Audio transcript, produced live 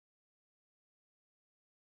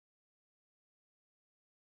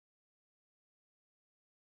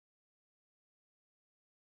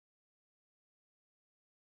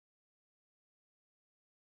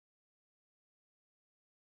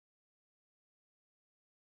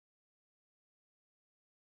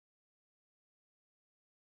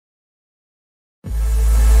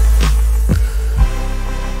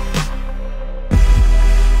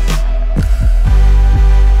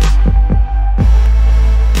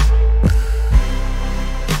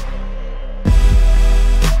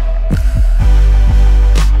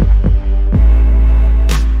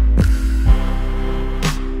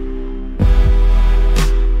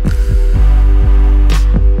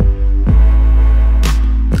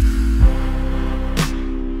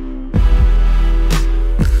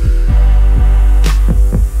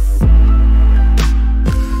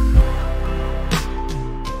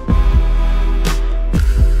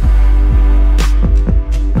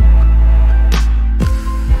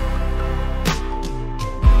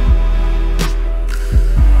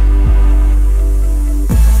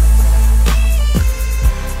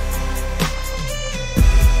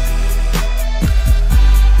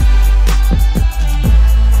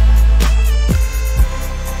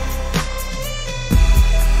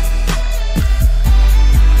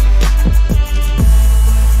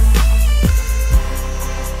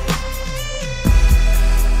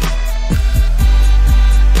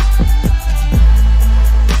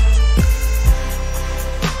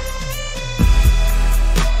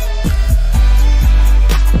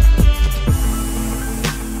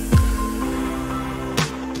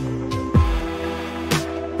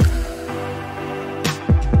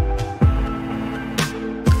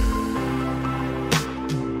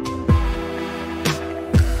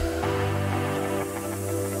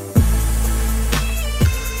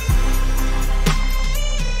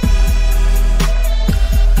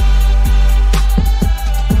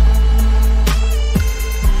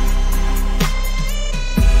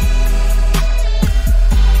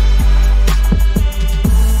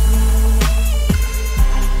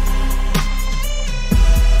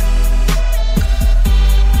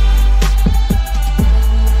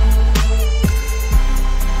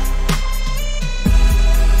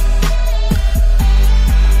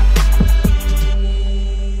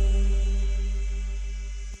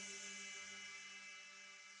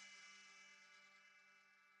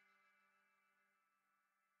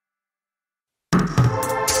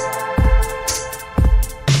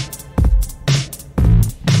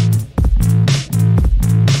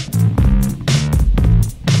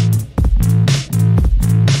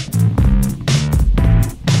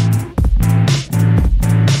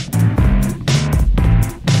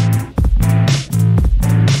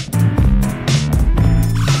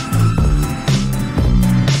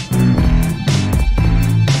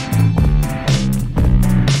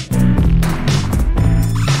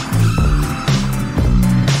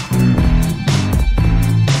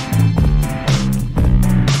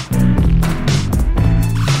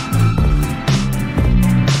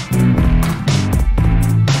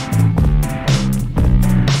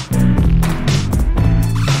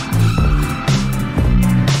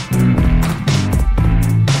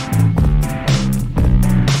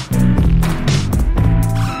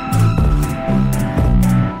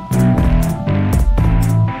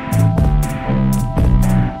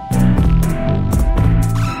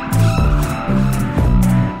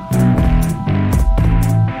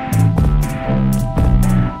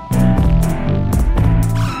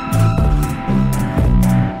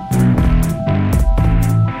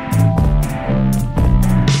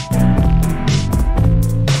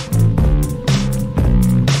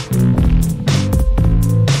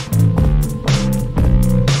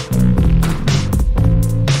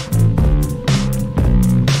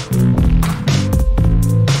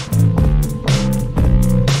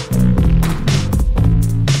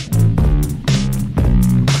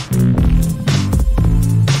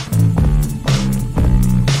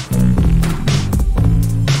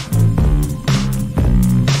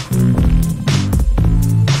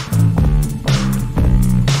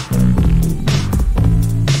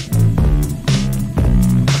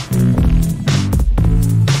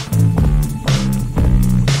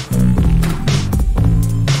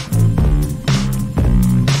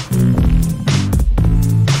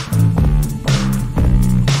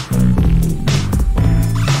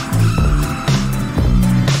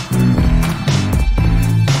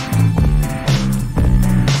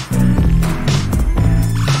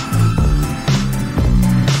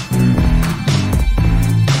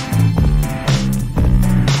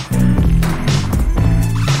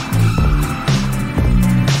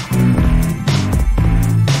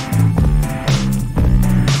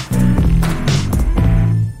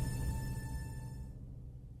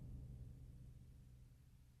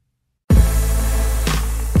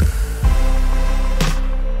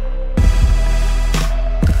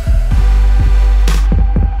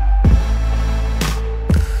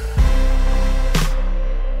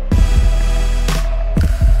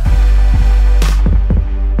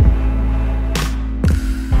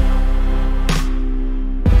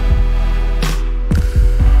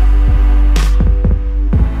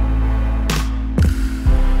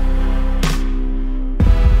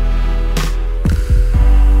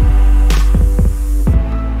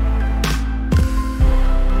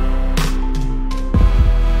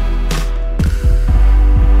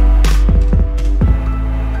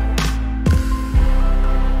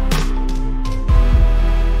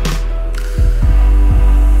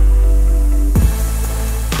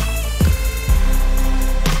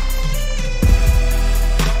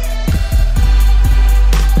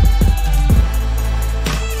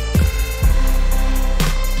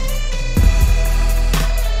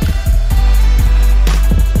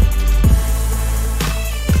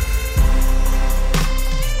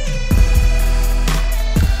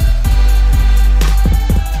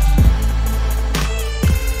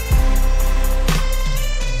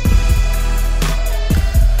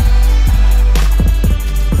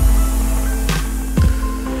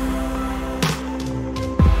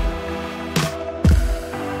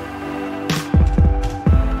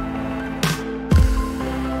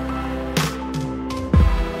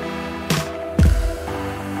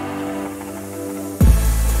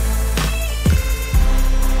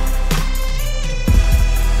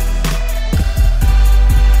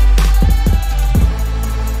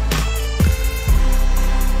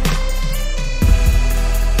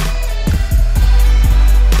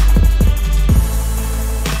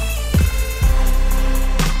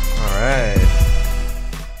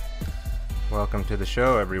Welcome to the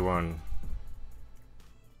show, everyone.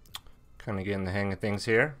 Kind of getting the hang of things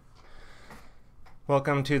here.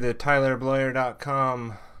 Welcome to the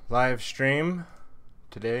TylerBloyer.com live stream.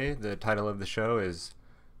 Today, the title of the show is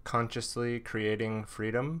Consciously Creating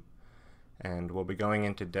Freedom, and we'll be going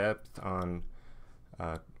into depth on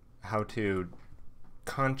how to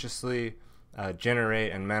consciously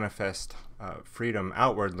generate and manifest freedom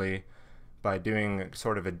outwardly by doing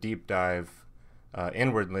sort of a deep dive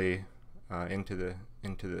inwardly into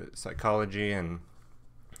the psychology and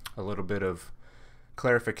a little bit of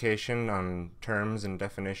clarification on terms and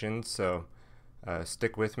definitions. So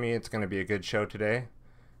stick with me. It's going to be a good show today,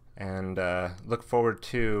 and look forward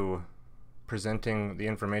to presenting the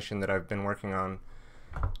information that I've been working on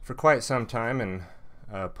for quite some time and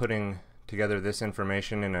putting together this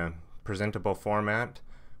information in a presentable format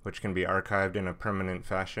which can be archived in a permanent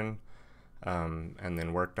fashion, and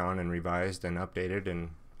then worked on and revised and updated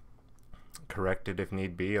and corrected if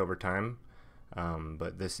need be over time.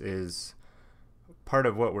 But this is part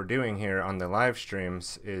of what we're doing here on the live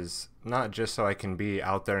streams, is not just so I can be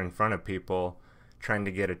out there in front of people trying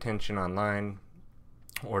to get attention online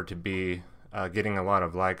or to be getting a lot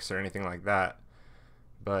of likes or anything like that,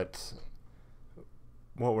 but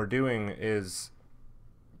what we're doing is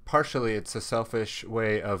partially it's a selfish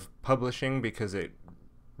way of publishing because it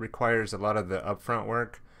requires a lot of the upfront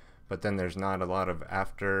work, but then there's not a lot of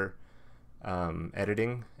after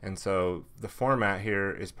editing. And so the format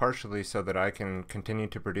here is partially so that I can continue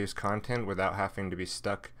to produce content without having to be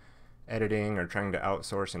stuck editing or trying to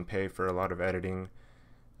outsource and pay for a lot of editing.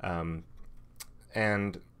 And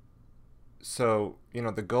so,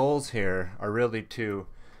 the goals here are really to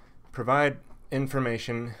provide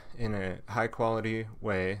information in a high quality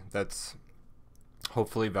way that's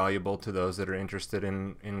hopefully valuable to those that are interested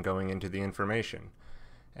in going into the information.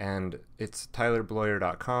 And it's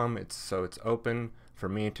TylerBloyer.com. It's open for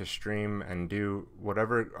me to stream and do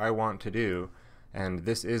whatever I want to do, and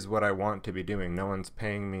this is what I want to be doing. No one's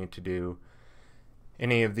paying me to do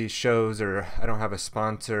any of these shows, or I don't have a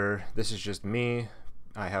sponsor. This is just me.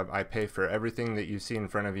 I pay for everything that you see in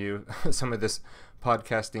front of you. Some of this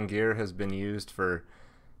podcasting gear has been used for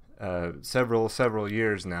several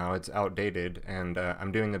years now. It's outdated, and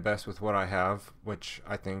I'm doing the best with what I have, which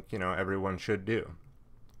I think everyone should do.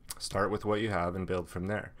 Start with what you have and build from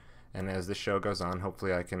there. And as the show goes on,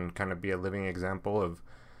 hopefully I can kind of be a living example of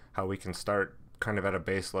how we can start kind of at a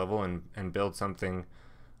base level and build something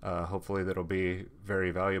hopefully that'll be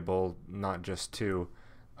very valuable, not just to,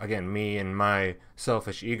 again, me and my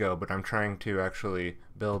selfish ego, but I'm trying to actually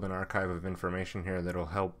build an archive of information here that'll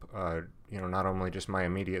help not only just my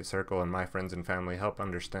immediate circle and my friends and family help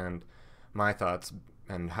understand my thoughts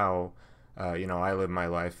and how I live my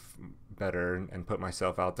life better and put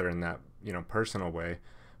myself out there in that personal way,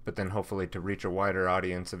 but then hopefully to reach a wider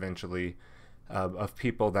audience eventually of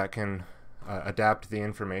people that can adapt the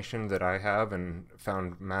information that I have and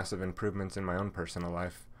found massive improvements in my own personal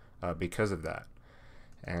life because of that,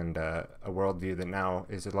 and a worldview that now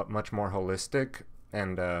is a lot much more holistic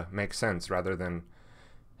and makes sense rather than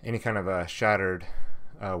any kind of a shattered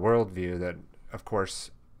worldview that, of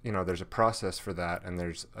course, there's a process for that, and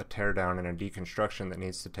there's a teardown and a deconstruction that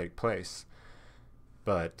needs to take place.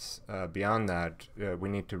 But beyond that, we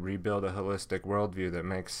need to rebuild a holistic worldview that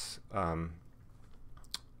makes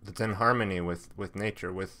that's in harmony with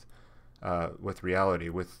nature, with reality,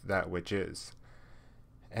 with that which is.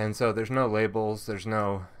 And so there's no labels, there's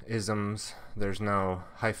no isms, there's no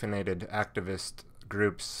hyphenated activist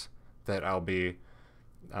groups that I'll be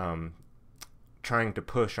trying to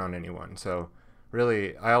push on anyone. So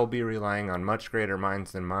really, I'll be relying on much greater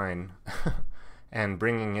minds than mine and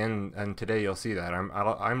bringing in, and today you'll see that.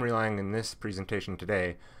 I'm relying in this presentation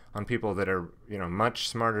today on people that are, much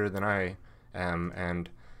smarter than I am, and,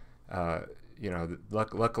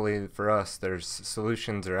 luckily for us, there's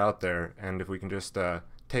solutions are out there, and if we can just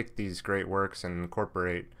take these great works and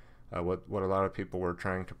incorporate what a lot of people were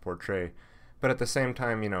trying to portray, but at the same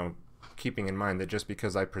time, keeping in mind that just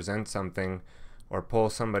because I present something or pull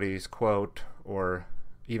somebody's quote or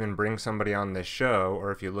even bring somebody on this show,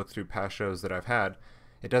 or if you look through past shows that I've had,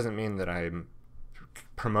 it doesn't mean that I'm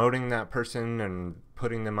promoting that person and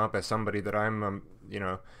putting them up as somebody that I'm,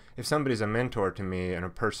 if somebody's a mentor to me and a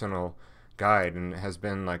personal guide and has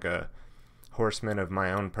been like a horseman of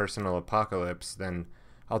my own personal apocalypse, then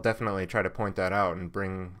I'll definitely try to point that out and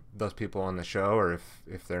bring those people on the show, or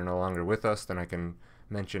if they're no longer with us, then I can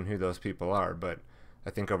mention who those people are. But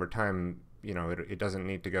I think over time, it doesn't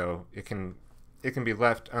need to go. It can be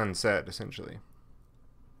left unsaid, essentially.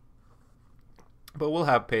 But we'll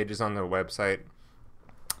have pages on the website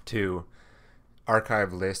to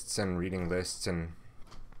archive lists and reading lists. And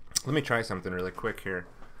let me try something really quick here.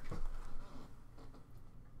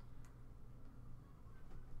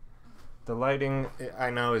 The lighting,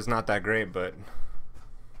 I know, is not that great, but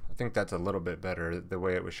I think that's a little bit better. The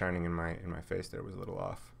way it was shining in my face there was a little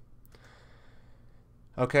off.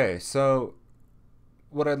 Okay, so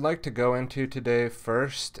what I'd like to go into today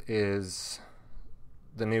first is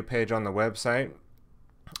the new page on the website,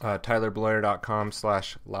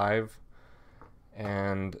 tylerbloyer.com/live.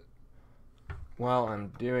 And while I'm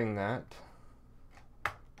doing that,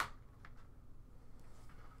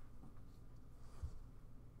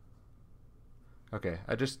 okay,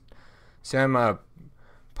 I'm a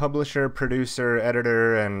publisher, producer,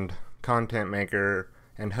 editor, and content maker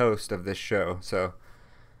and host of this show, so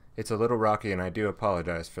it's a little rocky, and I do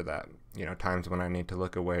apologize for that. Times when I need to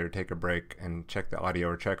look away or take a break and check the audio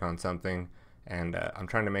or check on something, and I'm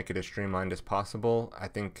trying to make it as streamlined as possible. I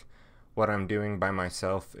think what I'm doing by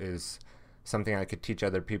myself is something I could teach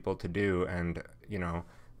other people to do, and,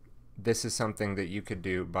 this is something that you could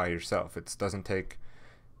do by yourself. It doesn't take...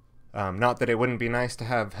 not that it wouldn't be nice to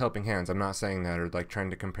have helping hands. I'm not saying that, or like trying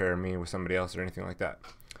to compare me with somebody else or anything like that.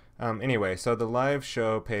 Anyway, so the live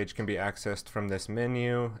show page can be accessed from this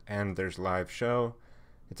menu, and there's live show.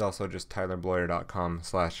 It's also just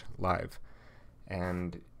tylerbloyer.com/live.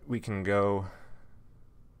 And we can go...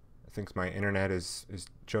 I think my internet is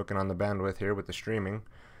choking on the bandwidth here with the streaming.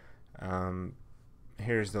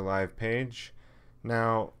 Here's the live page.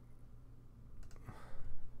 Now,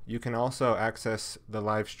 you can also access the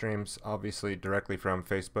live streams, obviously, directly from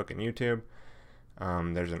Facebook and YouTube.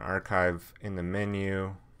 There's an archive in the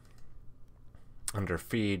menu under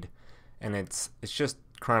feed, and it's just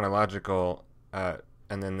chronological, and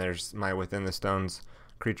then there's my Within the Stones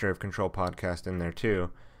Creature of Control podcast in there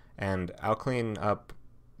too. And I'll clean up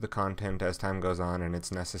the content as time goes on and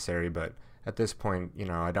it's necessary, but at this point,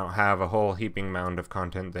 I don't have a whole heaping mound of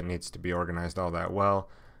content that needs to be organized all that well.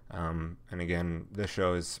 And again, this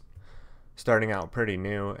show is starting out pretty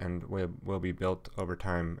new and will be built over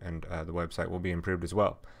time, and the website will be improved as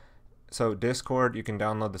well. So Discord, you can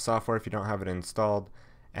download the software if you don't have it installed,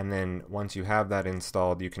 and then once you have that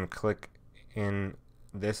installed, you can click in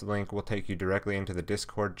this link. Will take you directly into the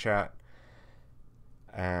Discord chat,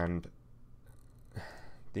 and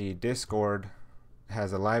the Discord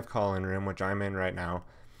has a live call-in room, which I'm in right now,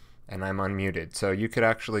 and I'm unmuted. So you could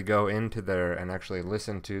actually go into there and actually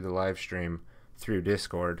listen to the live stream through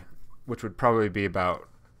Discord, which would probably be about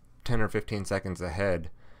 10 or 15 seconds ahead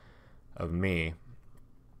of me.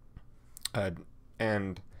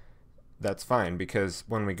 And that's fine, because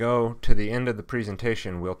when we go to the end of the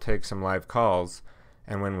presentation, we'll take some live calls,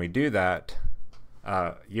 and when we do that,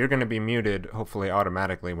 you're going to be muted, hopefully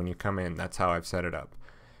automatically, when you come in. That's how I've set it up.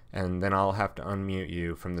 And then I'll have to unmute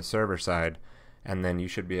you from the server side, and then you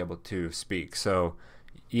should be able to speak. So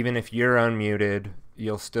even if you're unmuted,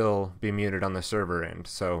 you'll still be muted on the server end.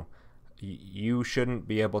 So you shouldn't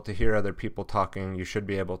be able to hear other people talking. You should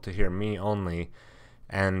be able to hear me only.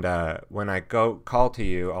 And when I call to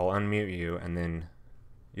you, I'll unmute you, and then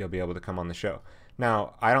you'll be able to come on the show.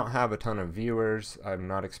 Now, I don't have a ton of viewers. I'm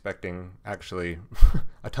not expecting, actually,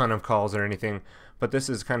 a ton of calls or anything, but this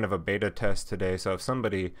is kind of a beta test today, so if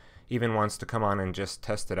somebody even wants to come on and just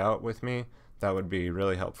test it out with me, that would be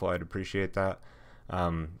really helpful. I'd appreciate that.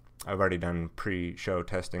 I've already done pre-show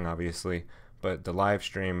testing, obviously, but the live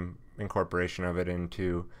stream incorporation of it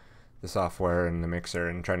into the software and the mixer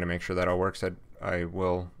and trying to make sure that all works, I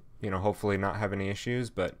will, hopefully not have any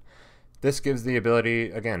issues, but this gives the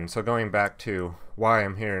ability, again, so going back to why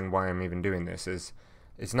I'm here and why I'm even doing this is,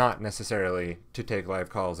 it's not necessarily to take live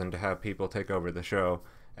calls and to have people take over the show.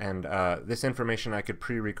 And this information I could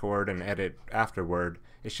pre-record and edit afterward.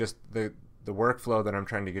 It's just the workflow that I'm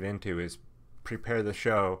trying to get into is prepare the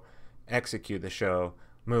show, execute the show,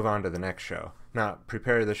 move on to the next show. Not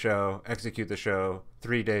prepare the show, execute the show,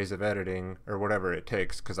 3 days of editing, or whatever it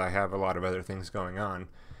takes, because I have a lot of other things going on.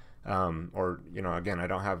 Again, I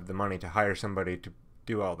don't have the money to hire somebody to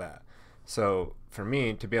do all that. So for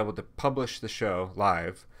me to be able to publish the show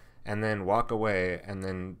live and then walk away, and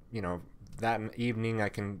then, that evening I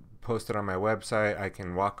can post it on my website, I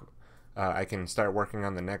can start working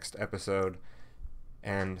on the next episode.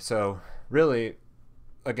 And so really,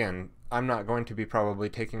 again, I'm not going to be probably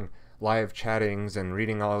taking live chattings and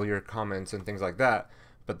reading all your comments and things like that,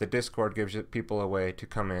 but the Discord gives people a way to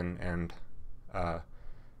come in and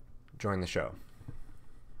join the show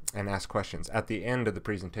and ask questions at the end of the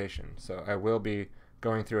presentation. So I will be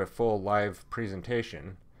going through a full live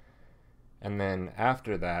presentation, and then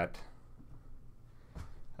after that,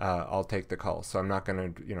 I'll take the calls. So I'm not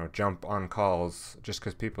going to, jump on calls just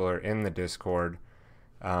because people are in the Discord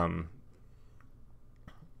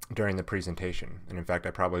during the presentation. And in fact,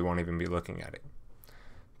 I probably won't even be looking at it.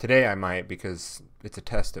 Today I might, because it's a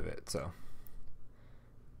test of it. So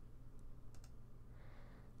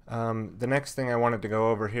the next thing I wanted to go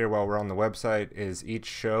over here while we're on the website is each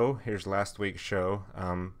show. Here's last week's show.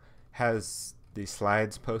 Has the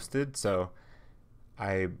slides posted. So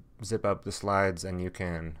I zip up the slides and you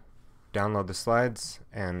can download the slides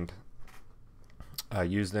and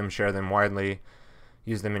use them, share them widely,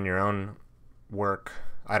 use them in your own work.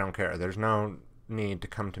 I don't care. There's no need to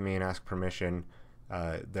come to me and ask permission.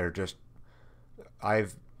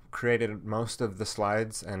 I've created most of the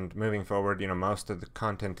slides, and moving forward, most of the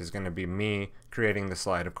content is going to be me creating the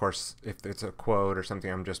slide. Of course, if it's a quote or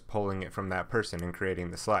something, I'm just pulling it from that person and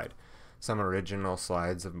creating the slide. Some original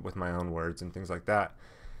slides with my own words and things like that.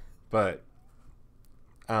 But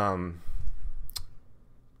the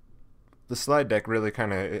slide deck really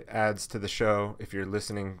kind of adds to the show. If you're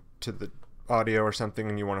listening to the audio or something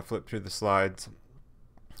and you want to flip through the slides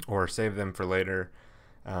or save them for later,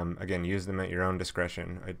 again, use them at your own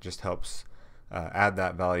discretion. It just helps add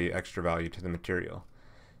that extra value to the material.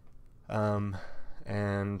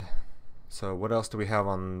 And so what else do we have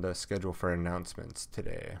on the schedule for announcements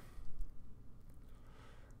today?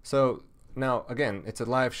 So now, again, it's a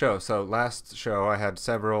live show. So last show I had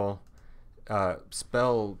several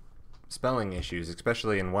spelling issues,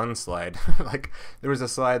 especially in one slide. Like, there was a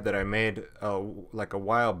slide that I made like a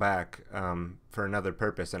while back for another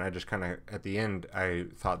purpose, and I just kind of, at the end, I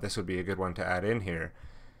thought this would be a good one to add in here.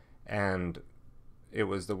 And it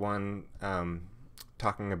was the one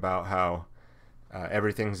talking about how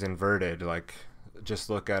everything's inverted. Like, just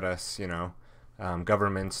look at us,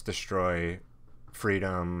 governments destroy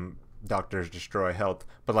freedom, doctors destroy health,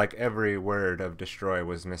 but like every word of destroy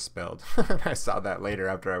was misspelled. I saw that later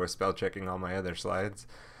after I was spell checking all my other slides,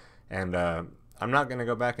 and I'm not going to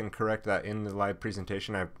go back and correct that in the live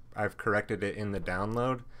presentation. I've corrected it in the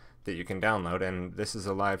download that you can download, and this is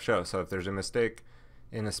a live show, so if there's a mistake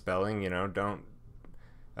in the spelling, don't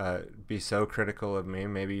be so critical of me.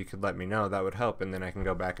 Maybe you could let me know. That would help, and then I can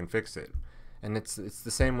go back and fix it. And it's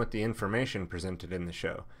the same with the information presented in the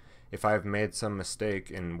show. If I've made some mistake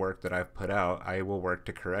in work that I've put out, I will work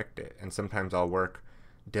to correct it. And sometimes I'll work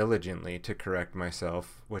diligently to correct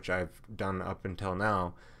myself, which I've done up until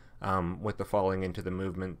now with the Falling into the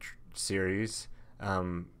Movement series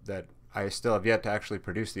that I still have yet to actually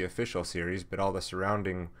produce the official series, but all the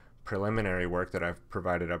surrounding preliminary work that I've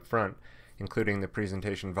provided up front, including the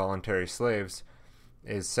presentation Voluntary Slaves,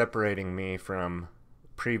 is separating me from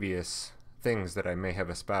previous things that I may have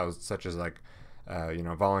espoused, such as like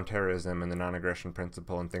voluntarism and the non-aggression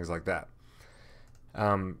principle and things like that.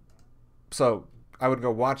 So I would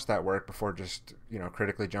go watch that work before just,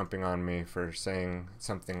 critically jumping on me for saying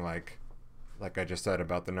something like I just said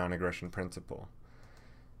about the non-aggression principle.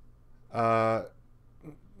 Now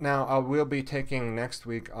I will be taking next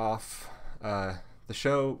week off. The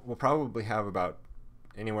show will probably have about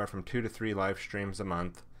anywhere from 2 to 3 live streams a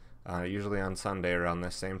month, usually on Sunday around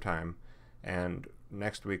this same time. And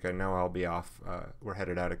next week I know I'll be off. We're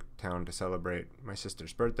headed out of town to celebrate my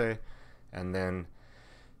sister's birthday, and then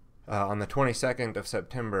on the 22nd of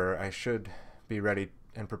September I should be ready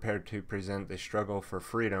and prepared to present the Struggle for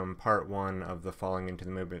Freedom Part 1 of the Falling into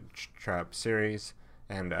the Movement Trap series.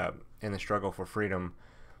 And in the Struggle for Freedom,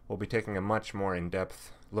 we'll be taking a much more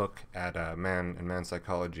in-depth look at man and man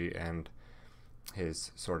psychology and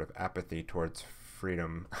his sort of apathy towards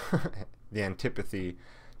freedom, the antipathy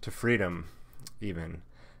to freedom even,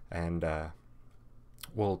 and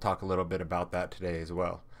we'll talk a little bit about that today as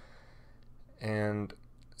well. And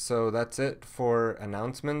so that's it for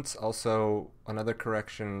announcements. Also, another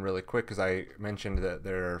correction really quick, because I mentioned that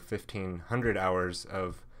there are 1,500 hours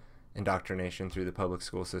of indoctrination through the public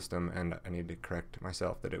school system, and I need to correct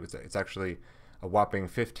myself that it's actually a whopping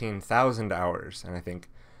 15,000 hours, and I think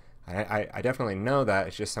I definitely know that.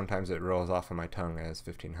 It's just sometimes it rolls off of my tongue as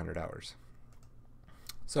 1,500 hours.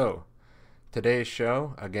 So today's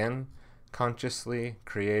show, again, consciously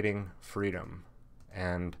creating freedom.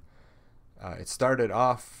 And it started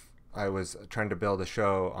off, I was trying to build a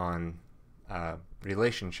show on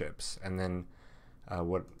relationships. And then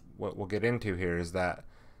what we'll get into here is that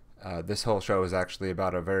this whole show is actually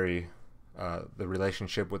about the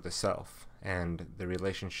relationship with the self, and the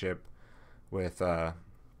relationship with,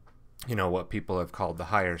 what people have called the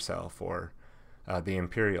higher self, or the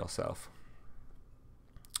imperial self.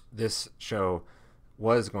 This show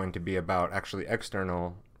was going to be about actually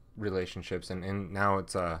external relationships, and now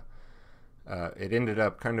it's it ended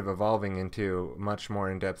up kind of evolving into a much more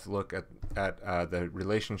in-depth look at the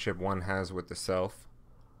relationship one has with the self.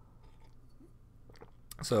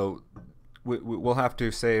 So we'll have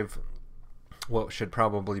to save what should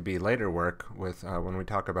probably be later work with when we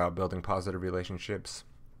talk about building positive relationships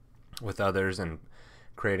with others and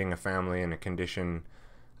creating a family in a condition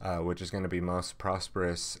which is going to be most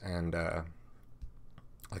prosperous and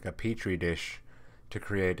like a petri dish to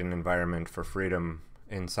create an environment for freedom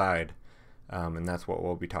inside. And that's what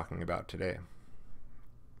we'll be talking about today.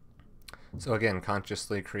 So again,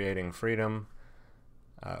 Consciously Creating Freedom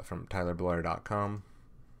from TylerBlair.com.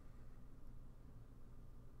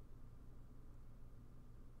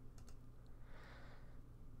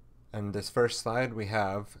 And this first slide we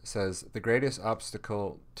have says, the greatest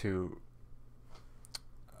obstacle to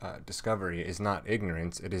discovery is not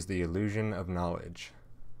ignorance, it is the illusion of knowledge.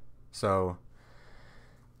 So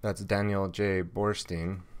that's Daniel J.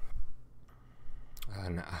 Borstein,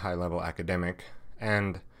 a high-level academic,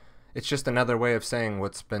 and it's just another way of saying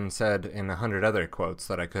what's been said in 100 other quotes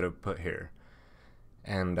that I could have put here.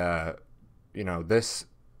 And this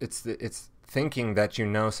it's thinking that you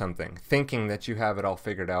know something, thinking that you have it all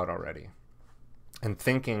figured out already, and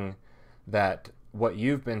thinking that what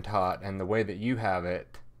you've been taught and the way that you have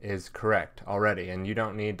it is correct already, and you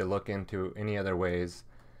don't need to look into any other ways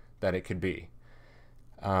that it could be,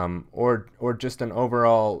 or just an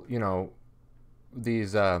overall,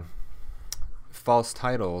 these false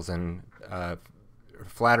titles and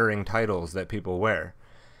flattering titles that people wear.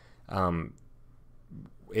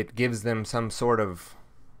 It gives them some sort of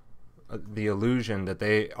the illusion that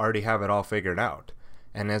they already have it all figured out.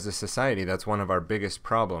 And as a society, that's one of our biggest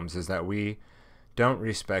problems, is that we don't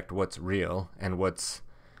respect what's real and what's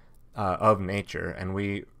of nature, and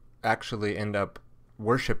we actually end up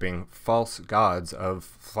worshiping false gods of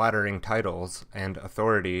flattering titles and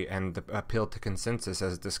authority and the appeal to consensus,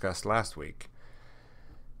 as discussed last week.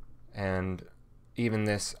 And even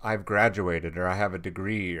this, I've graduated, or I have a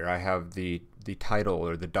degree, or I have the title,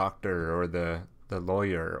 or the doctor, or the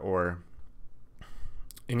lawyer, or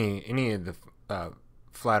any of the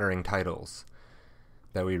flattering titles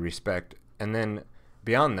that we respect. And then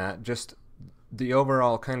beyond that, just the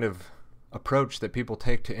overall kind of approach that people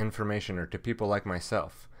take to information, or to people like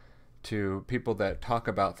myself, to people that talk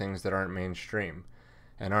about things that aren't mainstream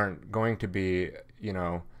and aren't going to be,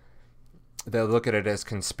 they'll look at it as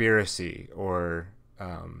conspiracy, or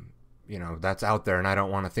that's out there and I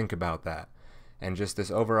don't want to think about that. And just this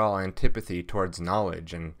overall antipathy towards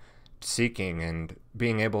knowledge and seeking and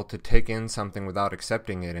being able to take in something without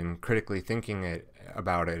accepting it and critically thinking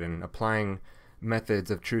about it and applying methods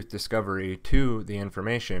of truth discovery to the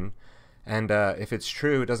information. And if it's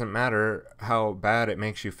true, it doesn't matter how bad it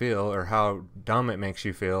makes you feel, or how dumb it makes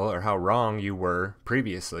you feel, or how wrong you were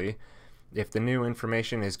previously. If the new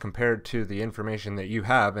information is compared to the information that you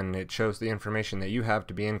have, and it shows the information that you have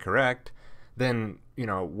to be incorrect, then,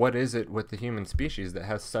 what is it with the human species that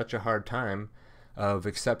has such a hard time of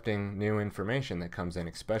accepting new information that comes in,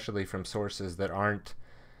 especially from sources that aren't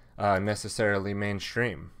necessarily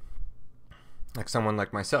mainstream? Like someone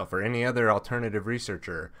like myself, or any other alternative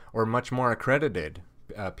researcher, or much more accredited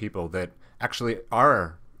people that actually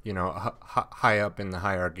are, high up in the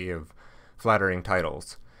hierarchy of flattering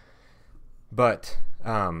titles. But,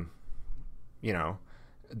 another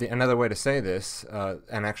way to say this,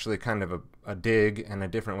 and actually kind of a dig and a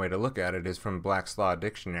different way to look at it, is from Black's Law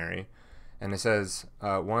Dictionary. And it says,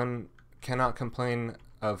 one cannot complain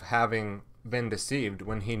of having been deceived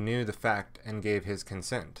when he knew the fact and gave his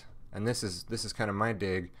consent. And this is kind of my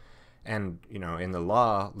dig. And, in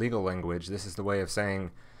the legal language, this is the way of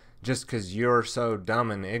saying, just because you're so dumb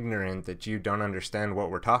and ignorant that you don't understand what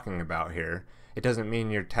we're talking about here, it doesn't mean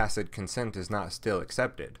your tacit consent is not still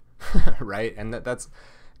accepted, right? And that's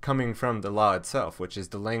coming from the law itself, which is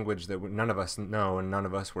the language that none of us know and none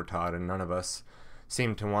of us were taught and none of us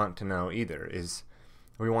seem to want to know either, is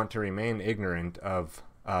we want to remain ignorant of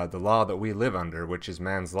the law that we live under, which is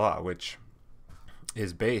man's law, which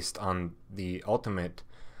is based on the ultimate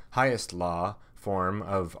highest law form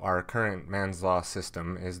of our current man's law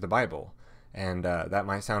system, is the Bible. And that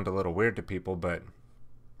might sound a little weird to people, but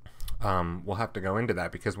we'll have to go into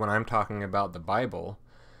that, because when I'm talking about the Bible,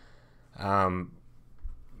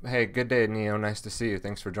 hey, good day, Neo, nice to see you,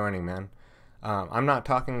 thanks for joining, man. I'm not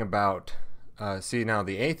talking about, now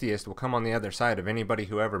the atheist will come on the other side of anybody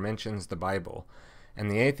who ever mentions the Bible, and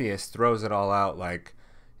the atheist throws it all out like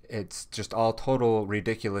it's just all total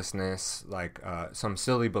ridiculousness, like some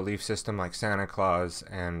silly belief system like Santa Claus,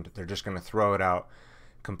 and they're just going to throw it out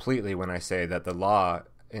completely when I say that the law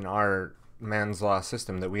in our man's law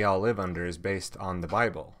system that we all live under is based on the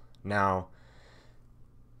Bible. Now,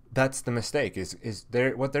 that's the mistake.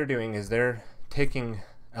 What they're doing is they're taking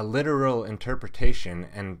a literal interpretation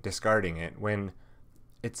and discarding it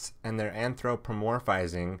and they're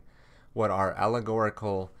anthropomorphizing what are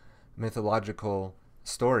allegorical, mythological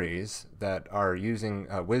stories that are using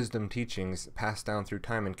wisdom teachings passed down through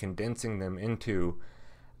time and condensing them into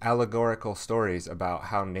allegorical stories about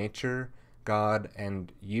how nature, God,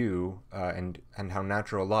 and you and how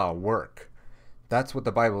natural law work. That's what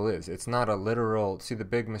the Bible is. It's not a literal... See, the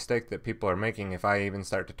big mistake that people are making, if I even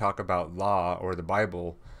start to talk about law or the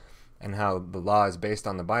Bible and how the law is based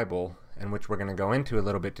on the Bible, and which we're going to go into a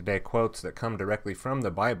little bit today, quotes that come directly from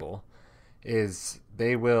the Bible, is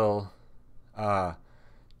they will...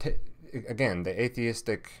 again, the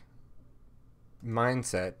atheistic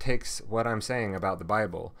mindset takes what I'm saying about the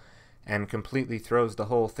Bible and completely throws the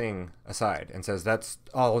whole thing aside and says that's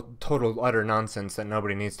all total utter nonsense that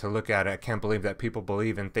nobody needs to look at. I can't believe that people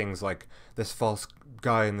believe in things like this false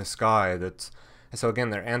guy in the sky. So again,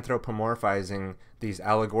 they're anthropomorphizing these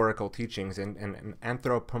allegorical teachings, and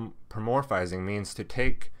anthropomorphizing means to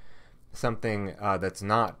take something that's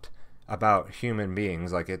not about human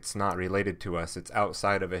beings, like it's not related to us, it's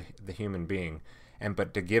outside of the human being,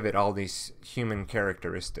 but to give it all these human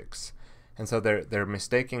characteristics. And so they're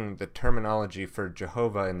mistaking the terminology for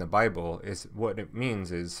Jehovah in the Bible is what it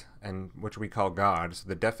means is, and which we call God. So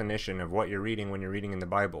the definition of what you're reading when you're reading in the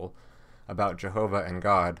Bible about Jehovah and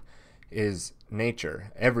God is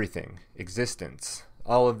nature, everything, existence,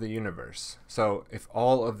 all of the universe. So if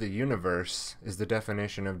all of the universe is the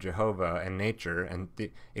definition of Jehovah and nature and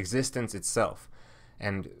the existence itself,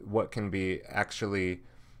 and what can be actually,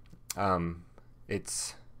 the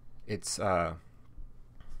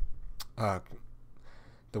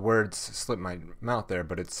words slip my mouth there,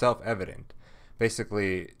 but it's self-evident.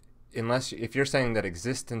 Basically, if you're saying that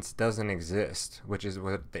existence doesn't exist, which is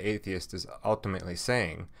what the atheist is ultimately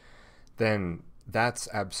saying, then that's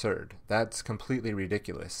absurd. That's completely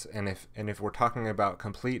ridiculous. And if we're talking about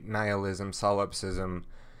complete nihilism, solipsism,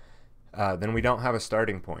 then we don't have a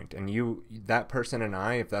starting point. And that person and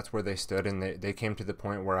I, if that's where they stood, and they came to the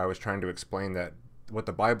point where I was trying to explain that what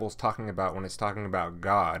the Bible's talking about when it's talking about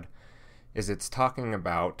God is it's talking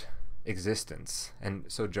about existence. And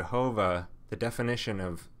so Jehovah, the definition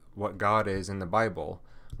of what God is in the Bible,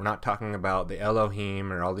 we're not talking about the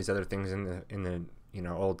Elohim or all these other things in the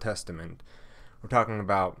Old Testament. We're talking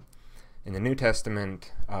about in the New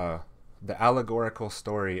Testament, the allegorical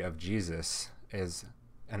story of Jesus is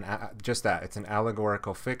just that. It's an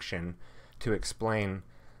allegorical fiction to explain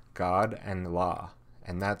God and the law,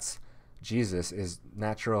 and that's Jesus is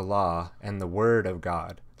natural law and the Word of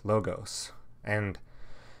God, Logos. And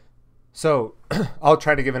so I'll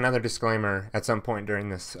try to give another disclaimer at some point during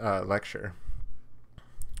this lecture.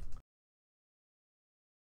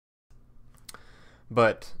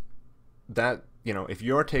 But that, if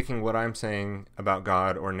you're taking what I'm saying about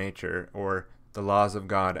God or nature or the laws of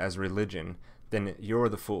God as religion, then you're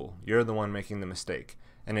the fool. You're the one making the mistake.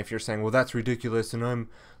 And if you're saying, well, that's ridiculous, and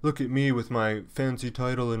look at me with my fancy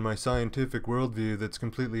title and my scientific worldview that's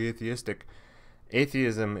completely atheistic.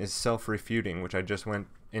 Atheism is self-refuting, which I just went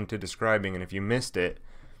into describing, and if you missed it,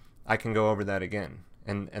 I can go over that again.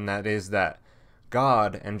 And that is that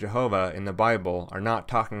God and Jehovah in the Bible are not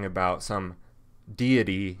talking about some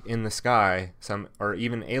deity in the sky, or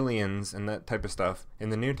even aliens and that type of stuff. In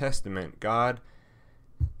the New Testament, God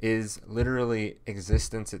is literally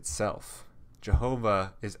existence itself.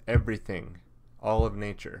 Jehovah is everything, all of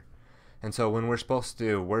nature. And so when we're supposed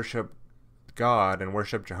to worship God and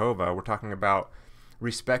worship Jehovah, we're talking about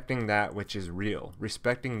respecting that which is real,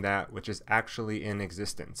 respecting that which is actually in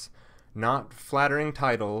existence. Not flattering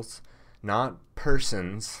titles, not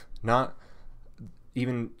persons, not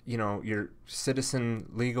even, your citizen,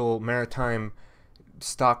 legal, maritime,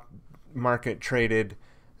 stock market traded,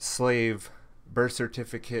 slave, birth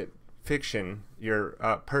certificate, fiction, your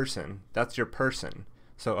person. That's your person.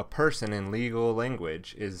 So a person in legal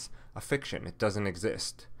language is a fiction. It doesn't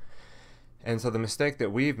exist. And so the mistake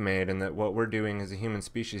that we've made, and that what we're doing as a human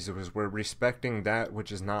species, is we're respecting that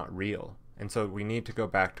which is not real. And so we need to go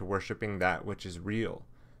back to worshiping that which is real,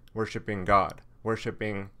 worshiping God,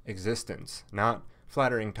 worshiping existence, not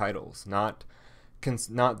flattering titles, not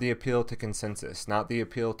the appeal to consensus, not the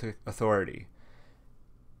appeal to authority.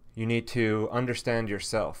 You need to understand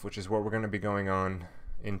yourself, which is what we're going to be going on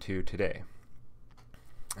into today.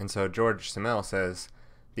 And so George Simmel says,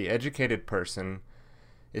 the educated person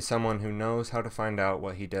is someone who knows how to find out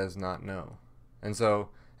what he does not know. And so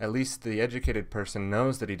at least the educated person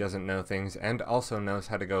knows that he doesn't know things and also knows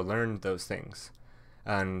how to go learn those things.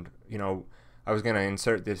 And, I was going to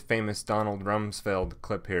insert this famous Donald Rumsfeld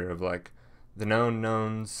clip here of like the known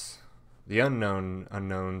knowns, the unknown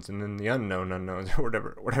unknowns, and then the unknown unknowns, or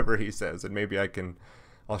whatever he says, and maybe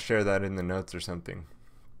I'll share that in the notes or something,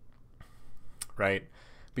 right?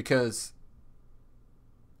 Because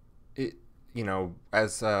it,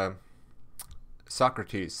 as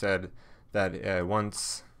Socrates said, that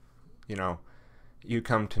once you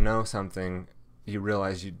come to know something, you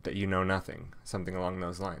realize that you know nothing, something along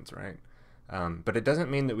those lines, right? But it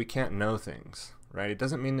doesn't mean that we can't know things, right? It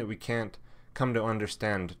doesn't mean that we can't come to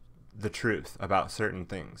understand the truth about certain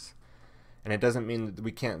things. And it doesn't mean that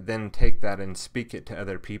we can't then take that and speak it to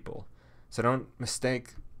other people. So don't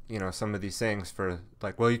mistake, some of these sayings for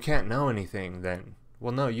like, well, you can't know anything then.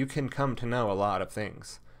 Well, no, you can come to know a lot of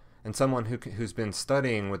things. And someone who's been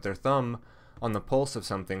studying with their thumb on the pulse of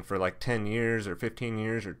something for like 10 years or 15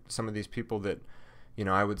 years, or some of these people that,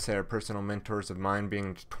 I would say are personal mentors of mine,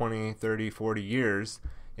 being 20, 30, 40 years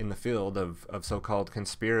in the field of so-called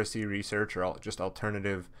conspiracy research, or just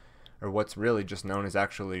alternative, or what's really just known as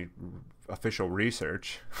actually official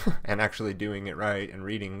research, and actually doing it right and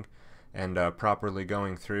reading and properly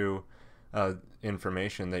going through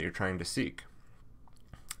information that you're trying to seek.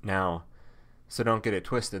 Now, so don't get it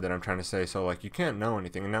twisted that I'm trying to say, so like you can't know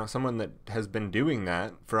anything. And now someone that has been doing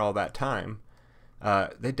that for all that time,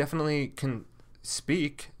 they definitely can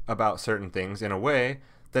speak about certain things in a way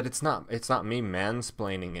that it's not me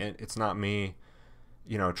mansplaining it. It's not me,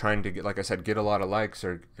 trying to get, like I said, get a lot of likes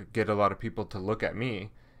or get a lot of people to look at me.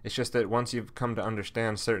 It's just that once you've come to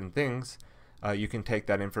understand certain things, you can take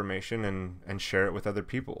that information and share it with other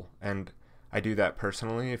people. And I do that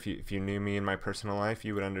personally. If you knew me in my personal life,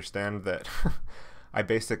 you would understand that I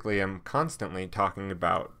basically am constantly talking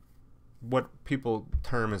about what people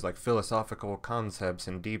term as like philosophical concepts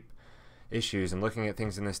and deep issues and looking at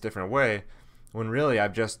things in this different way, when really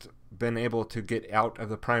I've just been able to get out of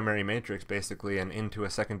the primary matrix basically and into a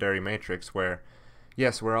secondary matrix where,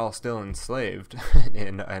 yes, we're all still enslaved,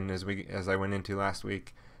 and as I went into last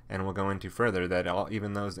week and we'll go into further, that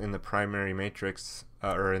even those in the primary matrix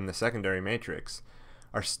or in the secondary matrix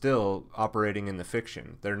are still operating in the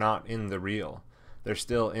fiction. They're not in the real. They're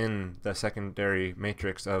still in the secondary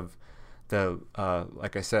matrix of the,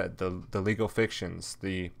 like I said, the legal fictions,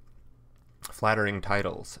 the flattering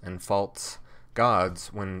titles and false gods,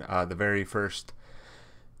 when the very first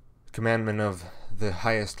commandment of the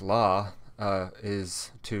highest law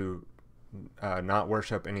is to not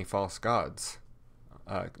worship any false gods,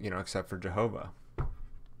 except for Jehovah.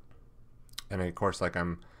 And of course, like,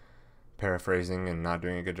 I'm paraphrasing and not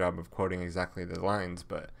doing a good job of quoting exactly the lines,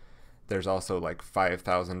 but there's also like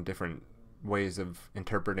 5,000 different ways of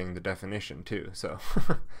interpreting the definition too. So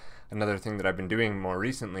another thing that I've been doing more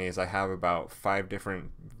recently is I have about 5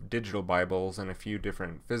 different digital Bibles and a few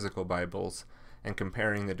different physical Bibles, and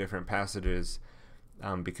comparing the different passages,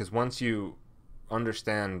 because once you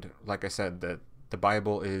understand, like I said, that the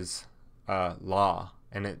Bible is law,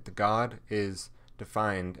 and God is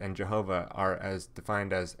defined and Jehovah are as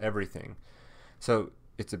defined as everything. So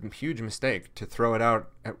it's a huge mistake to throw it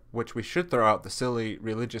out, which we should throw out the silly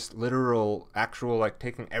religious literal actual, like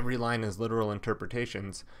taking every line as literal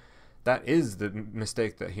interpretations. That is the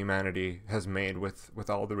mistake that humanity has made with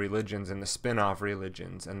all the religions and the spin-off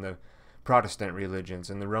religions and the Protestant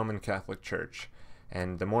religions and the Roman Catholic Church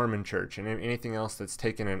and the Mormon Church and anything else that's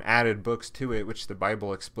taken and added books to it, which the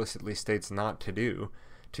Bible explicitly states not to do,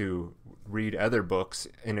 to read other books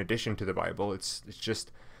in addition to the Bible. It's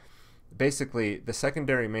just basically the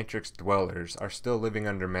secondary matrix dwellers are still living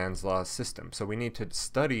under man's law system. So we need to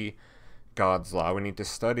study God's law. We need to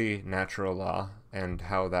study natural law and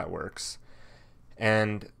how that works.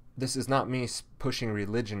 And this is not me pushing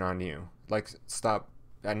religion on you. Like, stop.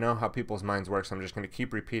 I know how people's minds work, so I'm just going to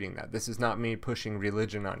keep repeating that. This is not me pushing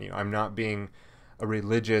religion on you. I'm not being a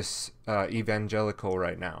religious evangelical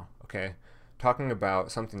right now, okay? Talking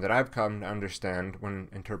about something that I've come to understand when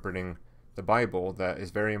interpreting the Bible that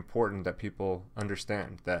is very important that people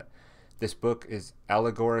understand, that this book is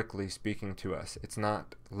allegorically speaking to us. It's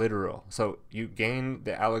not literal. So you gain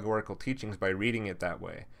the allegorical teachings by reading it that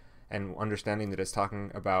way and understanding that it's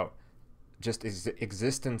talking about just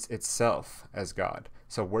existence itself as God.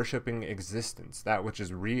 So worshiping existence, that which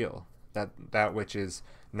is real, that which is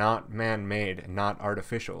not man-made, not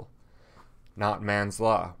artificial, not man's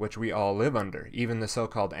law, which we all live under. Even the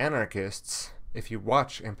so-called anarchists, if you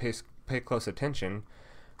watch and pay close attention,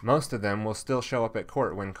 most of them will still show up at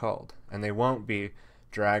court when called, and they won't be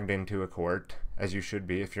dragged into a court, as you should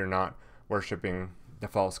be if you're not worshiping the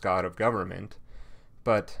false god of government.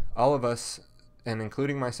 But all of us, and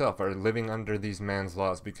including myself, are living under these man's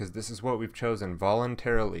laws because this is what we've chosen,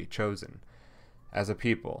 voluntarily chosen. as a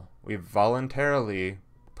people. We've voluntarily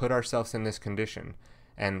put ourselves in this condition,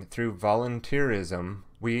 and through volunteerism,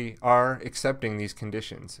 we are accepting these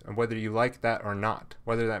conditions, and whether you like that or not,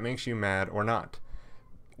 whether that makes you mad or not,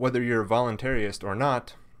 whether you're a voluntarist or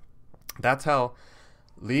not, that's how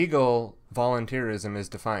legal volunteerism is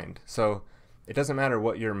defined. So it doesn't matter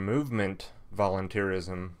what your movement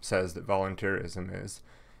volunteerism says that volunteerism is.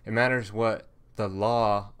 It matters what the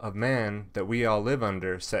law of man that we all live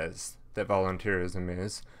under says that volunteerism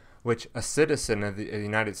is, which a citizen of the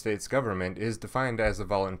United States government is defined as a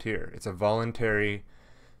volunteer. It's a voluntary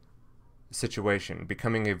situation,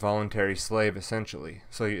 becoming a voluntary slave essentially.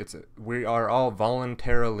 So we are all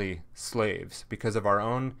voluntarily slaves because of our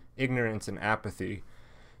own ignorance and apathy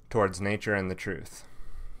towards nature and the truth.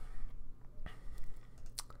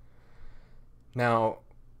 Now,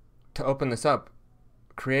 to open this up,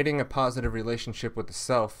 creating a positive relationship with the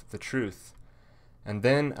self, the truth, and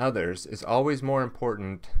then others is always more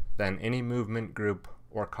important than any movement, group,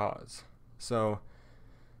 or cause. So,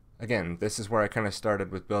 again, this is where I kind of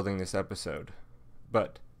started with building this episode.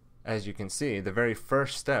 But, as you can see, the very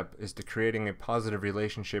first step is to creating a positive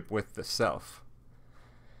relationship with the self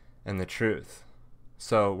and the truth.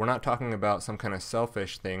 So, we're not talking about some kind of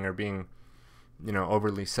selfish thing or being,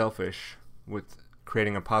 overly selfish with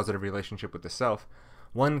creating a positive relationship with the self.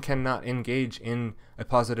 One cannot engage in a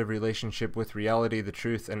positive relationship with reality, the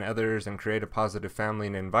truth, and others and create a positive family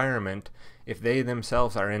and environment if they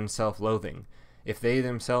themselves are in self-loathing, if they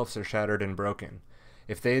themselves are shattered and broken,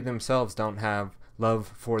 if they themselves don't have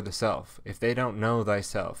love for the self, if they don't know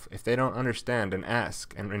thyself, if they don't understand and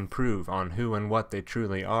ask and improve on who and what they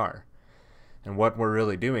truly are and what we're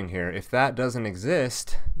really doing here. If that doesn't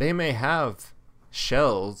exist, they may have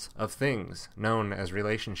shells of things known as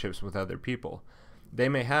relationships with other people. They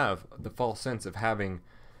may have the false sense of having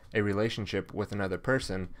a relationship with another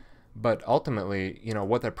person, but ultimately,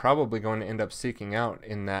 what they're probably going to end up seeking out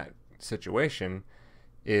in that situation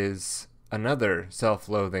is another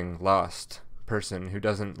self-loathing, lost person who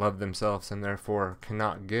doesn't love themselves and therefore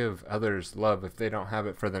cannot give others love if they don't have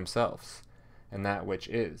it for themselves and that which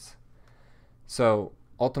is. So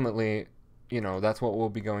ultimately, that's what we'll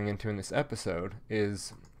be going into in this episode,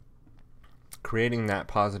 is creating that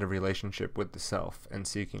positive relationship with the self and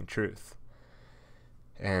seeking truth.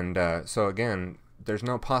 And so again, there's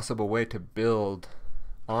no possible way to build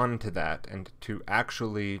onto that and to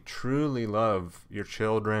actually truly love your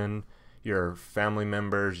children, your family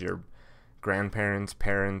members, your grandparents,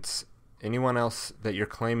 parents, anyone else that you're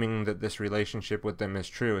claiming that this relationship with them is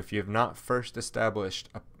true, if you have not first established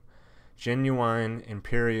a genuine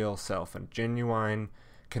imperial self and genuine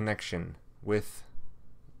connection with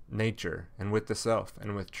nature and with the self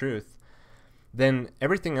and with truth, then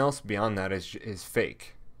everything else beyond that is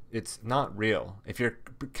fake. It's not real. If you're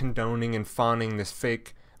condoning and fawning this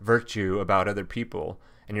fake virtue about other people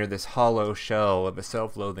and you're this hollow shell of a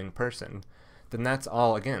self-loathing person, then that's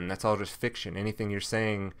all just fiction. Anything you're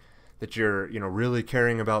saying that you're really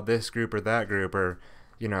caring about this group or that group or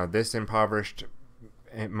this impoverished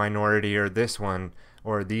minority or this one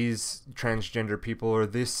or these transgender people or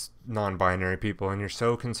this non-binary people, and you're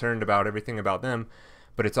so concerned about everything about them,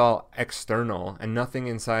 but it's all external and nothing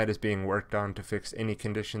inside is being worked on to fix any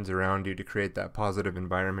conditions around you to create that positive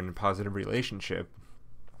environment and positive relationship,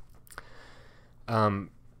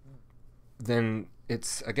 then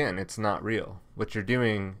it's not real. What you're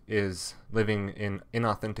doing is living in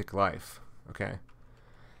inauthentic life, okay?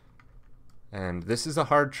 And this is a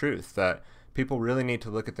hard truth that people really need to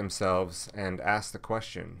look at themselves and ask the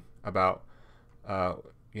question about,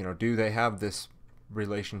 do they have this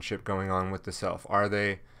relationship going on with the self? Are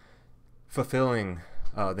they fulfilling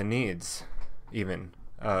the needs, even,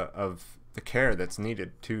 of the care that's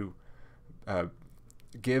needed to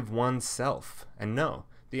give oneself? And no.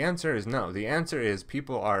 The answer is no. The answer is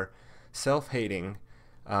people are self-hating.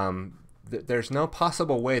 There's no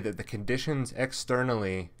possible way that the conditions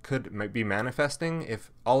externally could be manifesting if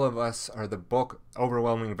all of us, or the bulk,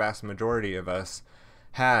 overwhelming vast majority of us,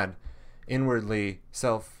 had inwardly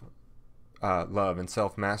self-love and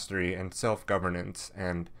self-mastery and self-governance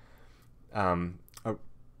and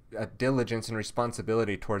a diligence and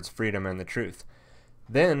responsibility towards freedom and the truth.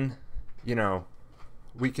 Then,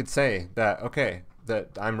 we could say that, okay,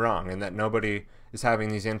 that I'm wrong and that nobody is having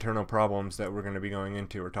these internal problems that we're going to be going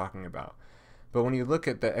into or talking about. But when you look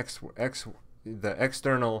at the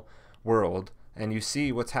external world and you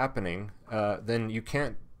see what's happening, then you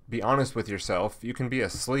can't be honest with yourself. You can be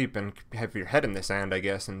asleep and have your head in the sand, I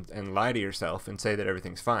guess, and lie to yourself and say that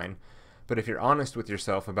everything's fine. But if you're honest with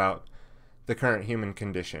yourself about the current human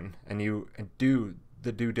condition and you do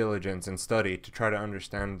the due diligence and study to try to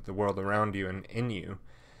understand the world around you and in you,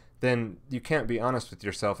 then you can't be honest with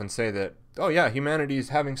yourself and say that, oh yeah, humanity is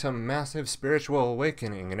having some massive spiritual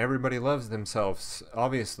awakening and everybody loves themselves,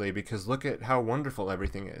 obviously, because look at how wonderful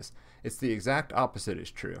everything is. It's the exact opposite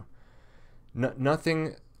is true.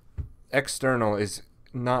 Nothing external is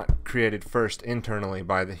not created first internally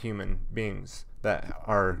by the human beings that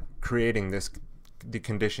are creating the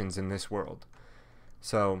conditions in this world.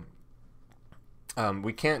 So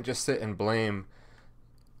we can't just sit and blame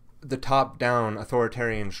the top-down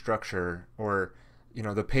authoritarian structure, or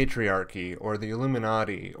the patriarchy, or the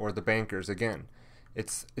Illuminati, or the bankers. Again,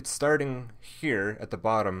 it's starting here at the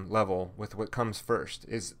bottom level with what comes first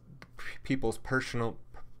is people's personal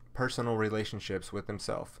relationships with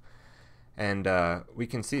themselves. And we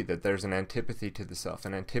can see that there's an antipathy to the self,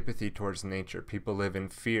 an antipathy towards nature. People live in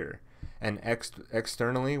fear. And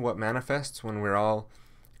externally, what manifests when we're all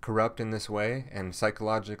corrupt in this way and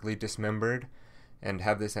psychologically dismembered and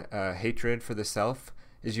have this hatred for the self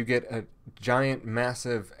is you get a giant,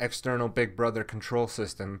 massive, external Big Brother control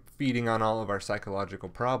system feeding on all of our psychological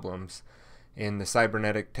problems in the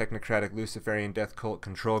cybernetic, technocratic, Luciferian death cult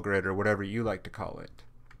control grid, or whatever you like to call it.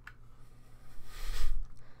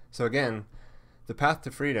 So again, the path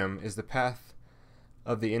to freedom is the path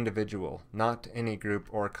of the individual, not any group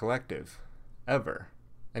or collective, ever,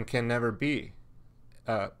 and can never be,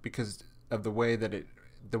 because of the way that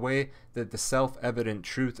the self-evident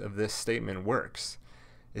truth of this statement works,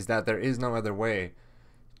 is that there is no other way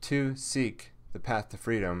to seek the path to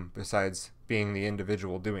freedom besides being the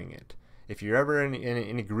individual doing it. If you're ever in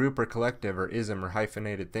any group or collective or ism or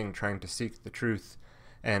hyphenated thing trying to seek the truth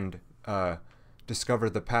and discover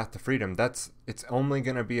the path to freedom, it's only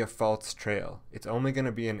going to be a false trail. It's only going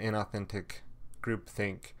to be an inauthentic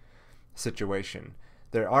groupthink situation.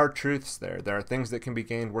 There are truths there. There are things that can be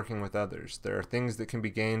gained working with others. There are things that can be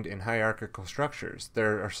gained in hierarchical structures.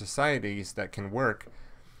 There are societies that can work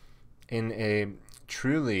in a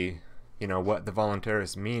truly, what the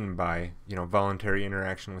voluntarists mean by, voluntary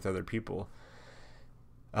interaction with other people.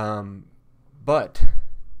 But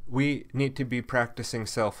we need to be practicing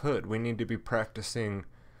selfhood. We need to be practicing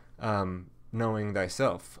knowing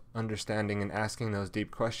thyself, understanding and asking those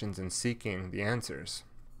deep questions and seeking the answers.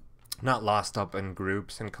 Not lost up in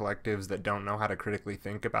groups and collectives that don't know how to critically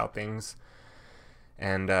think about things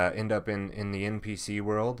and end up in the NPC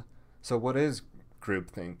world. So what is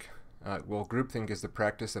groupthink? Well, groupthink is the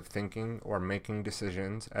practice of thinking or making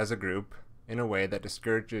decisions as a group in a way that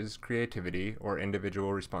discourages creativity or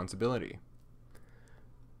individual responsibility.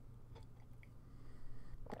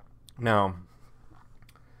 Now,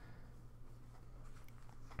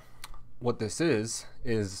 what this is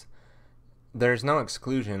there's no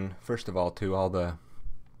exclusion, first of all, to all the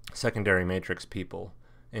secondary matrix people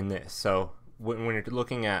in this. So when you're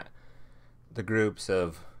looking at the groups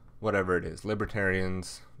of whatever it is,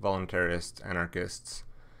 libertarians, voluntarists, anarchists,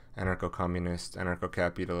 anarcho-communists,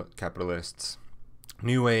 anarcho-capitalists,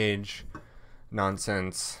 New Age,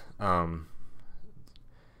 nonsense,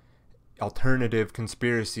 alternative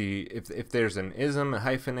conspiracy, if there's an ism, a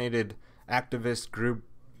hyphenated activist group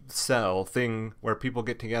cell thing where people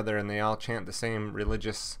get together and they all chant the same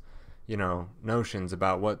religious, notions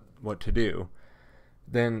about what to do,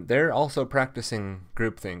 then they're also practicing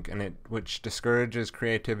groupthink, and which discourages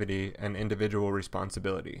creativity and individual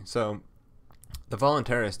responsibility. So the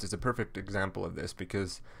voluntarist is a perfect example of this,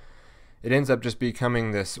 because it ends up just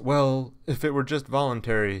becoming this, well, if it were just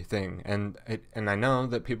voluntary thing, and I know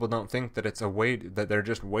that people don't think that it's that they're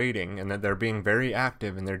just waiting, and that they're being very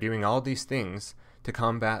active and they're doing all these things to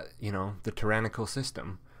combat, the tyrannical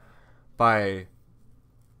system by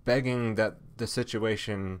begging that the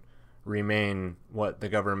situation remain what the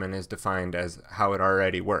government has defined as how it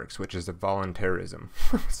already works, which is a voluntarism.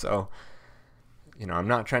 So, I'm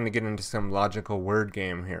not trying to get into some logical word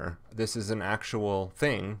game here. This is an actual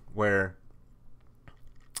thing where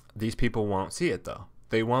these people won't see it, though.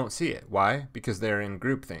 They won't see it. Why? Because they're in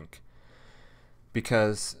groupthink.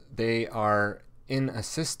 Because they are in a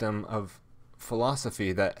system of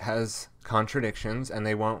philosophy that has contradictions, and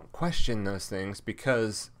they won't question those things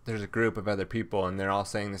because there's a group of other people and they're all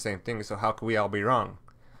saying the same thing. So how could we all be wrong?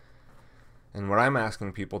 And what I'm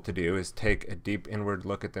asking people to do is take a deep inward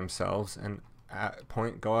look at themselves and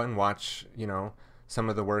go and watch, some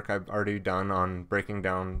of the work I've already done on breaking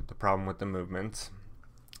down the problem with the movements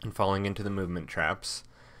and falling into the movement traps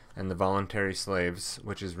and the voluntary slaves,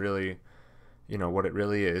 which is really, what it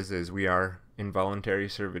really is we are involuntary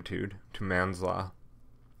servitude to man's law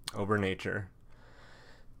over nature.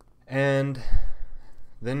 And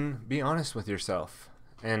then be honest with yourself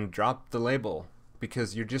and drop the label,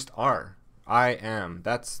 because you just are. I am.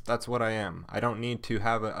 That's what I am. I don't need to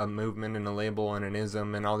have a movement and a label and an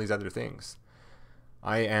ism and all these other things.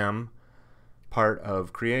 I am part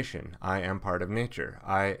of creation. I am part of nature.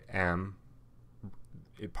 I am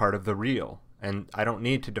part of the real. And I don't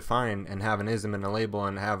need to define and have an ism and a label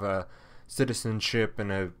and have a citizenship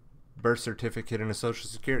and a birth certificate and a social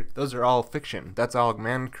security. Those are all fiction. That's all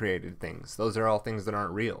man-created things. Those are all things that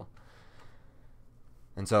aren't real.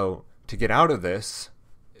 And so to get out of this,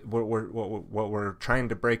 what we're trying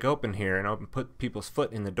to break open here and put people's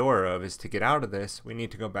foot in the door of is to get out of this, we need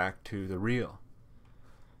to go back to the real.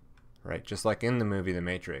 Right? Just like in the movie The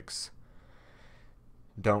Matrix.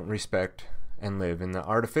 Don't respect and live in the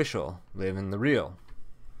artificial. Live in the real.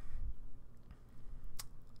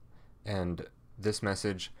 And this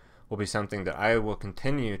message will be something that I will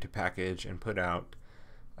continue to package and put out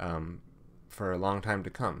for a long time to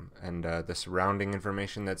come. And the surrounding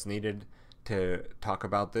information that's needed to talk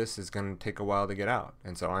about this is going to take a while to get out.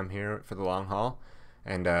 And so I'm here for the long haul,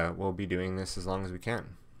 and we'll be doing this as long as we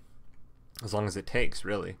can. As long as it takes,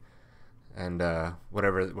 really. And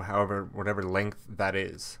whatever length that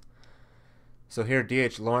is. So here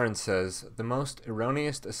D.H. Lawrence says, the most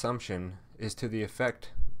erroneous assumption is to the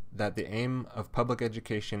effect that the aim of public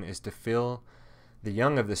education is to fill the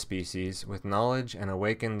young of the species with knowledge and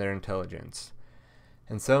awaken their intelligence,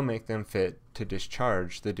 and so make them fit to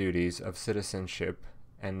discharge the duties of citizenship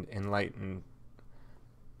and an enlightened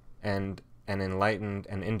and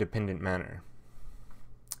independent manner.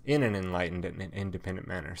 In an enlightened and independent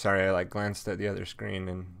manner. Sorry, I glanced at the other screen,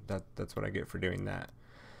 and that's what I get for doing that.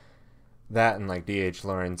 That and D.H.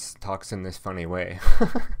 Lawrence talks in this funny way.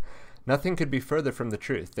 Nothing could be further from the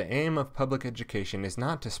truth. The aim of public education is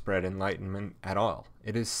not to spread enlightenment at all.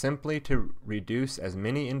 It is simply to reduce as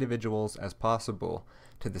many individuals as possible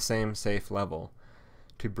to the same safe level,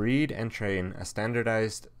 to breed and train a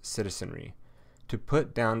standardized citizenry, to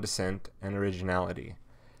put down dissent and originality.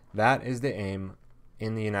 That is the aim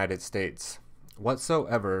in the United States.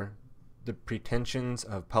 Whatsoever the pretensions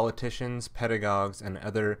of politicians, pedagogues, and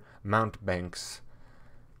other mountebanks,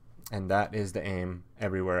 and that is the aim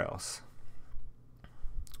everywhere else.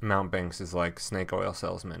 Mountebanks is like snake oil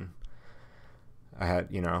salesman.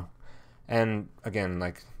 And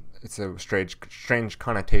again, it's a strange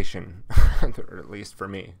connotation, or at least for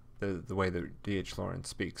me, the way that D.H. Lawrence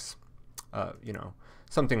speaks.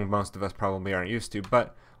 Something most of us probably aren't used to,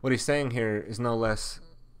 but what he's saying here is no less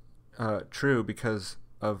true because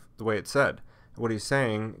of the way it's said. What he's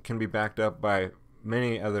saying can be backed up by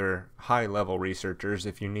many other high-level researchers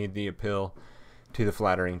if you need the appeal to the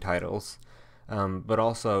flattering titles, but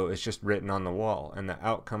also it's just written on the wall. And the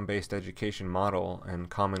outcome-based education model and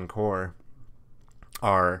Common Core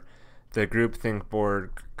are the groupthink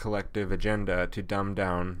board collective agenda to dumb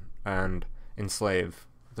down and enslave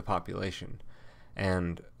the population.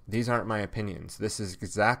 And these aren't my opinions. This is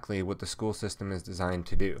exactly what the school system is designed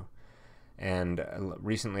to do. And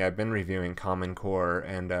recently I've been reviewing Common Core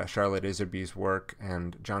and Charlotte Iserby's work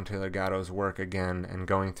and John Taylor Gatto's work again, and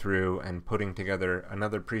going through and putting together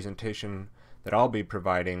another presentation that I'll be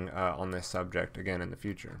providing on this subject again in the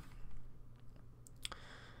future.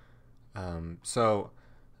 So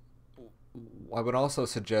I would also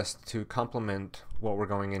suggest to complement what we're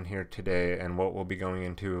going in here today and what we'll be going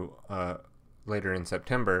into later in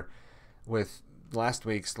September with last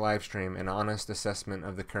week's live stream, An Honest Assessment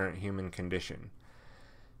of the Current Human Condition.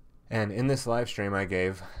 And in this live stream I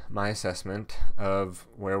gave my assessment of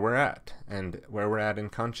where we're at, and where we're at in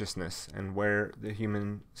consciousness, and where the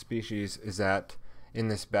human species is at in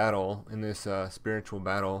this battle, in this spiritual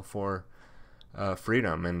battle for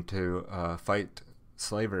freedom and to fight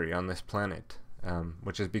slavery on this planet,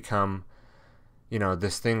 which has become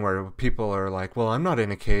this thing where people are like, well, I'm not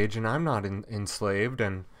in a cage and I'm not enslaved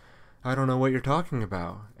and I don't know what you're talking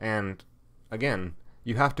about. And again,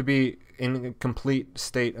 you have to be in a complete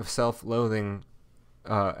state of self-loathing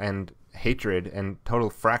and hatred and total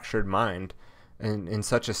fractured mind, and in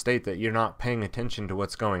such a state that you're not paying attention to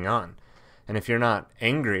what's going on. And if you're not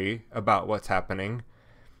angry about what's happening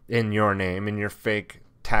in your name, in your fake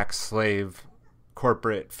tax slave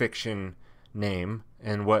corporate fiction name,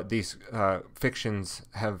 and what these fictions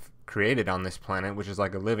have created on this planet, which is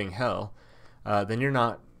like a living hell, then you're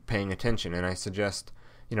not paying attention. And I suggest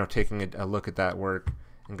taking a look at that work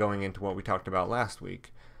and going into what we talked about last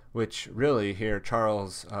week, which really here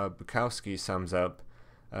Charles Bukowski sums up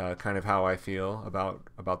kind of how I feel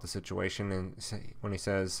about the situation, and when he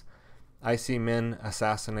says, I see men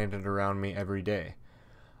assassinated around me every day.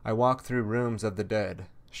 I walk through rooms of the dead,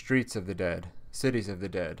 streets of the dead, cities of the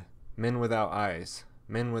dead, men without eyes,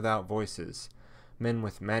 men without voices, men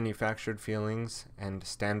with manufactured feelings and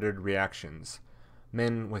standard reactions,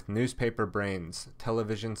 men with newspaper brains,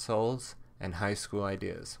 television souls, and high school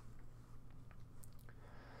ideas.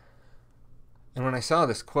 And when I saw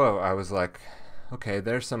this quote, I was like, okay,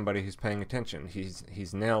 there's somebody who's paying attention.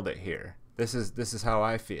 He's nailed it here. This is how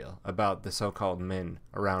I feel about the so-called men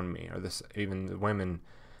around me, or even the women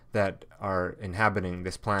that are inhabiting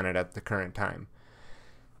this planet at the current time.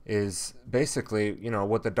 Is basically,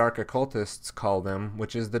 what the dark occultists call them,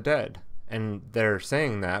 which is the dead. And they're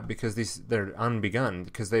saying that because they're unbegun,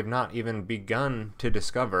 because they've not even begun to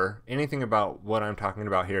discover anything about what I'm talking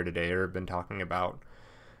about here today, or have been talking about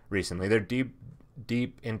recently. They're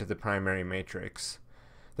deep into the primary matrix.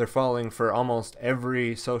 They're falling for almost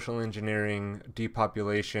every social engineering,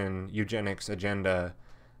 depopulation, eugenics agenda,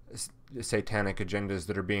 satanic agendas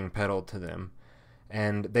that are being peddled to them.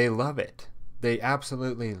 And they love it. They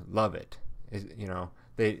absolutely love it.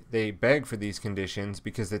 They beg for these conditions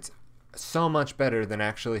because it's so much better than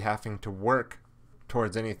actually having to work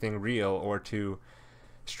towards anything real, or to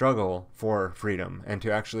struggle for freedom, and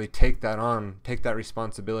to actually take that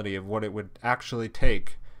responsibility of what it would actually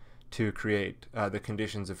take to create the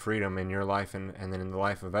conditions of freedom in your life and then in the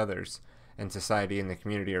life of others and society and the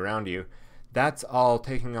community around you. That's all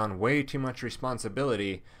taking on way too much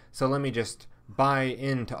responsibility. So let me just buy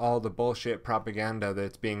into all the bullshit propaganda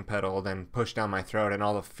that's being peddled and pushed down my throat, and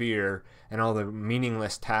all the fear and all the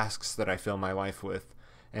meaningless tasks that I fill my life with.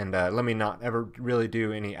 And let me not ever really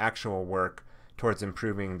do any actual work towards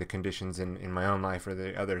improving the conditions in my own life or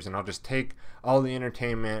the others. And I'll just take all the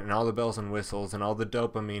entertainment and all the bells and whistles and all the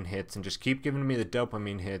dopamine hits, and just keep giving me the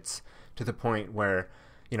dopamine hits to the point where,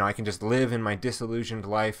 I can just live in my disillusioned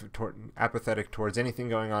life, apathetic towards anything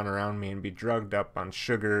going on around me, and be drugged up on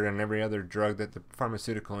sugar and every other drug that the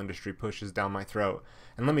pharmaceutical industry pushes down my throat.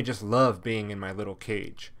 And let me just love being in my little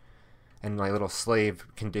cage and my little slave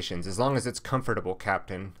conditions, as long as it's comfortable,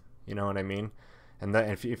 Captain. You know what I mean? And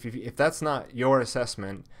that, if that's not your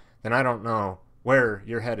assessment, then I don't know where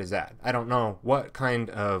your head is at. I don't know what kind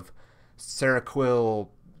of Seroquel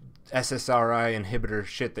SSRI inhibitor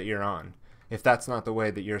shit that you're on, if that's not the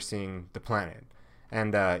way that you're seeing the planet.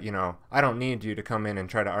 And, I don't need you to come in and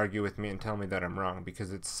try to argue with me and tell me that I'm wrong,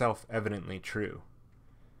 because it's self-evidently true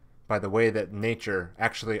by the way that nature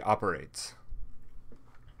actually operates.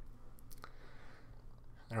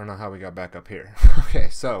 I don't know how we got back up here. Okay,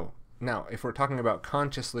 so now, if we're talking about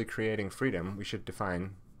consciously creating freedom, we should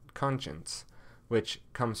define conscience, which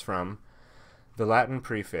comes from the Latin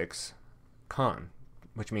prefix con,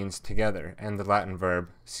 which means together, and the Latin verb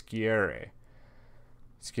sciere,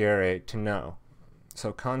 to know.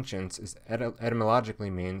 So conscience is etymologically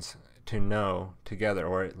means to know together,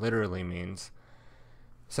 or it literally means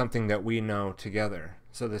something that we know together.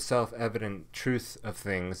 So the self-evident truth of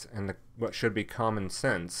things, and what should be common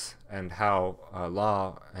sense, and how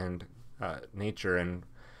law and nature and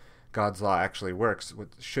God's law actually works,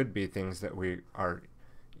 should be things that we are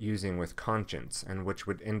using with conscience, and which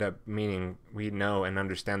would end up meaning we know and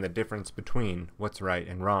understand the difference between what's right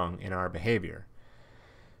and wrong in our behavior.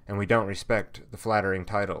 And we don't respect the flattering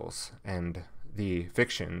titles and the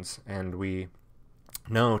fictions, and we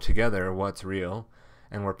know together what's real,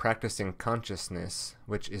 and we're practicing consciousness,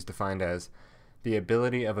 which is defined as the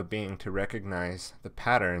ability of a being to recognize the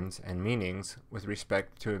patterns and meanings with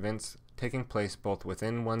respect to events taking place both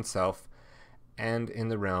within oneself and in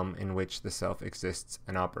the realm in which the self exists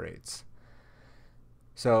and operates.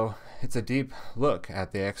 So it's a deep look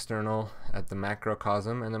at the external, at the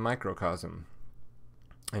macrocosm and the microcosm,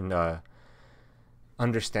 and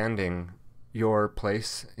understanding your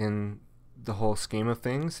place in the whole scheme of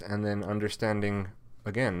things, and then understanding,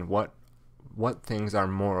 again, what things are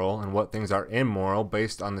moral and what things are immoral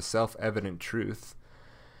based on the self-evident truth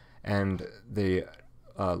and the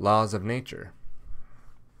laws of nature.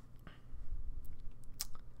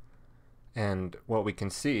 And what we can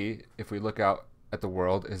see if we look out at the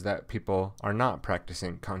world is that people are not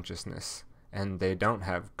practicing consciousness, and they don't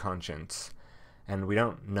have conscience, and we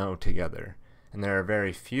don't know together. And there are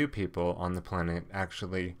very few people on the planet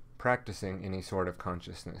actually practicing any sort of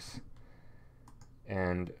consciousness.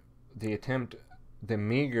 And the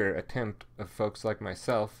meager attempt of folks like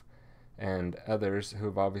myself and others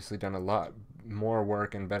who've obviously done a lot more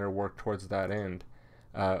work and better work towards that end,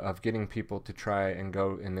 of getting people to try and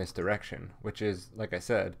go in this direction, which is, like I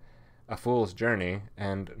said, a fool's journey,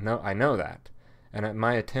 and I know that. And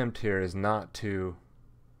my attempt here is not to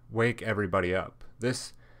wake everybody up.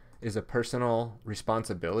 This is a personal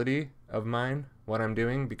responsibility of mine, what I'm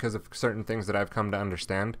doing, because of certain things that I've come to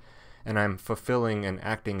understand, and I'm fulfilling and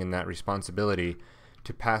acting in that responsibility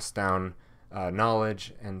to pass down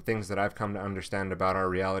knowledge and things that I've come to understand about our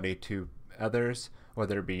reality to others,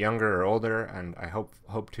 whether it be younger or older, and I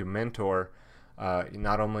hope to mentor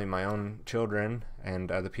not only my own children and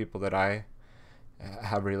the people that I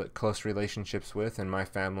have close relationships with in my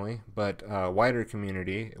family, but wider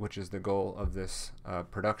community, which is the goal of this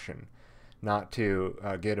production. Not to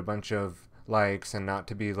get a bunch of likes and not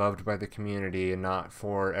to be loved by the community and not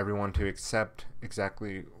for everyone to accept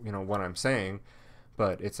exactly what I'm saying,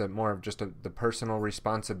 but it's more of just the personal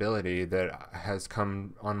responsibility that has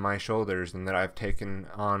come on my shoulders and that I've taken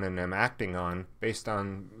on and am acting on based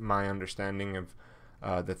on my understanding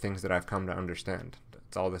of the things that I've come to understand.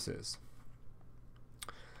 That's all this is.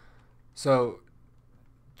 So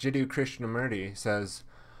Jiddu Krishnamurti says,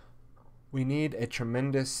 we need a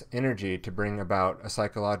tremendous energy to bring about a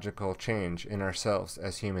psychological change in ourselves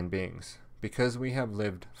as human beings, because we have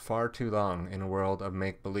lived far too long in a world of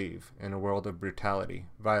make-believe, in a world of brutality,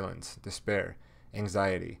 violence, despair,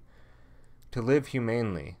 anxiety. To live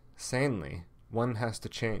humanely, sanely, one has to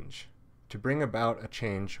change. To bring about a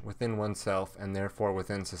change within oneself and therefore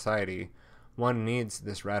within society, one needs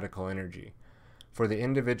this radical energy. For the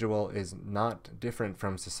individual is not different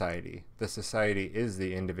from society. The society is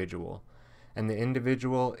the individual, and the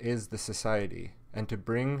individual is the society. And to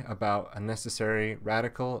bring about a necessary,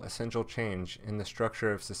 radical, essential change in the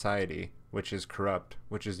structure of society, which is corrupt,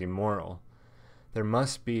 which is immoral, there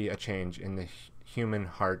must be a change in the human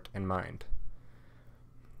heart and mind.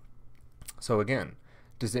 So again,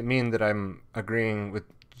 does it mean that I'm agreeing with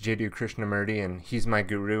Jiddu Krishnamurti and he's my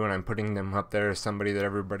guru and I'm putting them up there as somebody that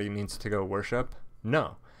everybody needs to go worship?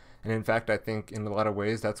 No. And in fact, I think in a lot of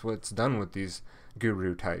ways that's what's done with these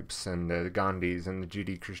guru types and the Gandhis and the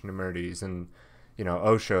Jiddu Krishnamurtis and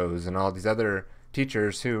Oshos and all these other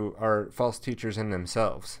teachers who are false teachers in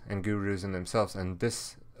themselves and gurus in themselves. And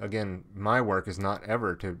this, again, my work is not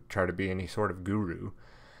ever to try to be any sort of guru.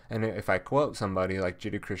 And if I quote somebody like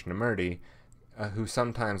Jiddu Krishnamurti, who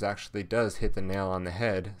sometimes actually does hit the nail on the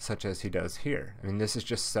head, such as he does here. I mean, this is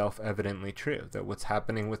just self-evidently true, that what's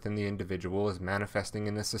happening within the individual is manifesting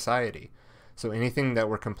in the society. So anything that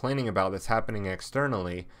we're complaining about that's happening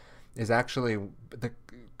externally is actually the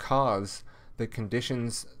cause, the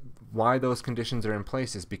conditions, why those conditions are in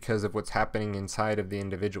place is because of what's happening inside of the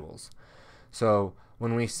individuals. So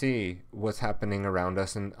when we see what's happening around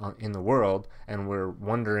us in the world, and we're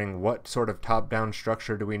wondering what sort of top-down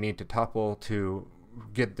structure do we need to topple to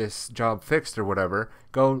get this job fixed or whatever,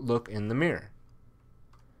 go look in the mirror.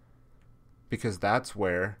 Because that's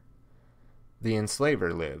where the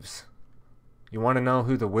enslaver lives. You want to know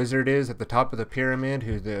who the wizard is at the top of the pyramid,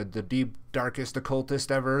 who the deep, darkest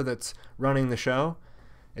occultist ever that's running the show?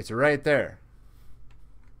 It's right there.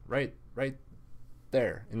 Right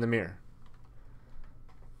there in the mirror.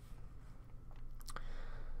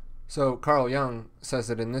 So Carl Jung says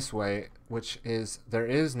it in this way, which is, there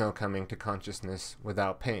is no coming to consciousness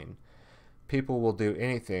without pain. People will do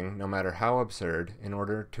anything, no matter how absurd, in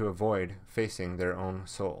order to avoid facing their own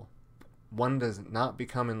soul. One does not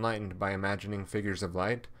become enlightened by imagining figures of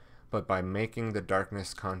light, but by making the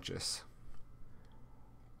darkness conscious.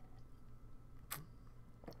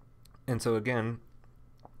 And so again,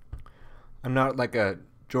 I'm not like a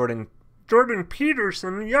Jordan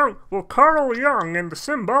Peterson Young. Well, Carl Jung and the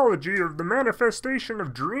symbology of the manifestation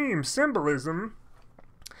of dream symbolism.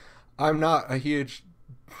 I'm not a huge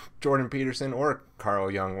Jordan Peterson or Carl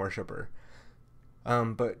Jung worshiper.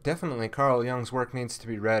 But definitely Carl Jung's work needs to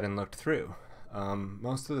be read and looked through.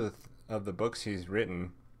 Most of the books he's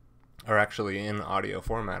written are actually in audio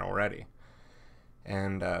format already.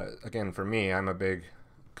 And again, for me, I'm a big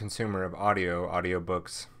consumer of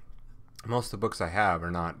audiobooks. Most of the books I have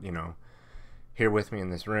are not, here with me in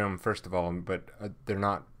this room, first of all, but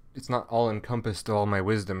it's not all encompassed all my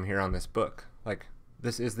wisdom here on this book. Like,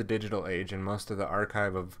 this is the digital age, and most of the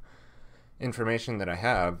archive of information that I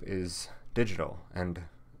have is digital, and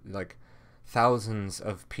like thousands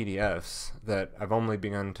of PDFs that I've only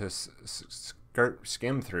begun to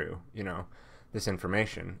skim through, this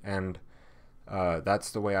information. And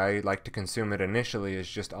that's the way I like to consume it initially, is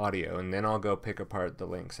just audio, and then I'll go pick apart the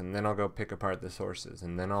links, and then I'll go pick apart the sources,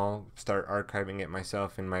 and then I'll start archiving it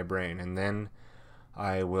myself in my brain, and then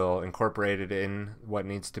I will incorporate it in what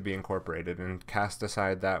needs to be incorporated and cast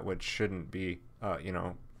aside that which shouldn't be,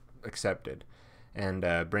 accepted,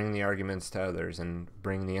 and bring the arguments to others, and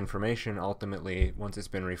bring the information ultimately, once it's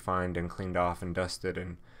been refined and cleaned off and dusted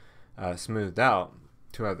and smoothed out,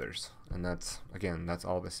 to others. And that's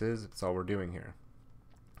all this is. It's all we're doing here.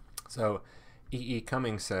 So E.E.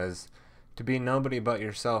 Cummings says, to be nobody but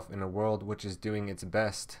yourself in a world which is doing its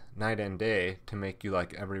best night and day to make you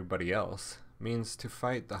like everybody else means to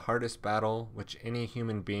fight the hardest battle which any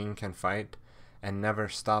human being can fight and never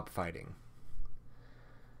stop fighting.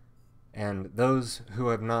 And those who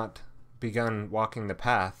have not begun walking the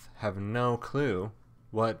path have no clue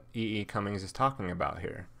what E.E. Cummings is talking about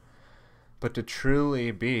here. But to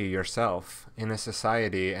truly be yourself in a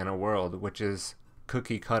society and a world which is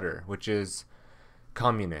cookie cutter, which is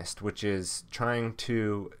communist, which is trying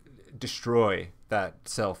to destroy that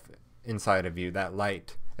self inside of you, that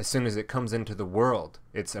light, as soon as it comes into the world,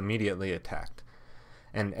 it's immediately attacked.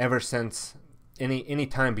 And ever since any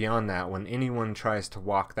time beyond that, when anyone tries to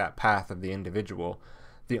walk that path of the individual,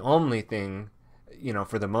 the only thing,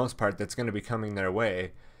 for the most part, that's going to be coming their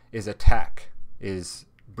way is attack, is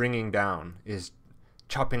bringing down, is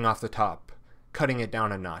chopping off the top, cutting it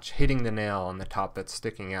down a notch, hitting the nail on the top that's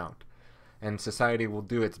sticking out. And society will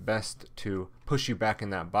do its best to push you back in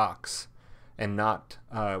that box and not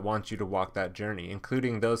want you to walk that journey,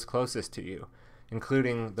 including those closest to you,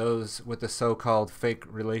 including those with the so-called fake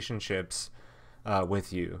relationships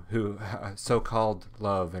with you, who so-called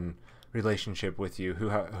love and relationship with you, who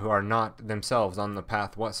are not themselves on the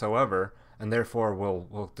path whatsoever, and therefore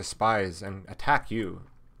will despise and attack you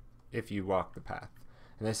if you walk the path.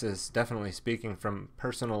 And this is definitely speaking from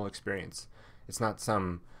personal experience. It's not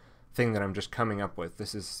some thing that I'm just coming up with.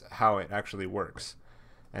 This is how it actually works.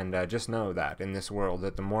 And just know that in this world,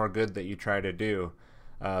 that the more good that you try to do,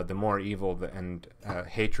 the more evil and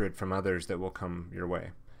hatred from others that will come your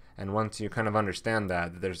way. And once you kind of understand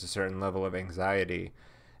that there's a certain level of anxiety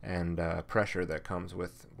and pressure that comes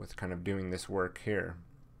with kind of doing this work here,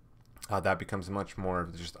 that becomes much more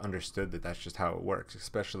just understood that that's just how it works,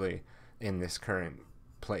 especially in this current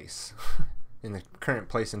place, in the current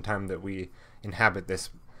place and time that we inhabit, this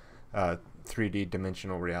 3D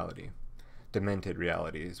dimensional reality. Demented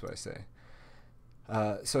reality is what I say.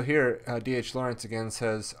 So here, D.H. Lawrence again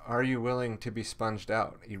says, are you willing to be sponged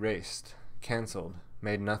out, erased, cancelled,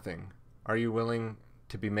 made nothing? Are you willing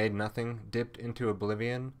to be made nothing, dipped into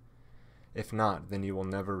oblivion? If not, then you will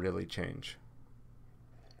never really change.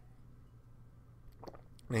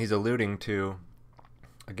 And he's alluding to,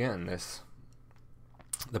 again,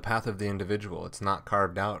 the path of the individual. It's not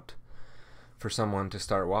carved out for someone to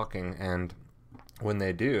start walking, and when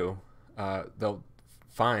they do, they'll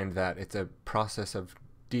find that it's a process of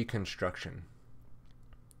deconstruction.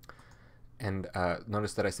 And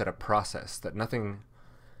notice that I said a process, that nothing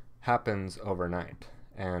happens overnight.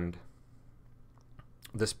 And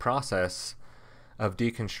this process of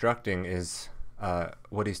deconstructing is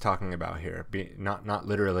what he's talking about here. Not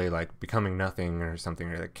literally like becoming nothing or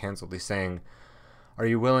something, or like canceled. He's saying, are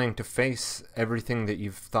you willing to face everything that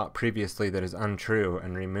you've thought previously that is untrue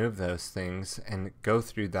and remove those things and go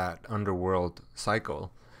through that underworld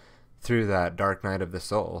cycle, through that dark night of the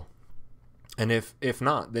soul? And if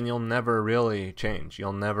not, then you'll never really change.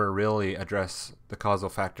 You'll never really address the causal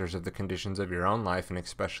factors of the conditions of your own life, and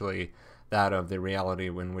especially that of the reality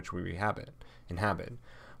in which we inhabit,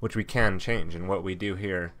 which we can change, and what we do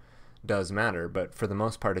here does matter. But for the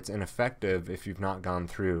most part, it's ineffective if you've not gone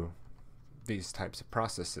through these types of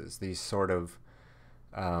processes, these sort of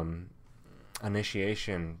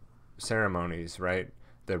initiation ceremonies, right?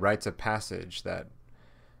 The rites of passage that,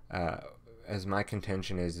 as my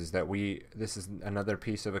contention is that this is another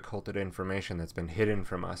piece of occulted information that's been hidden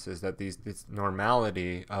from us, is that this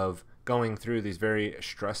normality of going through these very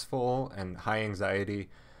stressful and high anxiety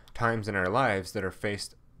times in our lives that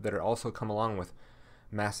are also come along with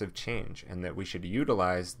massive change, and that we should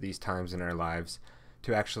utilize these times in our lives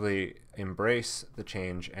to actually embrace the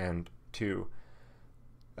change and to,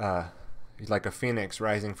 like a phoenix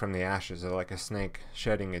rising from the ashes, or like a snake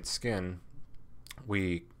shedding its skin,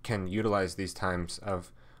 we can utilize these times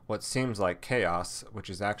of what seems like chaos, which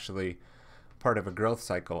is actually part of a growth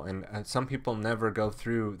cycle. And some people never go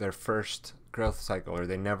through their first growth cycle, or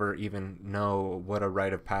they never even know what a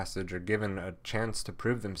rite of passage, or given a chance to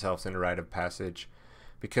prove themselves in a rite of passage,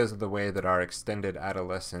 because of the way that our extended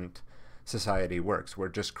adolescent society works. We're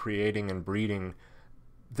just creating and breeding.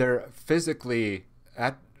 They're physically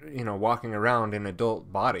walking around in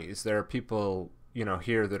adult bodies. There are people,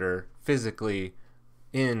 here that are physically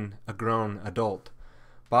in a grown adult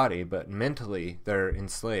body, but mentally they're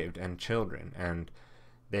enslaved and children, and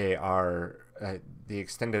they are the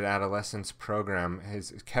extended adolescence program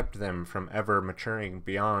has kept them from ever maturing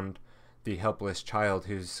beyond the helpless child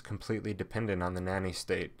who's completely dependent on the nanny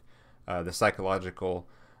state, the psychological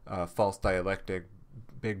false dialectic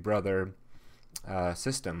big brother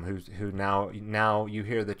system, who now you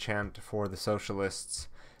hear the chant for the socialists.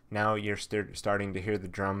 Now you're starting to hear the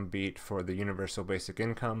drum beat for the universal basic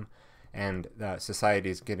income, and that society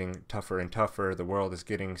is getting tougher and tougher, the world is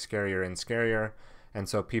getting scarier and scarier, and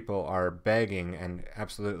so people are begging and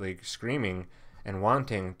absolutely screaming and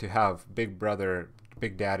wanting to have Big Brother,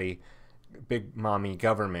 Big Daddy, Big Mommy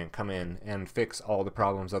government come in and fix all the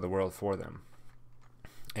problems of the world for them.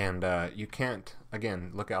 And you can't,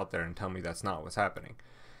 again, look out there and tell me that's not what's happening.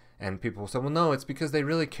 And people will say, well, no, it's because they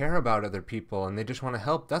really care about other people and they just want to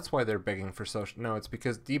help. That's why they're begging for social. No, it's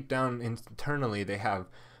because deep down internally they have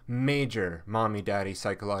major mommy-daddy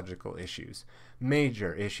psychological issues,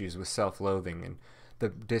 major issues with self-loathing and the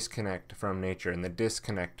disconnect from nature and the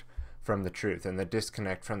disconnect from the truth and the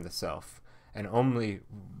disconnect from the self, and only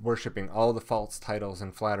worshiping all the false titles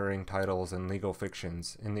and flattering titles and legal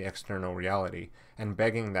fictions in the external reality, and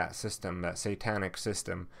begging that system, that satanic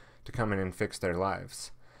system, to come in and fix their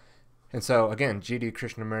lives. And so, again, G.D.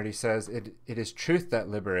 Krishnamurti says, it is truth that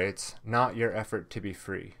liberates, not your effort to be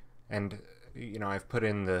free. And, I've put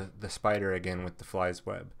in the spider again with the fly's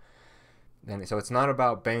web. And so it's not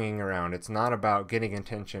about banging around. It's not about getting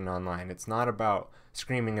attention online. It's not about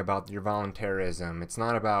screaming about your voluntarism. It's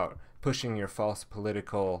not about pushing your false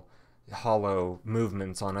political hollow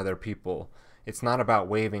movements on other people. It's not about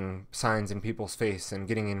waving signs in people's face and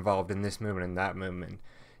getting involved in this movement and that movement.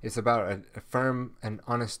 It's about a firm and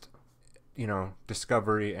honest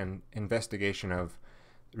discovery and investigation of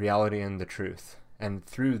reality and the truth. And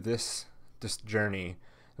through this journey,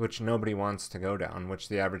 which nobody wants to go down, which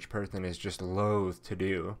the average person is just loath to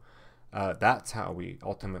do, that's how we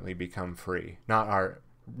ultimately become free. Not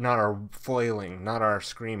our flailing, not our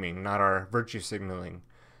screaming, not our virtue signaling,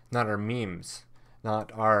 not our memes,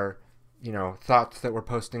 not our thoughts that we're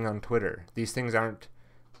posting on Twitter. These things aren't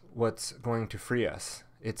what's going to free us.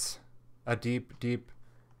 It's a deep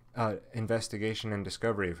investigation and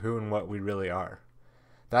discovery of who and what we really are.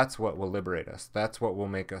 That's what will liberate us. That's what will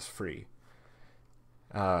make us free.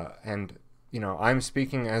 And I'm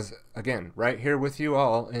speaking as, again, right here with you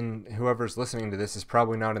all, and whoever's listening to this is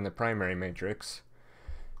probably not in the primary matrix.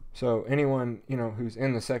 So anyone, who's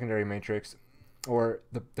in the secondary matrix, or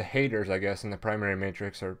the haters, I guess, in the primary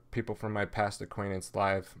matrix, are people from my past acquaintance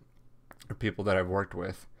live, or people that I've worked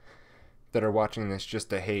with, that are watching this just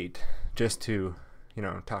to hate, just to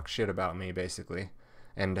talk shit about me, basically.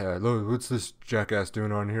 And, look, what's this jackass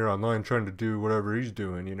doing on here online trying to do whatever he's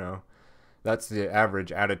doing, That's the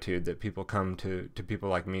average attitude that people come to people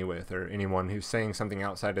like me with, or anyone who's saying something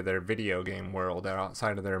outside of their video game world, or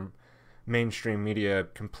outside of their mainstream media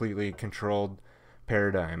completely controlled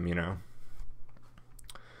paradigm,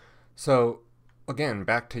 So, again,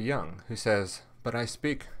 back to Jung, who says, "But I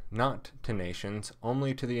speak not to nations,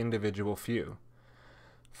 only to the individual few,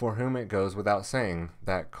 for whom it goes without saying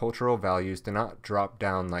that cultural values do not drop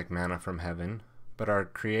down like manna from heaven, but are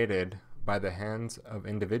created by the hands of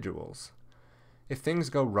individuals. If things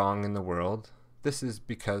go wrong in the world, this is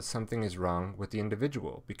because something is wrong with the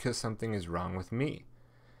individual, because something is wrong with me.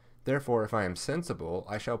 Therefore, if I am sensible,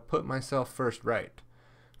 I shall put myself first right.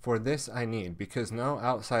 For this I need, because no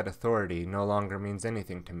outside authority no longer means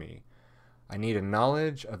anything to me. I need a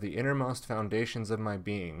knowledge of the innermost foundations of my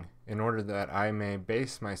being, in order that I may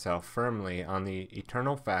base myself firmly on the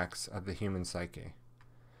eternal facts of the human psyche."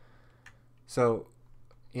 So,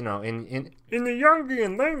 in the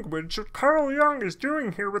Jungian language, what Carl Jung is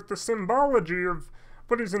doing here with the symbology of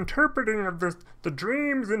what he's interpreting of the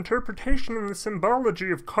dreams interpretation and the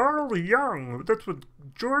symbology of Carl Jung. That's what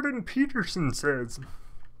Jordan Peterson says.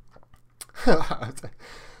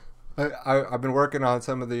 I've been working on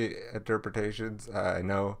some of the interpretations. I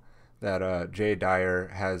know that Jay Dyer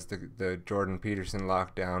has the Jordan Peterson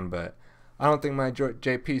lockdown, but I don't think my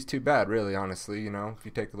JP's too bad, really, honestly. If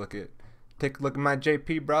you take a look at my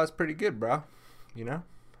JP, bro, it's pretty good, bro.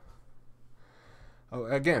 Oh,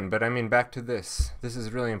 again, but I mean, back to this. This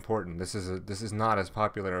is really important. This is not as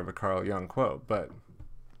popular of a Carl Jung quote, but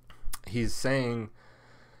he's saying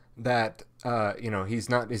that he's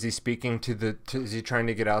not. Is he speaking is he trying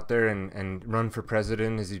to get out there and run for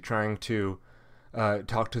president? Is he trying to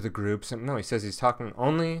talk to the groups? And no, he says he's talking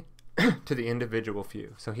only to the individual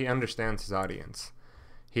few. So he understands his audience.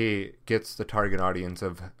 He gets the target audience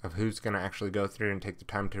of who's going to actually go through and take the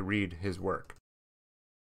time to read his work.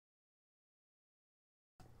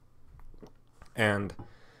 And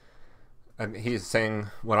he's saying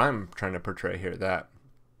what I'm trying to portray here, that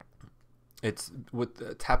it's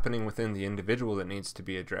what's happening within the individual that needs to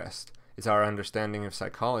be addressed. It's our understanding of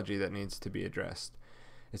psychology that needs to be addressed.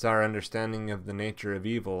 It's our understanding of the nature of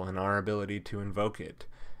evil and our ability to invoke it,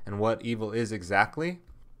 and what evil is exactly.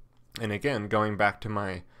 And again, going back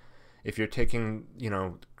to if you're taking,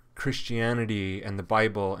 Christianity and the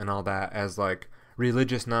Bible and all that as like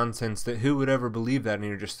religious nonsense that who would ever believe that, and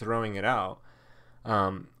you're just throwing it out.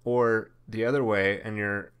 Or the other way, and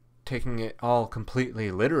you're taking it all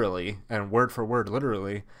completely literally and word for word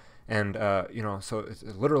literally, and so it's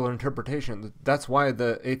a literal interpretation. That's why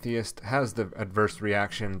the atheist has the adverse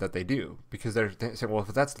reaction that they do, because they're saying, well,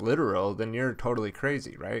 if that's literal, then you're totally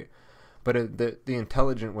crazy, right? But the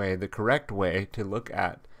intelligent way, the correct way to look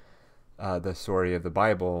at the story of the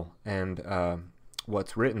Bible and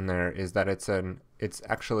what's written there is that it's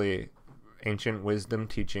actually ancient wisdom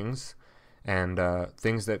teachings and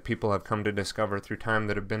things that people have come to discover through time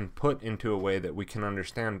that have been put into a way that we can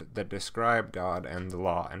understand, that describe God and the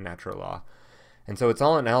law and natural law. And so it's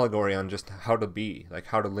all an allegory on just how to be, like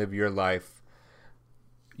how to live your life,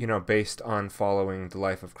 based on following the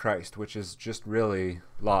life of Christ, which is just really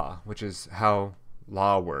law, which is how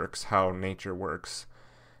law works, how nature works,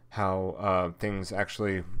 how things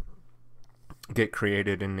actually get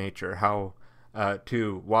created in nature, how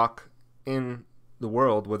to walk in the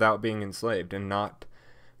world without being enslaved and not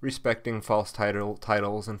respecting false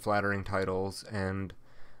titles and flattering titles and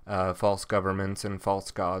false governments and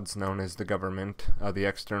false gods known as the government, the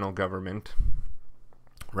external government,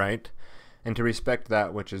 right? And to respect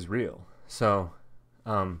that which is real. So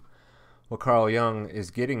what Carl Jung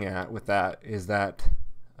is getting at with that is that,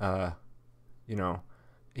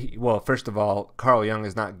 first of all, Carl Jung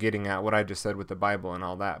is not getting at what I just said with the Bible and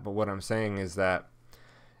all that. But what I'm saying is that,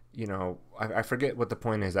 I forget what the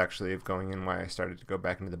point is actually of going in, why I started to go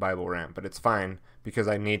back into the Bible rant, but it's fine because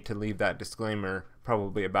I need to leave that disclaimer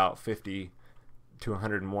probably about 50 to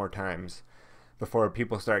 100 more times before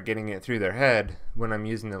people start getting it through their head when I'm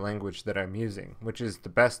using the language that I'm using, which is the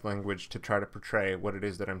best language to try to portray what it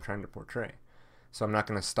is that I'm trying to portray. So I'm not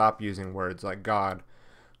going to stop using words like God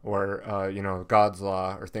or, God's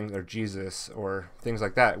law or things, or Jesus or things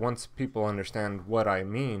like that. Once people understand what I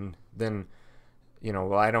mean, then,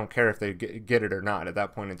 I don't care if they get it or not. At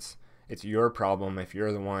that point, it's your problem if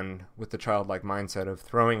you're the one with the childlike mindset of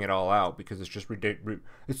throwing it all out because it's just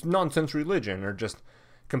it's nonsense religion, or just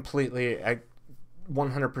completely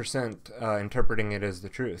 100% interpreting it as the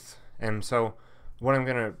truth. And so what I'm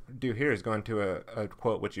going to do here is go into a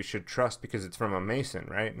quote which you should trust because it's from a Mason,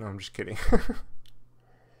 right? No, I'm just kidding.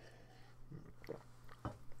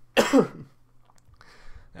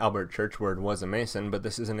 Albert Churchward was a Mason, but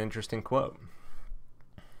this is an interesting quote.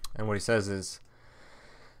 And what he says is,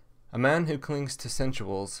 "A man who clings to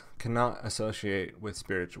sensuals cannot associate with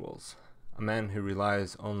spirituals. A man who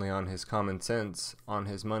relies only on his common sense, on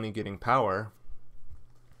his money-getting power,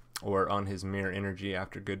 or on his mere energy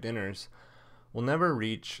after good dinners, will never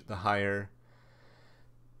reach the higher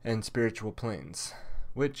and spiritual planes,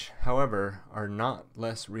 which, however, are not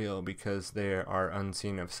less real because they are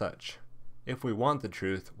unseen of such. If we want the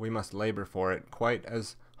truth, we must labor for it quite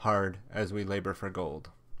as hard as we labor for gold."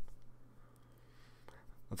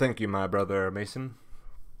 Well, thank you, my brother Mason.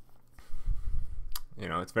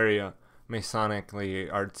 It's very Masonically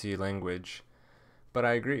artsy language. But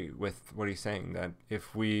I agree with what he's saying, that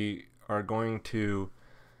if we are going to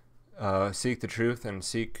seek the truth and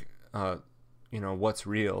seek, what's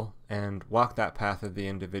real and walk that path of the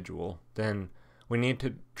individual, then we need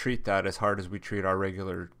to treat that as hard as we treat our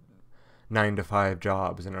regular 9-to-5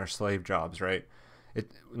 jobs and our slave jobs, right?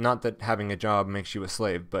 Not that having a job makes you a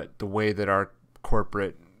slave, but the way that our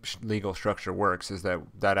corporate legal structure works is that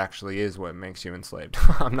actually is what makes you enslaved.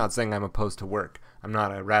 I'm not saying I'm opposed to work. I'm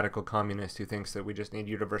not a radical communist who thinks that we just need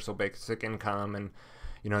universal basic income and,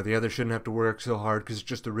 the others shouldn't have to work so hard because it's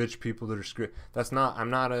just the rich people that are screwed. I'm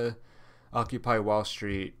not a Occupy Wall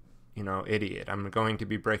Street, idiot. I'm going to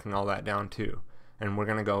be breaking all that down too. And we're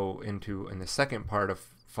going to go into, in the second part of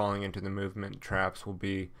falling into the movement traps, will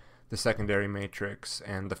be the secondary matrix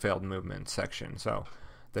and the failed movement section. So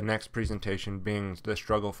the next presentation being the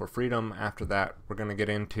struggle for freedom. After that, we're going to get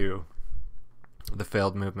into the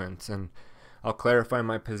failed movements, and I'll clarify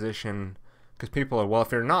my position because people are, well,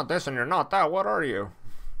 if you're not this and you're not that, what are you?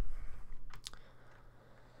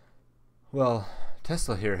 Well,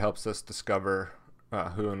 Tesla here helps us discover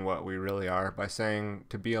who and what we really are by saying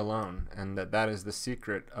to be alone, and that is the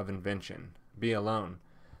secret of invention. Be alone.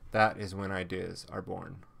 That is when ideas are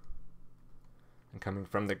born. And coming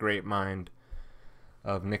from the great mind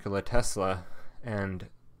of Nikola Tesla, and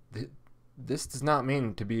this does not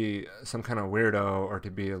mean to be some kind of weirdo or to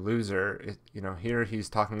be a loser. Here he's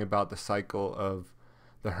talking about the cycle of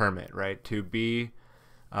the hermit, right? To be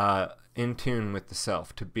in tune with the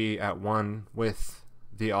self, to be at one with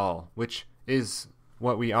the all, which is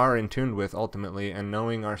what we are in tune with ultimately. And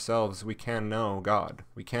knowing ourselves, we can know God.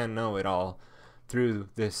 We can know it all through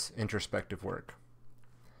this introspective work.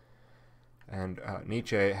 And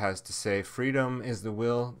Nietzsche has to say, freedom is the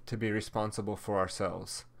will to be responsible for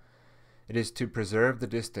ourselves. It is to preserve the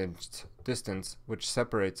distance which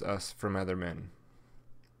separates us from other men.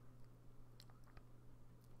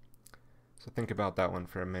 So think about that one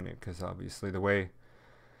for a minute, because obviously the way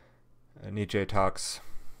Nietzsche talks,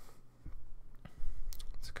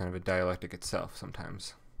 it's kind of a dialectic itself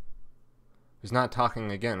sometimes. He's not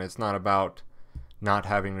talking, again, it's not about not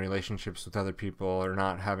having relationships with other people or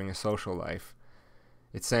not having a social life.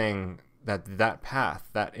 It's saying that path,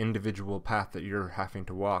 that individual path that you're having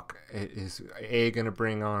to walk, is going to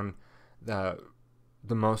bring on the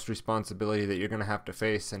most responsibility that you're going to have to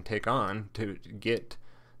face and take on to get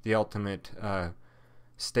the ultimate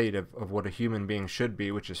state of what a human being should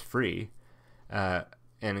be, which is free.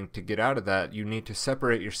 And to get out of that, you need to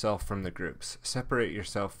separate yourself from the groups, separate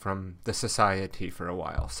yourself from the society for a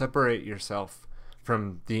while, separate yourself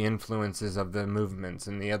from the influences of the movements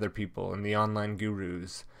and the other people and the online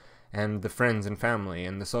gurus and the friends and family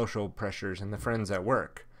and the social pressures and the friends at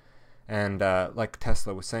work. And like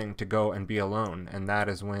Tesla was saying, to go and be alone. And that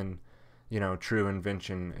is when, true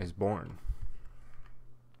invention is born.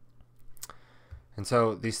 And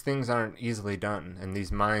so these things aren't easily done. And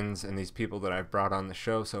these minds and these people that I've brought on the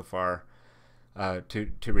show so far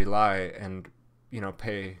to rely and,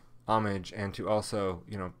 pay homage and to also,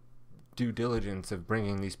 due diligence of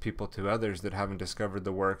bringing these people to others that haven't discovered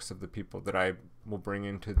the works of the people that I will bring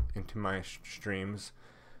into my streams,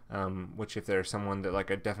 which if there's someone that I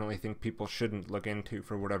definitely think people shouldn't look into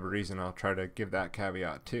for whatever reason, I'll try to give that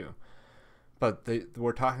caveat too. But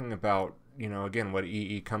we're talking about, again, what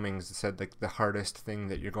E.E. Cummings said, the hardest thing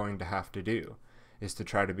that you're going to have to do is to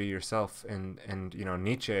try to be yourself. And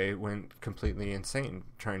Nietzsche went completely insane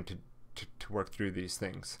trying to work through these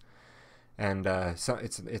things. And so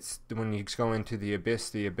it's when you go into the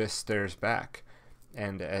abyss stares back.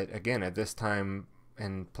 And again, at this time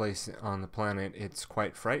and place on the planet, it's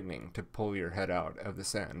quite frightening to pull your head out of the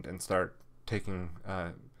sand and start taking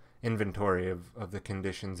inventory of the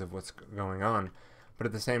conditions of what's going on. But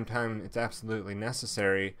at the same time, it's absolutely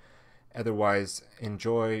necessary. Otherwise,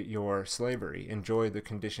 enjoy your slavery. Enjoy the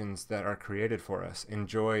conditions that are created for us.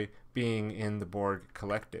 Enjoy being in the Borg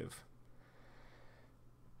collective.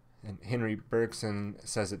 And Henry Bergson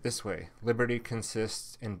says it this way: liberty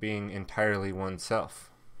consists in being entirely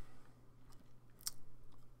oneself.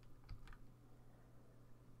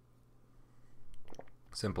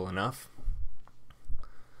 Simple enough.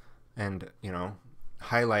 And,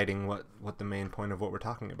 highlighting what the main point of what we're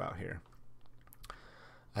talking about here.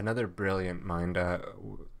 Another brilliant mind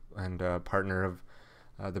and partner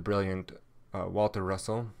of the brilliant Walter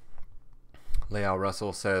Russell, Leal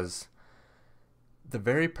Russell, says, the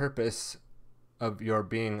very purpose of your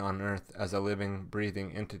being on Earth as a living,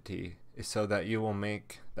 breathing entity is so that you will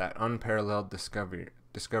make that unparalleled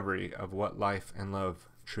discovery of what life and love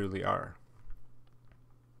truly are.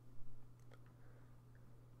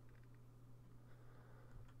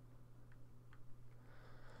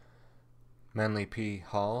 Manly P.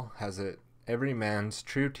 Hall has it, every man's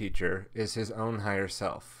true teacher is his own higher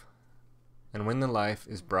self. And when the life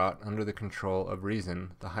is brought under the control of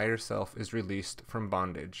reason, the higher self is released from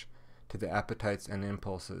bondage to the appetites and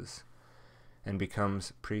impulses, and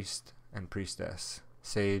becomes priest and priestess,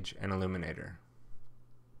 sage and illuminator.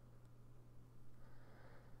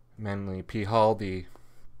 Manly P. Hall, the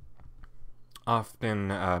often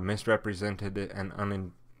misrepresented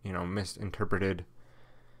and misinterpreted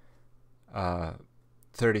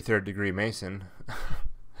 33rd degree Mason,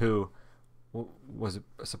 who was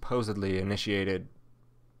supposedly initiated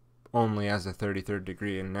only as a 33rd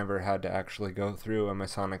degree and never had to actually go through a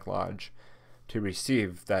Masonic lodge to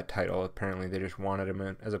receive that title. Apparently they just wanted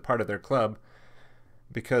him as a part of their club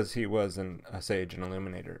because he was a sage and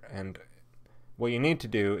illuminator. And what you need to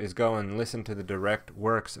do is go and listen to the direct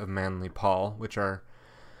works of Manly Paul, which are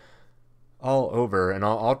all over, and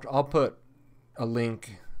I'll put a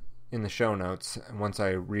link in the show notes once I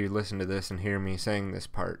re-listen to this and hear me saying this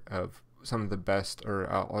part of some of the best, or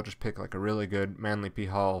I'll just pick a really good Manly P.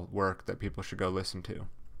 Hall work that people should go listen to.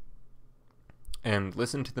 And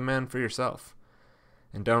listen to the man for yourself.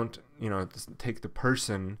 And don't, take the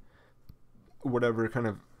person, whatever kind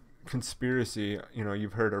of conspiracy,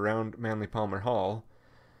 you've heard around Manly Palmer Hall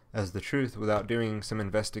as the truth without doing some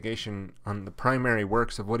investigation on the primary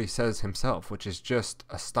works of what he says himself, which is just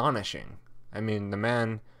astonishing. I mean, the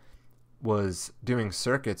man was doing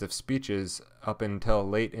circuits of speeches up until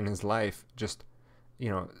late in his life. Just,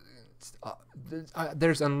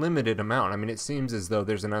 there's unlimited amount. I mean, it seems as though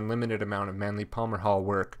there's an unlimited amount of Manly Palmer Hall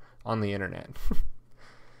work on the internet.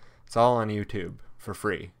 It's all on YouTube for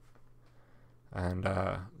free. And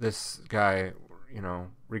this guy,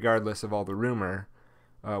 regardless of all the rumor,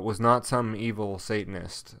 was not some evil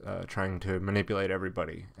Satanist trying to manipulate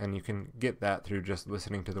everybody. And you can get that through just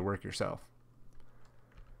listening to the work yourself.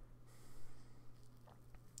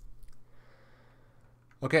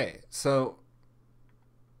 Okay, so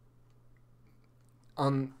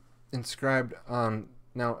inscribed on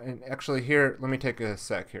now, and actually here, let me take a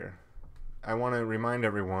sec here. I want to remind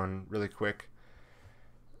everyone really quick,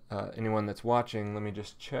 anyone that's watching, let me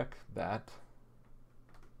just check that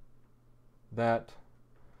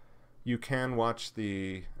you can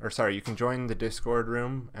you can join the Discord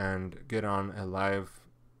room and get on a live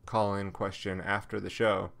call-in question after the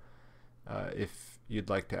show if you'd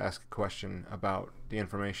like to ask a question about the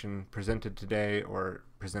information presented today or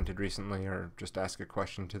presented recently, or just ask a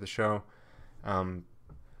question to the show. I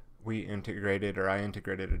integrated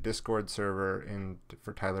a Discord server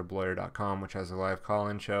for TylerBloyer.com, which has a live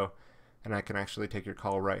call-in show, and I can actually take your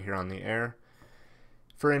call right here on the air.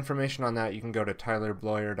 For information on that, you can go to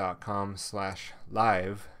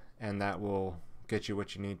TylerBloyer.com/live, and that will get you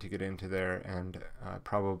what you need to get into there. And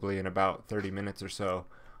probably in about 30 minutes or so,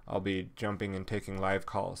 I'll be jumping and taking live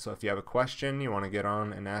calls. So if you have a question, you want to get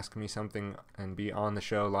on and ask me something and be on the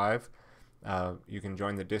show live, you can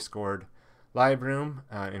join the Discord live room,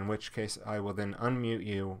 in which case I will then unmute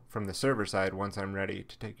you from the server side once I'm ready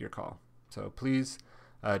to take your call. So please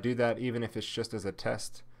do that, even if it's just as a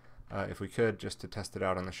test, if we could, just to test it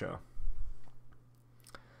out on the show.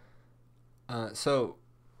 So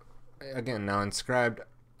again, now inscribed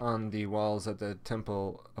on the walls at the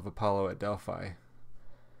Temple of Apollo at Delphi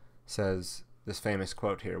says this famous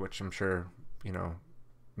quote here, which I'm sure,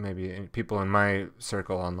 maybe people in my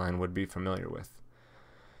circle online would be familiar with,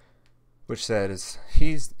 which says,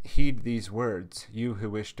 "Heed these words, you who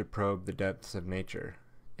wish to probe the depths of nature.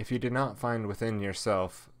 If you do not find within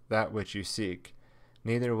yourself that which you seek,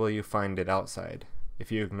 neither will you find it outside. If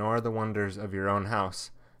you ignore the wonders of your own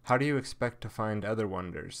house, how do you expect to find other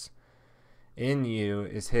wonders? In you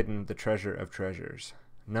is hidden the treasure of treasures.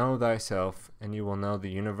 Know thyself, and you will know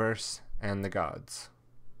the universe and the gods."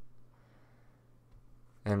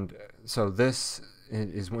 And so this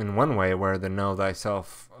is in one way where the know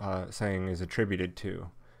thyself saying is attributed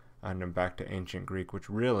to, and back to ancient Greek, which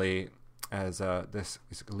really, as this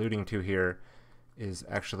is alluding to here, is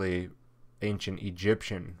actually ancient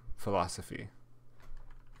Egyptian philosophy.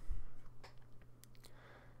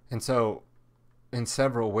 And so in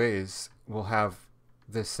several ways we'll have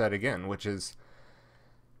this said again, which is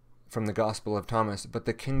from the Gospel of Thomas, "But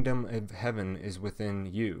the kingdom of heaven is within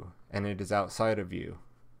you, and it is outside of you.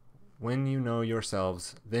 When you know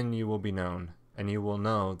yourselves, then you will be known, and you will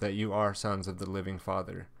know that you are sons of the living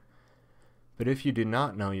Father. But if you do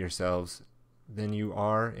not know yourselves, then you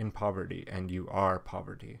are in poverty, and you are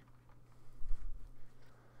poverty."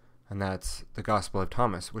 And that's the Gospel of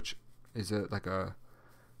Thomas, which is a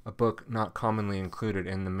book not commonly included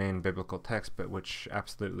in the main biblical text, but which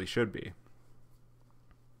absolutely should be.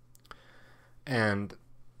 And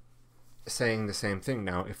saying the same thing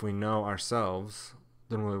now, if we know ourselves,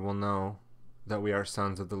 then we will know that we are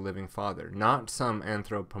sons of the living Father. Not some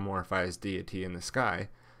anthropomorphized deity in the sky,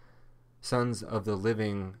 sons of the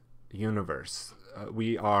living universe.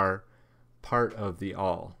 We are part of the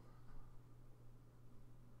all.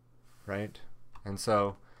 Right? And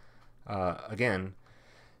so, again,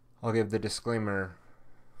 I'll give the disclaimer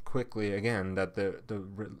quickly again that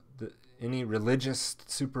any religious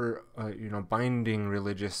binding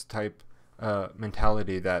religious type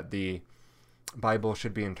mentality that the Bible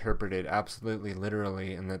should be interpreted absolutely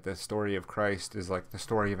literally, and that the story of Christ is like the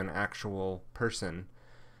story of an actual person.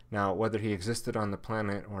 Now, whether he existed on the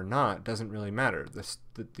planet or not doesn't really matter.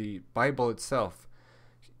 The Bible itself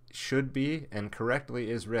should be and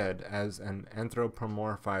correctly is read as an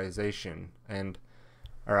anthropomorphization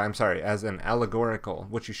as an allegorical.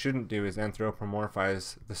 What you shouldn't do is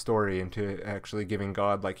anthropomorphize the story into actually giving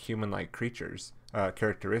God like human-like creatures,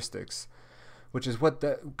 characteristics, which is what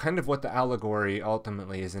the allegory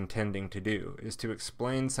ultimately is intending to do, is to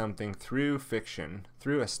explain something through fiction,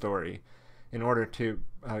 through a story, in order to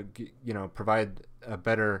provide a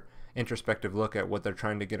better introspective look at what they're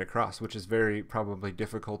trying to get across, which is very probably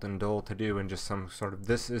difficult and dull to do in just some sort of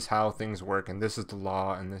this is how things work and this is the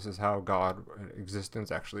law and this is how God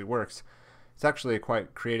existence actually works. It's actually a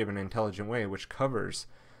quite creative and intelligent way which covers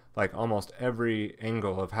like almost every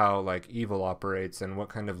angle of how like evil operates and what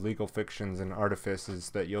kind of legal fictions and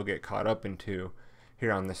artifices that you'll get caught up into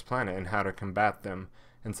here on this planet and how to combat them.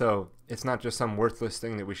 And so it's not just some worthless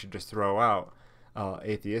thing that we should just throw out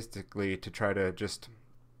atheistically to try to just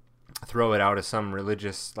throw it out as some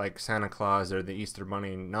religious like Santa Claus or the Easter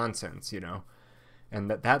Bunny nonsense, And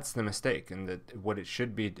that's the mistake, and that what it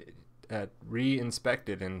should be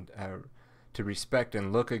re-inspected, and to respect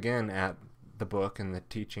and look again at the book and the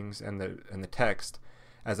teachings and the text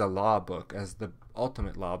as a law book, as the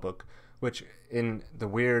ultimate law book, which in the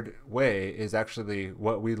weird way is actually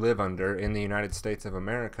what we live under in the United States of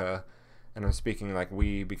America. And I'm speaking like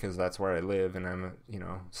we because that's where I live, and I'm a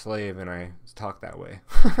slave, and I talk that way.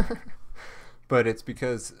 But it's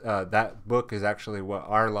because that book is actually what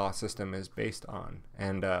our law system is based on.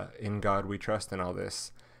 And in God we trust in all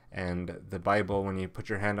this. And the Bible, when you put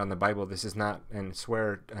your hand on the Bible, this is not, and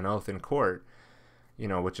swear an oath in court,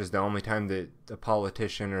 which is the only time that a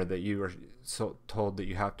politician or that you are told that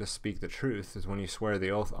you have to speak the truth, is when you swear the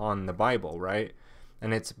oath on the Bible, right?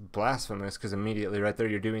 And it's blasphemous because immediately right there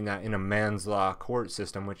you're doing that in a man's law court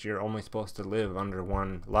system, which you're only supposed to live under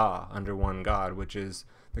one law, under one God, which is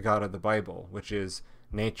the God of the Bible, which is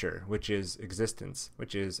nature, which is existence,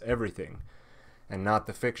 which is everything, and not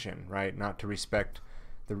the fiction, right? Not to respect.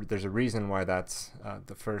 There's a reason why that's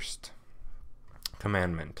the first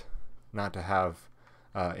commandment, not to have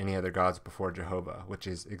any other gods before Jehovah, which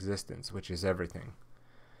is existence, which is everything.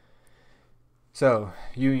 So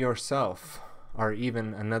you yourself are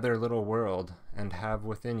even another little world, and have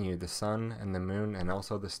within you the sun and the moon and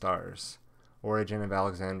also the stars. Origen of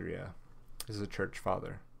Alexandria is a church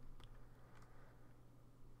father.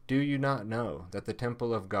 Do you not know that the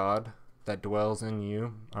temple of God that dwells in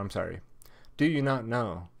you, do you not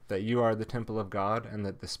know that you are the temple of God, and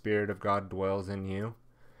that the Spirit of God dwells in you?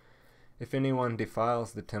 If anyone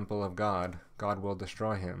defiles the temple of God, God will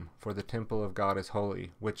destroy him, for the temple of God is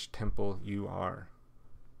holy, which temple you are.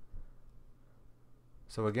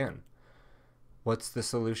 So again, what's the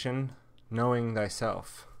solution? Knowing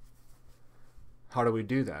thyself. How do we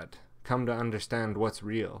do that? Come to understand what's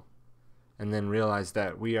real, and then realize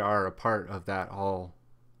that we are a part of that all,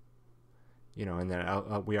 and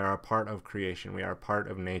that we are a part of creation. We are a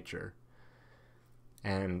part of nature.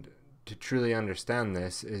 And to truly understand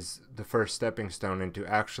this is the first stepping stone into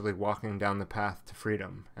actually walking down the path to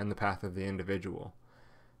freedom and the path of the individual,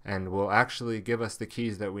 and will actually give us the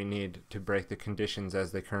keys that we need to break the conditions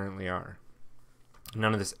as they currently are.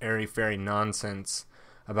 None of this airy-fairy nonsense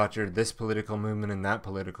about this political movement and that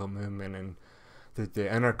political movement, and the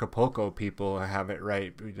Anarchapulco people have it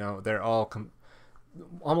right. They're all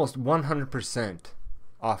almost 100%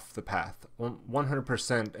 off the path,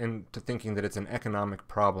 100% into thinking that it's an economic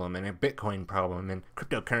problem and a Bitcoin problem, and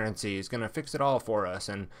cryptocurrency is going to fix it all for us.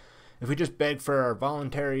 And if we just beg for our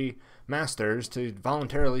voluntary masters to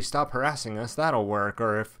voluntarily stop harassing us, that'll work.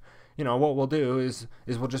 Or if, what we'll do is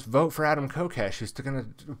we'll just vote for Adam Kokesh, who's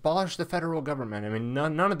going to abolish the federal government. I mean,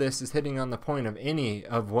 none of this is hitting on the point of any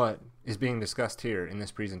of what is being discussed here in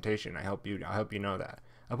this presentation. I hope you know that.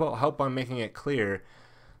 I hope I'm making it clear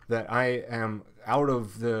that I am out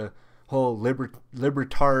of the whole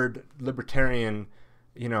libertarian,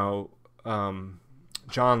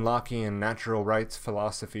 John Lockean natural rights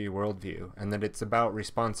philosophy worldview, and that it's about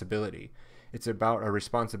responsibility. It's about a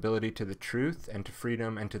responsibility to the truth and to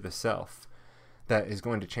freedom and to the self that is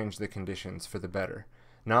going to change the conditions for the better.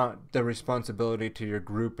 Not the responsibility to your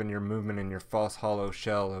group and your movement and your false hollow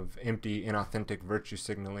shell of empty, inauthentic virtue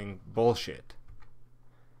signaling bullshit.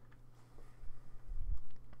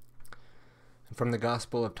 And from the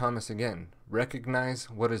Gospel of Thomas again, recognize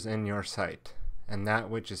what is in your sight, and that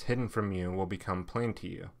which is hidden from you will become plain to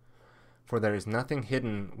you. For there is nothing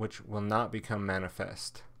hidden which will not become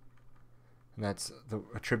manifest. And that's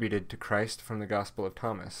attributed to Christ from the Gospel of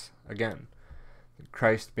Thomas. Again,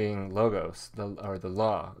 Christ being Logos, the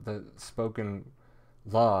law, the spoken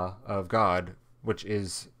law of God, which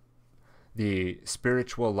is the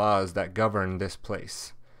spiritual laws that govern this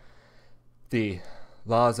place. The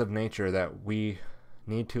laws of nature that we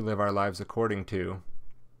need to live our lives according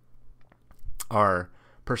are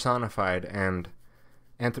personified and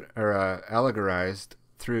allegorized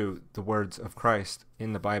through the words of Christ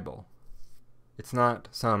in the Bible. It's not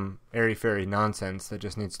some airy-fairy nonsense that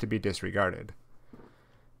just needs to be disregarded.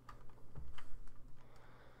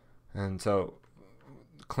 And so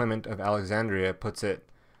Clement of Alexandria puts it,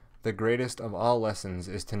 "The greatest of all lessons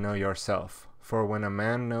is to know yourself, for when a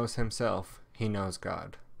man knows himself, he knows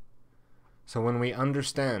God." So when we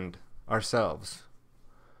understand ourselves,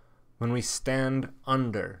 when we stand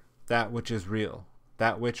under that which is real,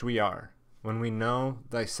 that which we are, when we know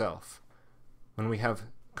thyself, when we have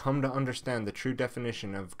come to understand the true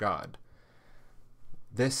definition of God,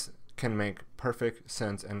 this can make perfect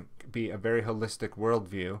sense and be a very holistic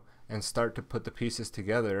worldview, and start to put the pieces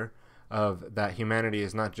together of that humanity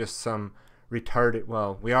is not just some retarded,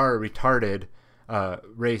 we are a retarded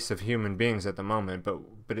race of human beings at the moment,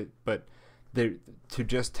 but to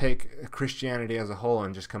just take Christianity as a whole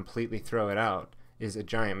and just completely throw it out is a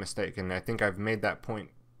giant mistake. And I think I've made that point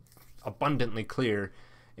abundantly clear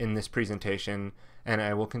in this presentation, and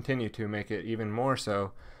I will continue to make it even more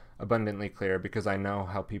so abundantly clear, because I know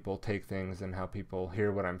how people take things and how people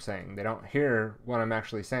hear what I'm saying. They don't hear what I'm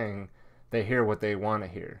actually saying, they hear what they want to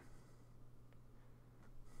hear.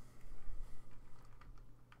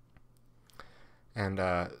 And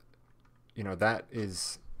that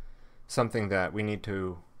is something that we need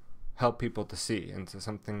to help people to see, and so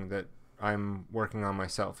something that I'm working on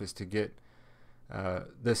myself is to get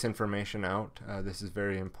this information out. This is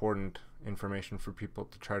very important information for people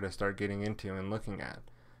to try to start getting into and looking at.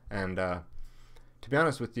 And to be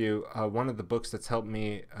honest with you, one of the books that's helped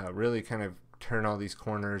me really kind of turn all these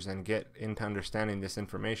corners and get into understanding this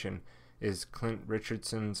information is Clint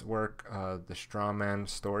Richardson's work, The Straw Man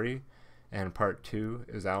Story. And part 2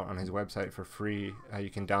 is out on his website for free. You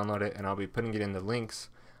can download it, and I'll be putting it in the links.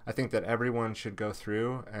 I think that everyone should go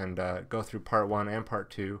through part 1 and part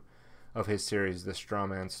 2 of his series, The Straw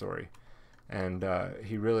Man Story. And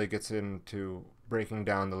he really gets into breaking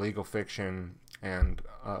down the legal fiction, and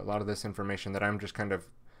a lot of this information that I'm just kind of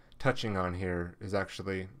touching on here is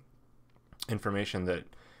actually information that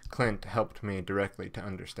Clint helped me directly to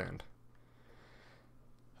understand.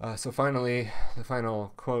 So finally, the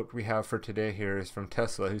final quote we have for today here is from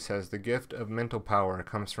Tesla, who says, "The gift of mental power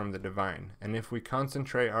comes from the divine, and if we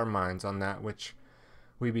concentrate our minds on that which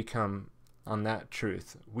we become, on that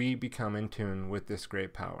truth, we become in tune with this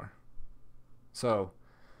great power." So,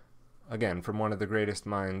 again, from one of the greatest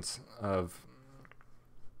minds of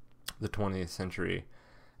the 20th century,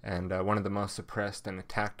 and one of the most suppressed and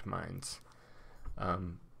attacked minds,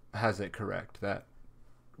 has it correct that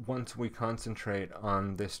once we concentrate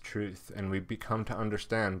on this truth and we become to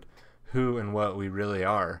understand who and what we really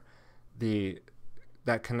are,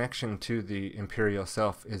 that connection to the imperial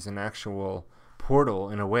self is an actual portal,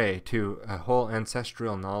 in a way, to a whole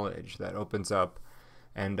ancestral knowledge that opens up.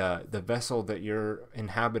 And the vessel that you're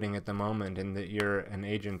inhabiting at the moment and that you're an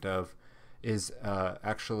agent of is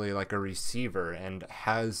actually like a receiver, and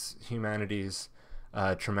has humanity's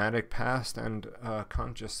traumatic past and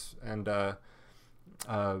conscious and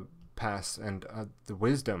past, and the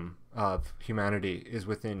wisdom of humanity is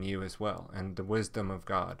within you as well, and the wisdom of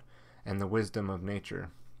God and the wisdom of nature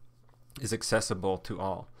is accessible to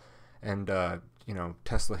all. And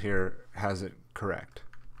Tesla here has it correct.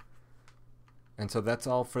 And so that's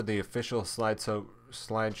all for the official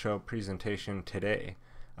slideshow presentation today.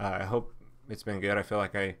 I hope it's been good. I feel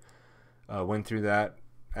like I went through that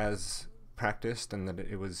as practiced, and that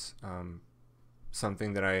it was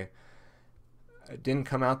something that I didn't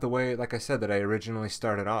come out the way, like I said, that I originally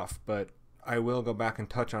started off. But I will go back and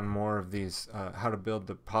touch on more of these, how to build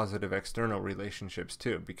the positive external relationships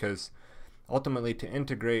too, because ultimately to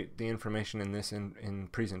integrate the information in this in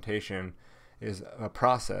presentation is a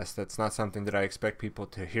process. That's not something that I expect people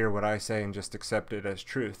to hear what I say and just accept it as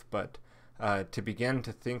truth, but to begin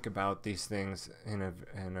to think about these things in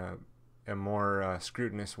a more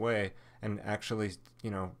scrutinous way, and actually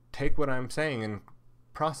take what I'm saying and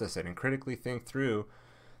process it and critically think through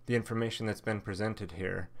the information that's been presented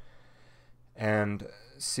here, and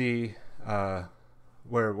see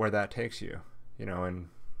where that takes you. And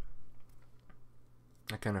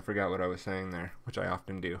I kind of forgot what I was saying there, which I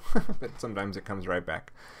often do, but sometimes it comes right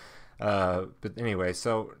back. But anyway,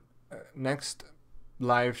 so next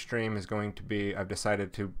live stream is going to be, I've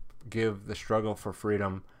decided to give the Struggle for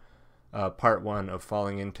Freedom part 1 of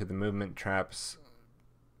Falling into the Movement Traps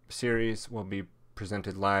series will be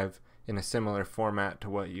presented live in a similar format to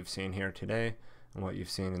what you've seen here today and what you've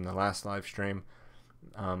seen in the last live stream.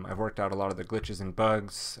 I've worked out a lot of the glitches and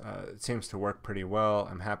bugs. It seems to work pretty well.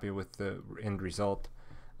 I'm happy with the end result.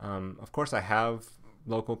 Of course, I have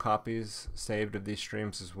local copies saved of these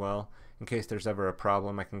streams as well. In case there's ever a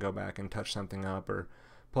problem, I can go back and touch something up or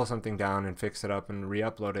pull something down and fix it up and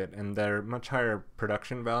re-upload it. And they're much higher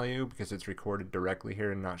production value because it's recorded directly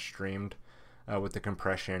here and not streamed with the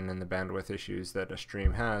compression and the bandwidth issues that a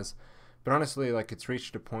stream has. But honestly, it's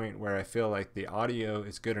reached a point where I feel like the audio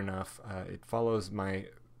is good enough. It follows my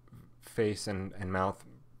face and mouth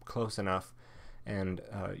close enough, and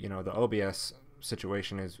the OBS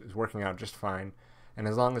situation is working out just fine. And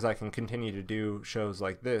as long as I can continue to do shows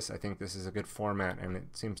like this, I think this is a good format, and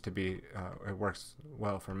it seems to be it works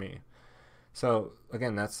well for me. So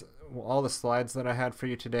again, that's all the slides that I had for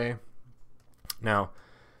you today. Now,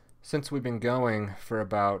 since we've been going for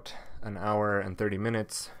about an hour and 30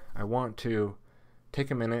 minutes, I want to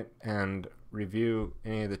take a minute and review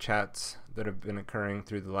any of the chats that have been occurring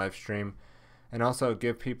through the live stream. and also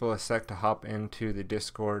give people a sec to hop into the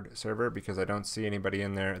Discord server because I don't see anybody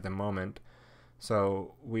in there at the moment.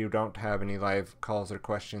 So we don't have any live calls or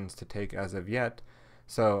questions to take as of yet.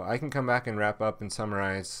 So I can come back and wrap up and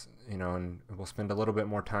summarize, and we'll spend a little bit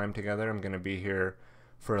more time together. I'm going to be here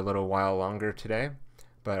for a little while longer today,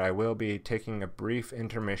 but I will be taking a brief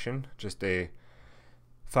intermission, just a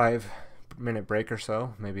 5-minute break or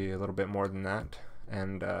so, maybe a little bit more than that.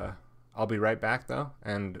 And I'll be right back though,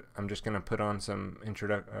 and I'm just going to put on some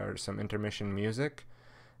intermission music.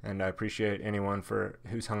 And I appreciate anyone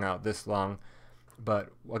who's hung out this long. But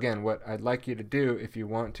again, what I'd like you to do, if you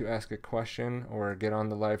want to ask a question or get on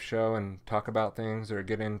the live show and talk about things or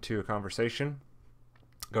get into a conversation,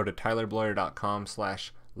 go to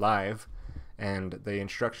tylerbloyer.com/live, and the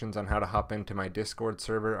instructions on how to hop into my Discord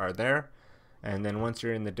server are there. And then once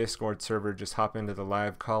you're in the Discord server, just hop into the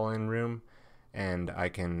live call-in room, and I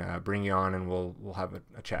can bring you on, and we'll have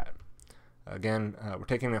a chat. Again, we're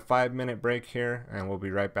taking a 5-minute break here, and we'll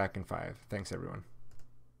be right back in 5. Thanks, everyone.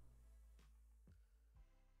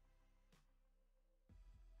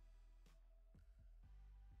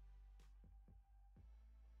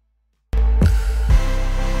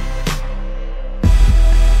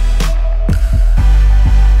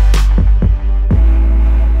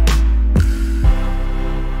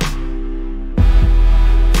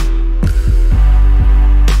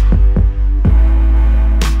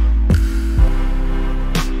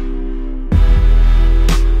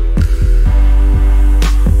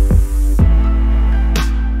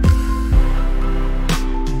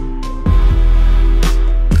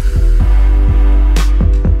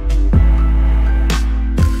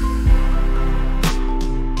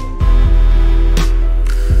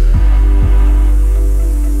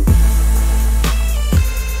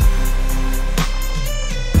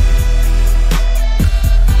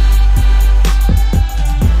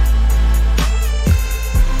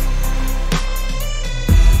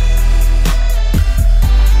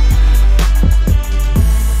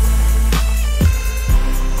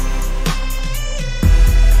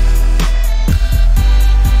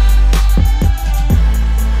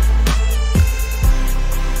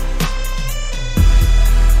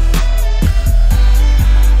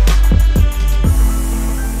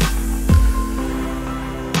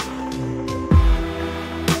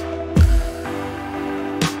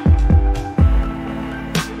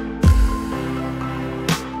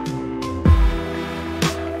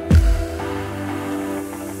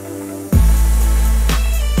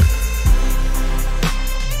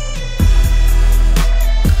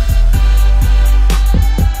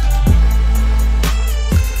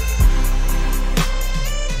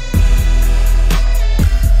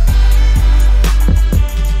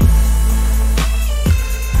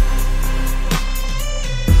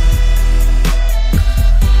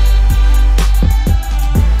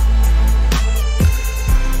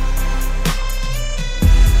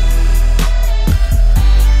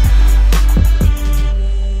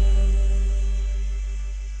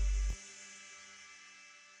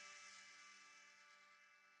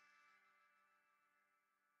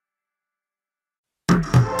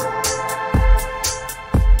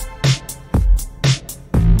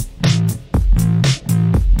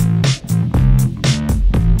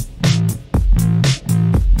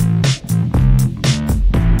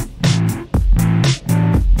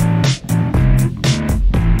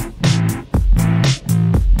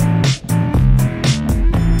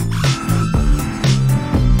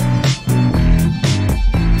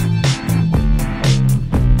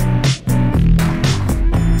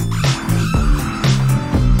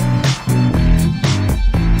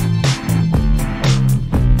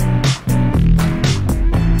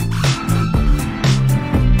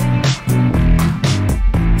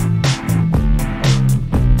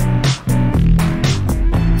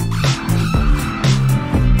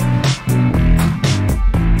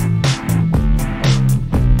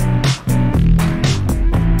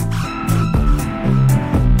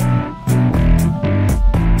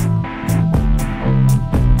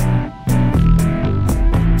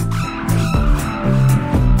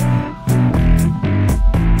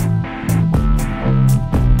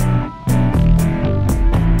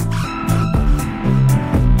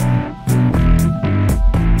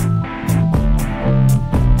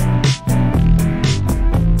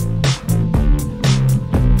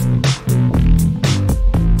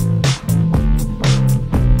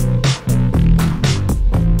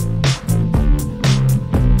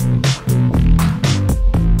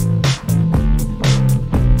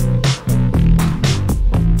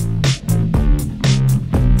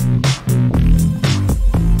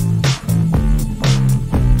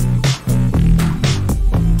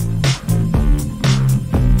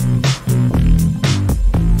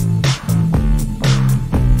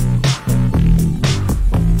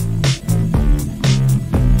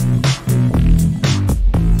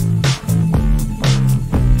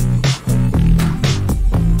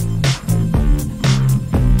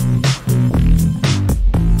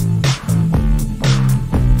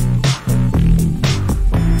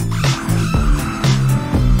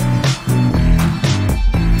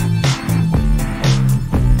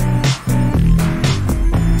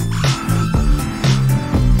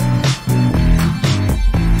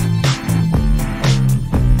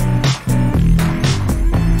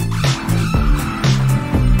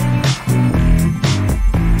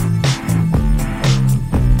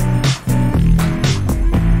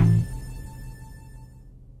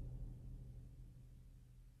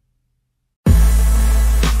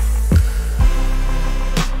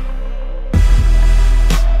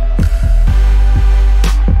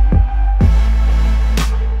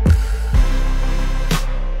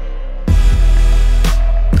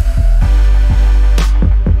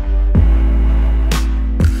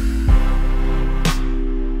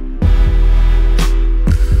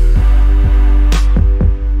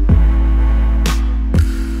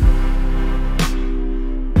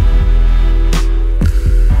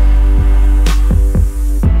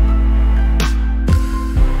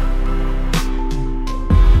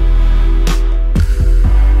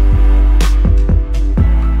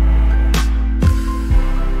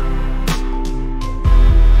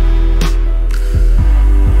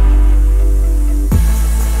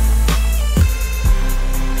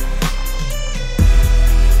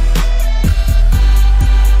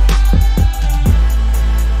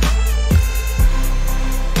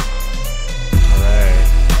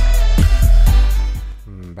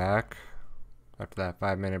 after that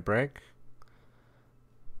 5-minute break.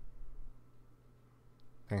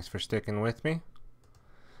 Thanks for sticking with me.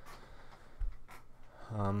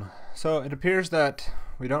 So it appears that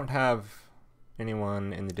we don't have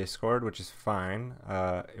anyone in the Discord, which is fine.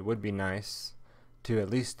 It would be nice to at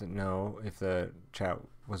least know if the chat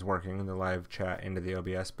was working, the live chat into the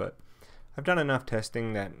OBS, but I've done enough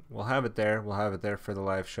testing that we'll have it there. We'll have it there for the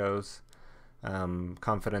live shows.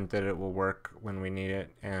 Confident that it will work when we need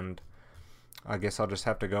it, and I guess I'll just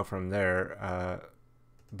have to go from there.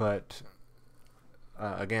 But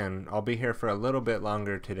again, I'll be here for a little bit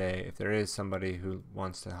longer today. If there is somebody who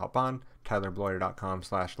wants to hop on,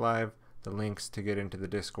 tylerbloyer.com/live. The links to get into the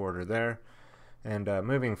Discord are there. And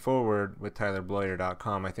moving forward with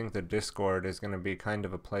tylerbloyer.com, I think the Discord is going to be kind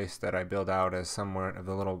of a place that I build out as somewhat of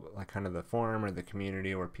the little, like kind of the forum or the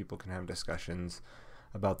community where people can have discussions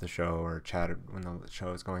about the show or chat when the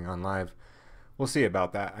show is going on live. We'll see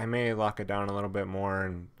about that. I may lock it down a little bit more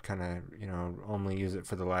and kind of, only use it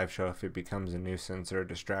for the live show if it becomes a nuisance or a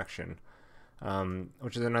distraction,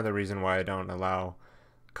 which is another reason why I don't allow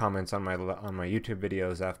comments on my YouTube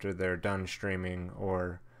videos after they're done streaming,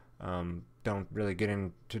 or don't really get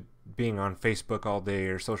into being on Facebook all day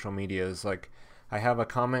or social medias. Like, I have a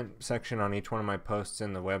comment section on each one of my posts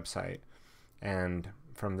in the website, and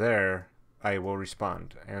from there I will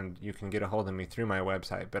respond, and you can get a hold of me through my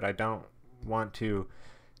website. But I don't want to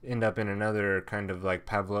end up in another kind of like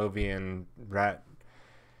Pavlovian rat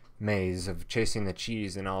maze of chasing the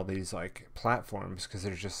cheese in all these like platforms, because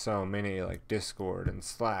there's just so many, like Discord and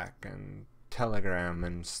Slack and Telegram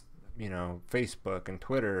and Facebook and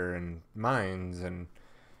Twitter and Minds and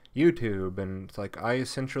YouTube, and it's like I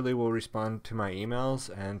essentially will respond to my emails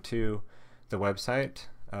and to the website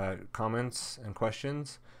comments and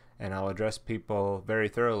questions, and I'll address people very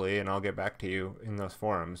thoroughly, and I'll get back to you in those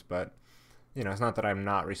forums. But it's not that I'm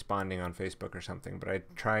not responding on Facebook or something, but I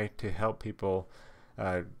try to help people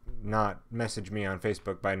not message me on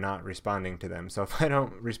Facebook by not responding to them. So if I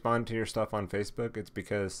don't respond to your stuff on Facebook, it's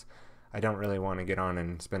because I don't really want to get on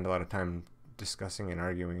and spend a lot of time discussing and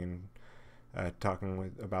arguing and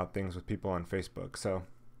talking about things with people on Facebook. So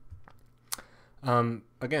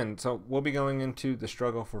again, so we'll be going into the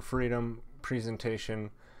Struggle for Freedom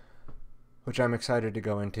presentation, which I'm excited to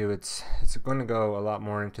go into. It's going to go a lot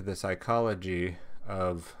more into the psychology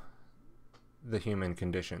of the human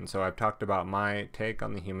condition. So I've talked about my take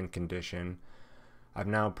on the human condition. I've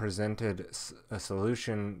now presented a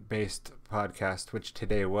solution-based podcast, which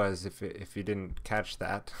today was, if you didn't catch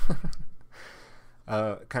that,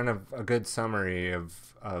 kind of a good summary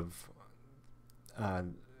of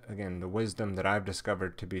again, the wisdom that I've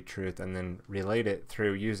discovered to be truth, and then relate it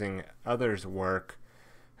through using others' work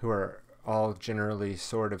who are all generally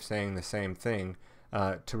sort of saying the same thing,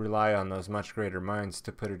 to rely on those much greater minds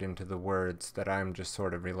to put it into the words that I'm just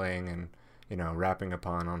sort of relaying and wrapping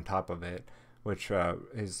upon on top of it, which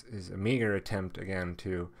is a meager attempt again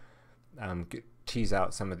to tease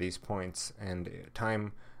out some of these points, and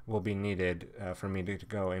time will be needed for me to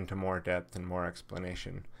go into more depth and more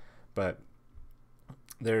explanation. But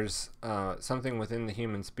there's something within the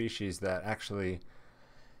human species that actually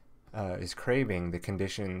is craving the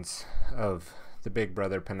conditions of the Big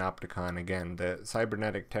Brother Panopticon. Again, the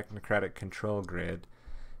cybernetic technocratic control grid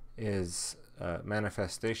is a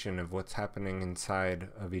manifestation of what's happening inside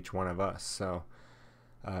of each one of us. So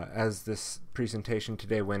as this presentation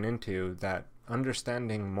today went into, that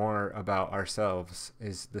understanding more about ourselves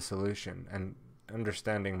is the solution, and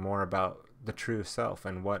understanding more about the true self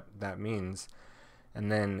and what that means. And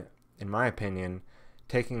then, in my opinion,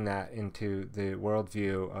 taking that into the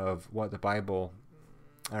worldview of what the Bible,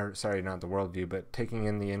 or sorry, not the worldview, but taking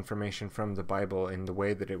in the information from the Bible in the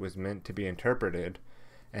way that it was meant to be interpreted,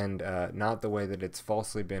 and not the way that it's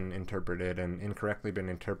falsely been interpreted and incorrectly been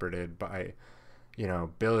interpreted by,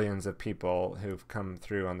 billions of people who've come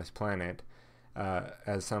through on this planet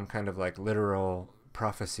as some kind of like literal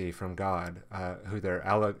prophecy from God, who they're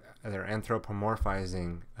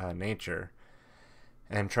anthropomorphizing nature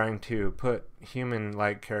and trying to put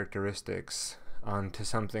human-like characteristics onto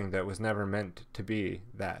something that was never meant to be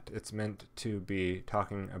that. It's meant to be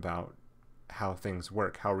talking about how things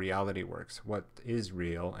work, how reality works, what is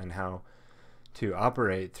real, and how to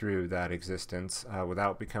operate through that existence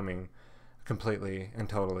without becoming completely and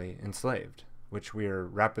totally enslaved, which we are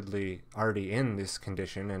rapidly already in this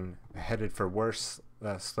condition and headed for worse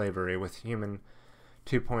slavery with Human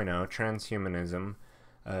 2.0. Transhumanism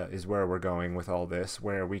is where we're going with all this,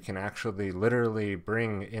 where we can actually literally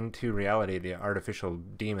bring into reality the artificial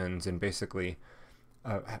demons, and basically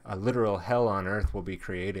a literal hell on earth will be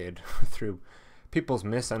created through people's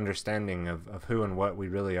misunderstanding of who and what we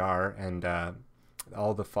really are, and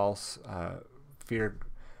all the false fear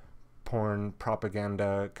porn,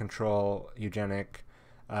 propaganda, control, eugenic,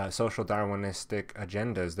 social Darwinistic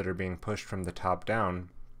agendas that are being pushed from the top down,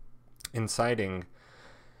 inciting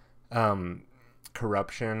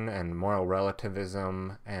corruption and moral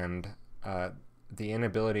relativism and the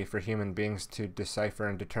inability for human beings to decipher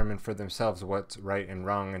and determine for themselves what's right and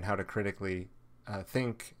wrong and how to critically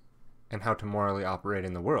think and how to morally operate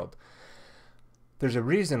in the world. There's a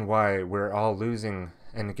reason why we're all losing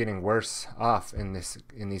and getting worse off in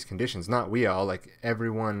these conditions. Not we all, like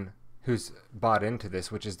everyone who's bought into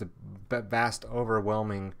this, which is the vast,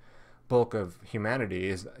 overwhelming bulk of humanity,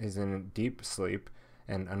 is in deep sleep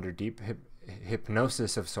and under deep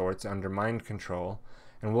hypnosis of sorts, under mind control.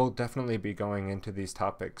 And we'll definitely be going into these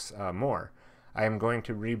topics more. I am going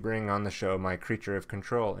to rebring on the show my Creature of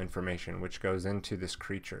Control information, which goes into this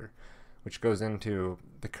creature, which goes into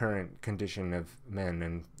the current condition of men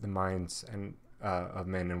and the minds and of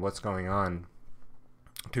men and what's going on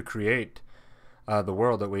to create the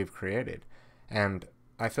world that we've created. And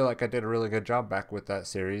I feel like I did a really good job back with that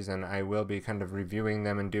series, and I will be kind of reviewing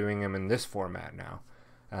them and doing them in this format now.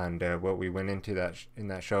 And what we went into in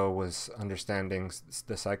that show was understanding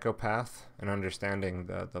the psychopath and understanding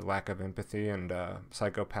the lack of empathy and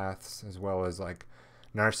psychopaths, as well as like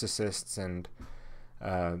narcissists and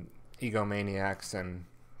egomaniacs. And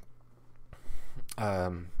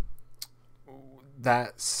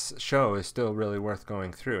that show is still really worth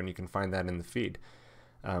going through, and you can find that in the feed.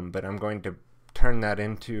 But I'm going to turn that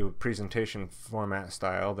into presentation format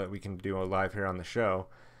style that we can do live here on the show,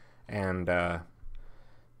 and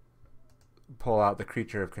pull out the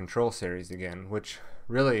Creature of Control series again, which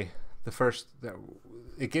really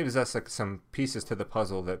it gives us like some pieces to the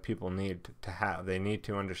puzzle that people need to have. They need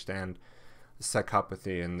to understand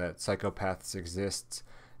psychopathy and that psychopaths exist,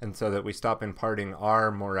 and so that we stop imparting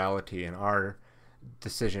our morality and our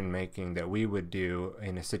decision making that we would do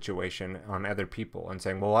in a situation on other people and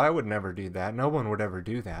saying, well, I would never do that, no one would ever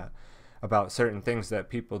do that, about certain things that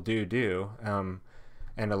people do.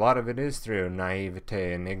 And a lot of it is through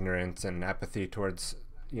naivete and ignorance and apathy towards,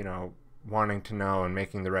 wanting to know and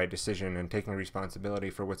making the right decision and taking responsibility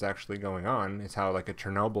for what's actually going on. It's how like a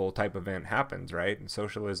Chernobyl type event happens, right? And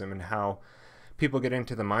socialism, and how people get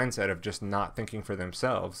into the mindset of just not thinking for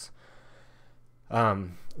themselves. There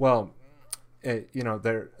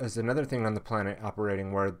is another thing on the planet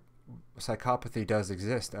operating where psychopathy does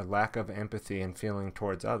exist, a lack of empathy and feeling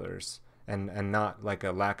towards others. And not like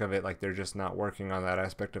a lack of it, like they're just not working on that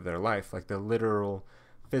aspect of their life, like the literal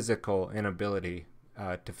physical inability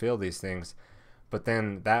to feel these things, but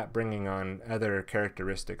then that bringing on other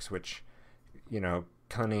characteristics, which,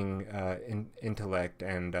 cunning, intellect,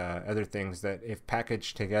 and other things that, if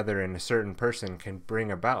packaged together in a certain person, can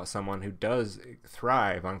bring about someone who does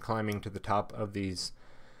thrive on climbing to the top of these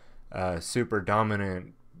super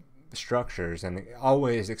dominant structures, and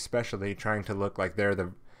always especially trying to look like they're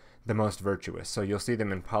the most virtuous. So you'll see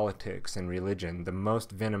them in politics and religion. The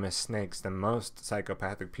most venomous snakes, the most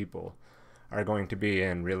psychopathic people are going to be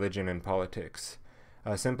in religion and politics,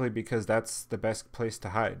 simply because that's the best place to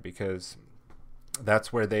hide, because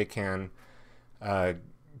that's where they can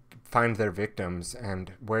find their victims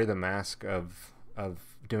and wear the mask of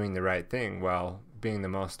doing the right thing while being the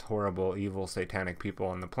most horrible, evil, satanic people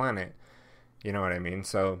on the planet. You know what I mean?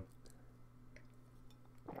 So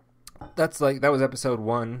that was episode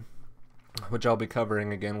 1, which I'll be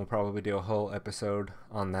covering again. We'll probably do a whole episode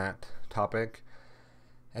on that topic.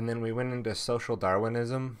 And then we went into social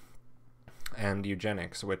Darwinism and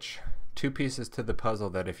eugenics, which two pieces to the puzzle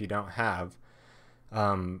that if you don't have,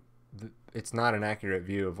 it's not an accurate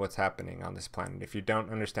view of what's happening on this planet. If you don't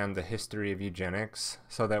understand the history of eugenics,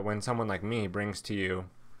 so that when someone like me brings to you,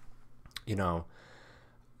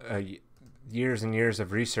 years and years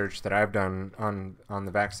of research that I've done on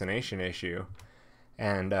the vaccination issue,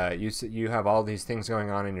 and you have all these things going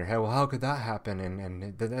on in your head. Well, how could that happen?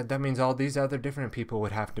 And that means all these other different people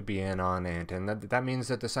would have to be in on it, and that means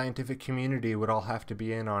that the scientific community would all have to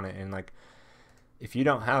be in on it. And like, if you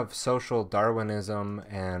don't have social Darwinism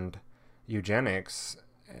and eugenics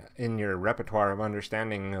in your repertoire of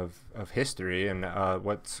understanding of history and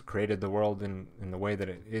what's created the world in the way that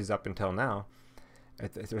it is up until now,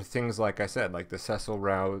 there are things, like I said, like the Cecil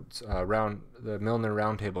Rhodes the Milner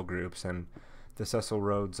Roundtable groups, and the Cecil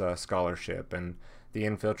Rhodes Scholarship, and the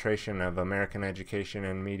infiltration of American education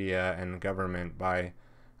and media and government by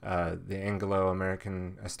the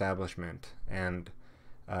Anglo-American establishment, and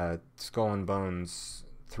Skull and Bones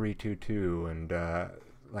 322, and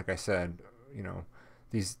like I said,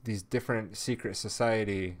 these different secret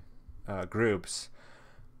society groups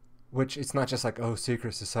which it's not just like, oh,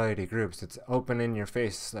 secret society groups. It's open in your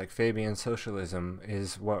face. Like Fabian socialism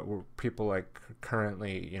is what people like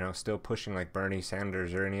currently, still pushing, like Bernie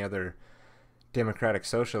Sanders or any other democratic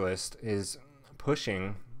socialist is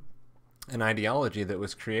pushing an ideology that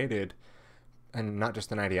was created, and not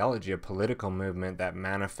just an ideology, a political movement that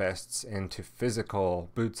manifests into physical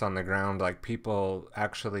boots on the ground, like people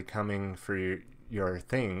actually coming for your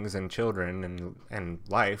things and children and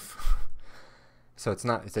life. So it's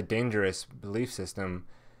a dangerous belief system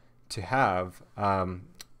to have.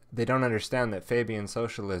 They don't understand that Fabian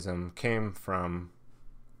socialism came from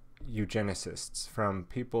eugenicists, from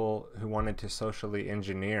people who wanted to socially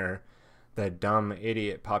engineer the dumb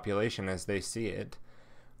idiot population as they see it,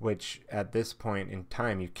 which at this point in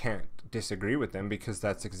time you can't disagree with them because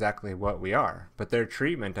that's exactly what we are. But their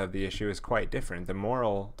treatment of the issue is quite different. The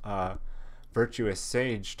moral, virtuous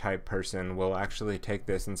sage type person will actually take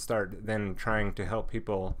this and start then trying to help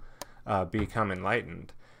people become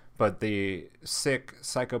enlightened. But the sick,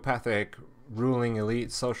 psychopathic, ruling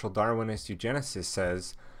elite social Darwinist eugenicist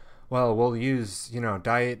says, well, we'll use,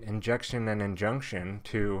 diet, injection, and injunction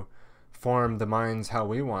to form the minds how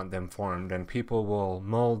we want them formed, and people will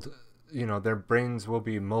mold, their brains will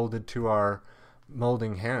be molded to our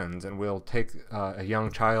molding hands, and we'll take a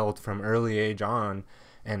young child from early age on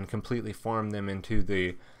and completely form them into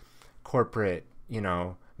the corporate,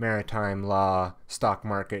 maritime law, stock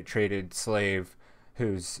market traded slave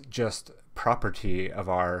who's just property of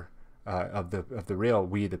our of the real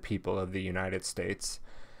we the people of the United States.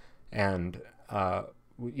 And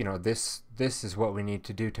this is what we need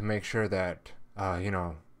to do to make sure that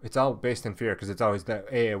it's all based in fear, because it's always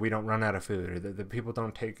that we don't run out of food, or that the people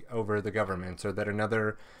don't take over the governments, or that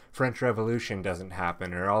another French Revolution doesn't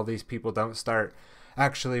happen, or all these people don't start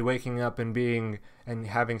actually waking up and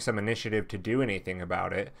having some initiative to do anything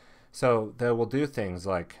about it. So they will do things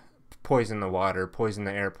like poison the water, poison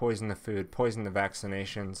the air, poison the food, poison the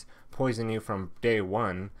vaccinations, poison you from day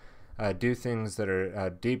one. Do things that are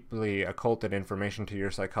deeply occulted information to your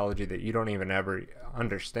psychology that you don't even ever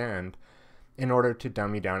understand, in order to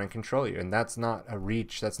dumb you down and control you. And that's not a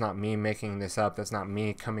reach. That's not me making this up. That's not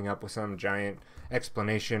me coming up with some giant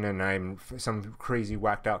explanation and I'm some crazy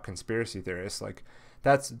whacked out conspiracy theorist. Like,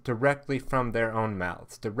 that's directly from their own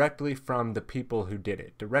mouths, directly from the people who did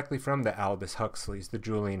it, directly from the Aldous Huxleys, the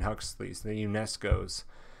Julian Huxleys, the UNESCOs,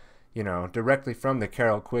 directly from the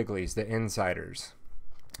Carol Quigleys, the insiders.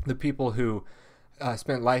 The people who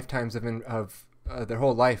spent lifetimes of their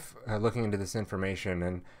whole life looking into this information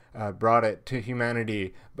and brought it to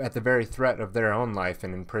humanity at the very threat of their own life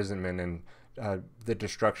and imprisonment and the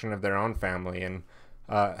destruction of their own family, and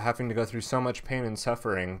having to go through so much pain and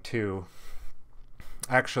suffering to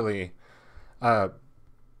actually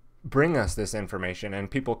bring us this information. And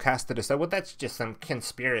people cast it aside. Well, that's just some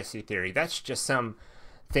conspiracy theory. That's just some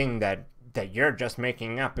thing that you're just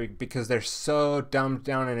making up, because they're so dumbed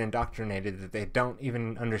down and indoctrinated that they don't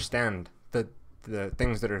even understand the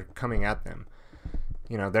things that are coming at them.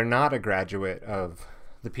 They're not a graduate of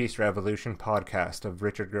the Peace Revolution podcast of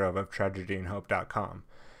Richard Grove of TragedyandHope.com.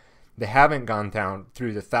 They haven't gone down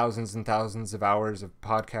through the thousands and thousands of hours of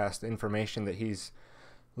podcast information that he's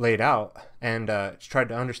laid out and tried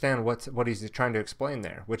to understand what he's trying to explain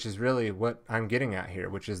there, which is really what I'm getting at here,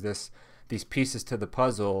 which is these pieces to the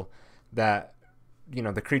puzzle that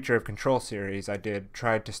the Creature of Control series I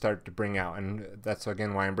tried to start to bring out. And that's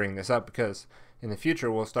again why I'm bringing this up, because in the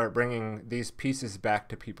future we'll start bringing these pieces back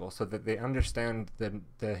to people so that they understand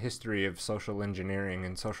the history of social engineering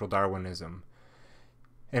and social Darwinism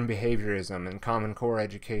and behaviorism and Common Core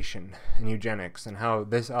education and eugenics, and how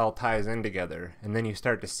this all ties in together. And then you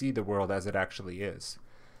start to see the world as it actually is.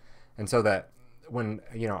 And so that when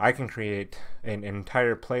I can create an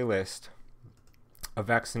entire playlist of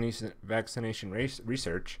vaccination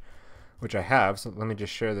research, which I have. So let me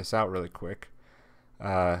just share this out really quick.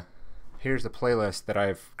 Here's the playlist that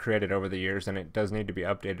I've created over the years, and it does need to be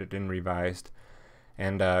updated and revised.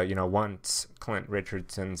 And once Clint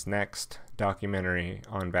Richardson's next documentary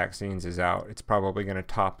on vaccines is out, it's probably going to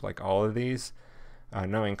top like all of these,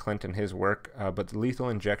 knowing Clint and his work. But the Lethal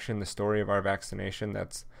Injection, the story of our vaccination,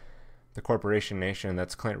 that's the Corporation Nation,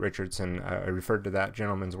 that's Clint Richardson. I referred to that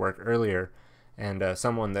gentleman's work earlier. And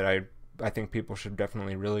someone that I think people should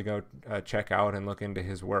definitely really go check out and look into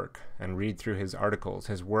his work and read through his articles.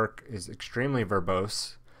 His work is extremely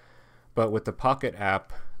verbose, but with the Pocket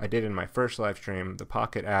app, I did in my first live stream, the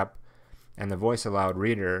Pocket app and the Voice Aloud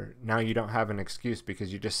reader, now you don't have an excuse,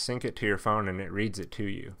 because you just sync it to your phone and it reads it to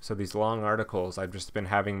you. So these long articles, I've just been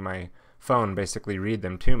having my phone basically read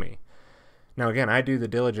them to me. Now, again, I do the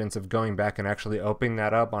diligence of going back and actually opening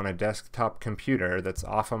that up on a desktop computer that's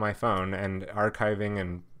off of my phone and archiving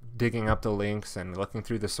and digging up the links and looking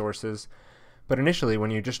through the sources. But initially,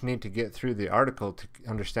 when you just need to get through the article to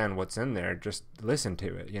understand what's in there, just listen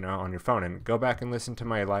to it, on your phone, and go back and listen to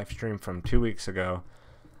my live stream from 2 weeks ago,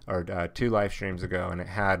 or 2 live streams ago, and it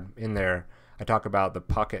had in there, I talk about the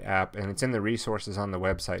Pocket app, and it's in the resources on the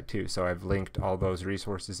website too. So I've linked all those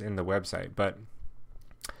resources in the website. But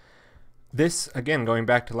this, again, going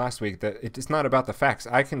back to last week, that it's not about the facts.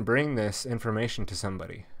 I can bring this information to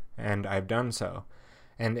somebody, and I've done so.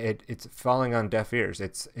 And it's falling on deaf ears.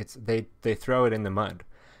 They throw it in the mud.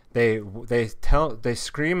 They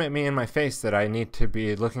scream at me in my face that I need to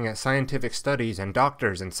be looking at scientific studies and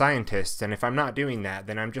doctors and scientists, and if I'm not doing that,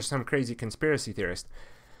 then I'm just some crazy conspiracy theorist.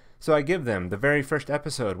 So I give them the very first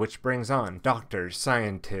episode, which brings on doctors,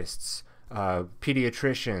 scientists,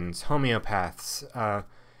 pediatricians, homeopaths,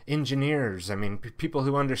 engineers. I mean, people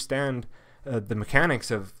who understand the mechanics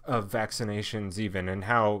of vaccinations even, and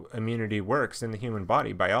how immunity works in the human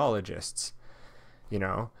body, biologists,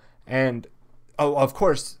 and of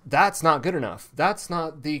course, that's not good enough. That's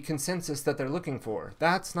not the consensus that they're looking for.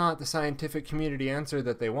 That's not the scientific community answer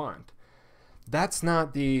that they want. That's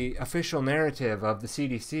not the official narrative of the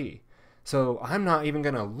CDC. So I'm not even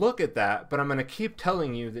going to look at that, but I'm going to keep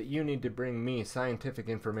telling you that you need to bring me scientific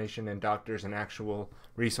information and doctors and actual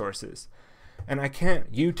resources. And I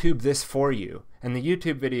can't YouTube this for you. And the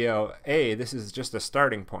YouTube video, this is just a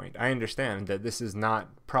starting point. I understand that this is not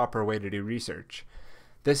proper way to do research.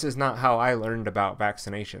 This is not how I learned about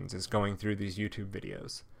vaccinations, is going through these YouTube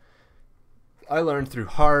videos. I learned through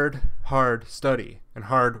hard study and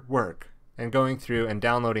hard work, and going through and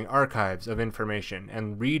downloading archives of information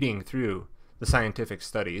and reading through the scientific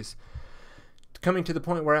studies, coming to the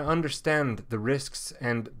point where I understand the risks,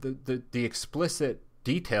 and the explicit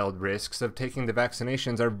detailed risks of taking the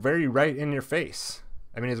vaccinations are very right in your face.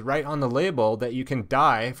 I mean, it's right on the label that you can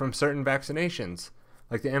die from certain vaccinations,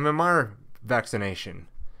 like the MMR vaccination.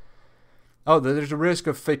 Oh, there's a risk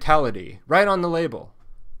of fatality right on the label.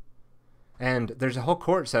 And there's a whole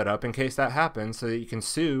court set up in case that happens, so that you can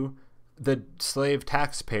sue the slave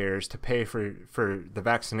taxpayers to pay for the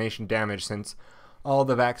vaccination damage, since all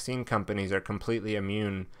the vaccine companies are completely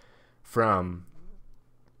immune from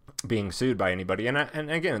being sued by anybody. And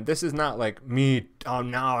again, this is not like me,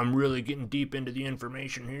 now I'm really getting deep into the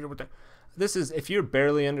information here. This is, if you're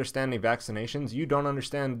barely understanding vaccinations, you don't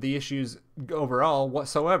understand the issues overall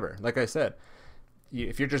whatsoever. Like I said,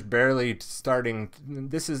 if you're just barely starting,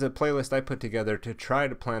 this is a playlist I put together to try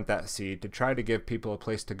to plant that seed, to try to give people a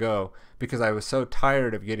place to go, because I was so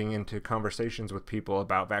tired of getting into conversations with people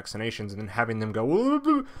about vaccinations and then having them go,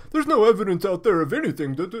 well, there's no evidence out there of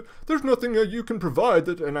anything, there's nothing you can provide,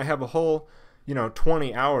 and I have a whole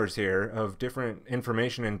 20 hours here of different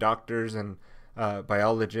information and doctors and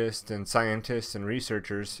biologists and scientists and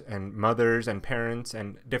researchers and mothers and parents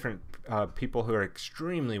and different people who are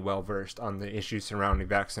extremely well versed on the issues surrounding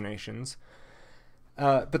vaccinations,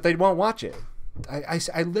 but they won't watch it.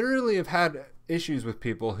 I literally have had issues with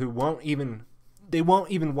people who won't even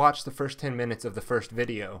watch the first 10 minutes of the first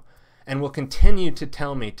video, and will continue to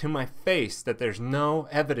tell me to my face that there's no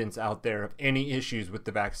evidence out there of any issues with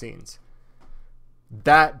the vaccines.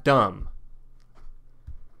 That dumb.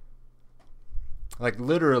 Like,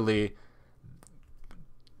 literally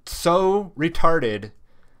so retarded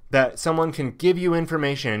that someone can give you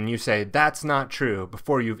information and you say that's not true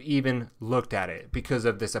before you've even looked at it, because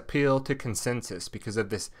of this appeal to consensus, because of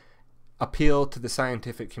this appeal to the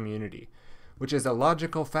scientific community, which is a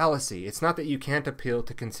logical fallacy. It's not that you can't appeal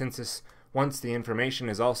to consensus once the information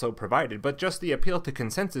is also provided, but just the appeal to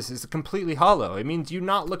consensus is completely hollow. It means you're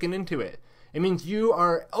not looking into it. It means you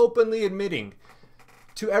are openly admitting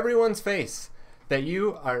to everyone's face that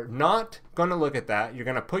you are not going to look at that. You're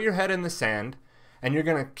going to put your head in the sand, and you're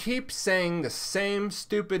going to keep saying the same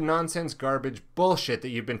stupid nonsense garbage bullshit that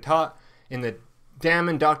you've been taught in the damn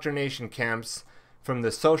indoctrination camps from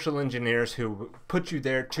the social engineers who put you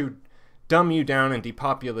there to dumb you down and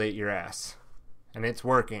depopulate your ass. And it's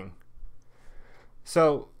working.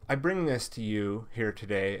 So I bring this to you here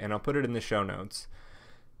today, and I'll put it in the show notes,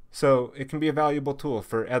 so it can be a valuable tool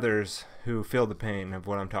for others who feel the pain of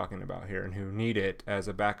what I'm talking about here and who need it as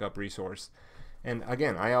a backup resource. And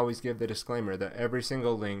again, I always give the disclaimer that every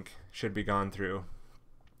single link should be gone through,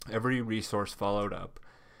 every resource followed up,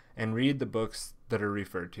 and read the books that are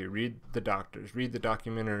referred to, read the doctors, read the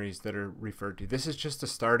documentaries that are referred to. This is just a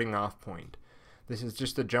starting off point. This is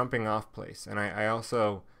just a jumping off place. And I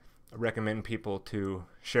also recommend people to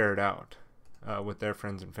share it out with their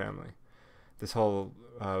friends and family. This whole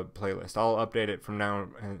playlist, I'll update it from now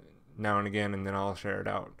now and again, and then I'll share it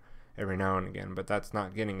out every now and again, but that's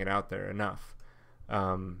not getting it out there enough.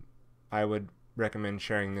 I would recommend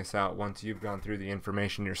sharing this out once you've gone through the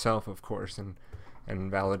information yourself, of course,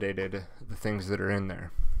 and validated the things that are in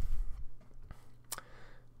there.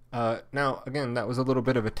 Now, again, that was a little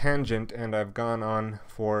bit of a tangent, and I've gone on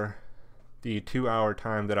for the 2-hour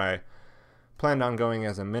time that I planned on going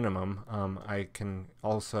as a minimum. I can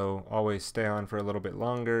also always stay on for a little bit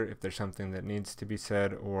longer if there's something that needs to be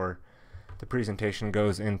said, or the presentation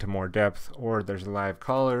goes into more depth, or there's a live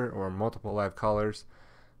caller or multiple live callers.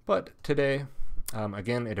 But today,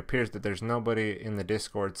 again, it appears that there's nobody in the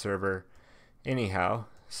Discord server anyhow,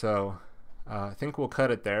 so I think we'll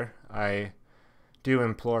cut it there. I do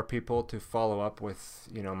implore people to follow up with,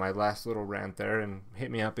 my last little rant there, and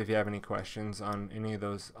hit me up if you have any questions on any of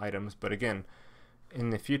those items. But again,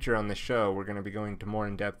 in the future on the show, we're going to be going to more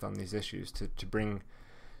in depth on these issues to bring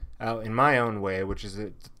out in my own way, which is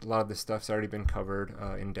a lot of this stuff's already been covered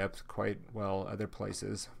in depth quite well other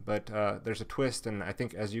places. But there's a twist, and I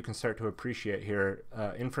think as you can start to appreciate here,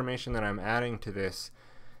 information that I'm adding to this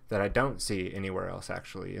that I don't see anywhere else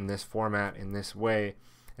actually in this format, in this way.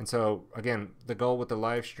 And so, again, the goal with the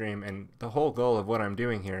live stream and the whole goal of what I'm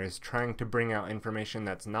doing here is trying to bring out information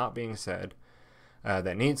that's not being said,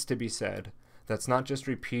 that needs to be said, that's not just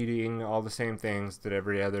repeating all the same things that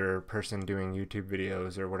every other person doing YouTube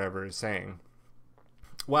videos or whatever is saying,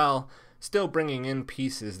 while still bringing in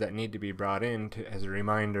pieces that need to be brought in as a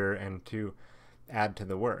reminder and to add to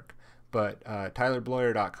the work. But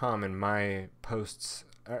TylerBloyer.com and my posts,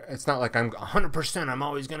 it's not like I'm 100%, I'm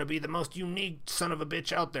always going to be the most unique son of a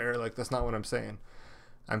bitch out there. Like, that's not what I'm saying.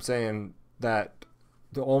 I'm saying that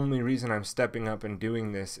the only reason I'm stepping up and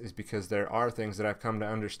doing this is because there are things that I've come to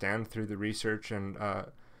understand through the research and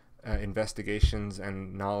investigations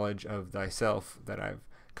and knowledge of thyself that I've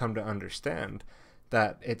come to understand,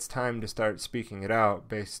 that it's time to start speaking it out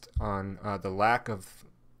based on the lack of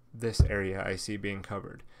this area I see being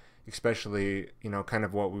covered, especially, kind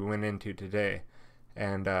of what we went into today.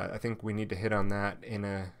 And I think we need to hit on that in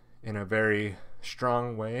a very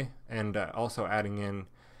strong way, and also adding in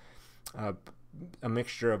a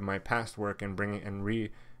mixture of my past work and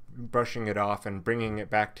brushing it off and bringing it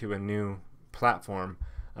back to a new platform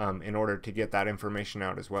in order to get that information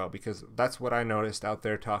out as well, because that's what I noticed out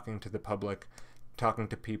there talking to the public, talking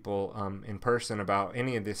to people in person about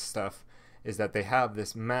any of this stuff, is that they have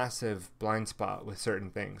this massive blind spot with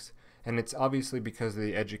certain things. And it's obviously because of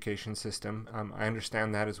the education system. I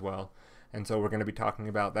understand that as well. And so we're going to be talking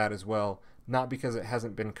about that as well, not because it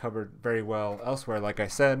hasn't been covered very well elsewhere. Like I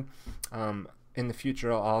said, in the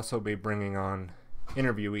future, I'll also be bringing on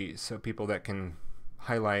interviewees, so people that can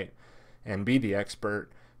highlight and be the expert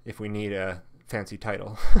if we need a fancy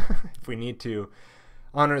title, if we need to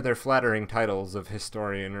honor their flattering titles of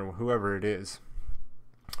historian or whoever it is.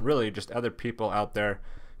 Really, just other people out there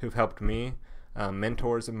who've helped me.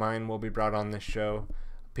 Mentors of mine will be brought on this show,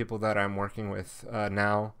 people that I'm working with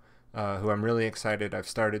now, who I'm really excited. I've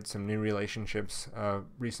started some new relationships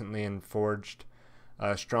recently and forged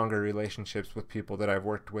stronger relationships with people that I've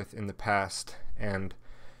worked with in the past. And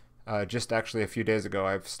just actually a few days ago,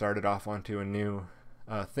 I've started off onto a new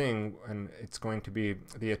thing, and it's going to be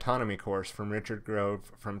the autonomy course from Richard Grove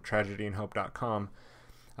from TragedyandHope.com.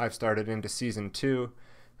 I've started into season 2.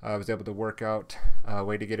 I was able to work out a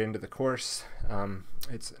way to get into the course.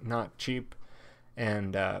 It's not cheap,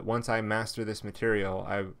 and once I master this material,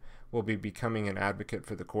 I will be becoming an advocate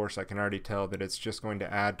for the course. I can already tell that it's just going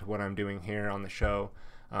to add to what I'm doing here on the show.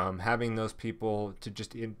 Having those people to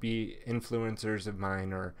just be influencers of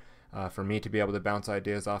mine, or for me to be able to bounce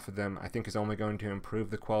ideas off of them, I think is only going to improve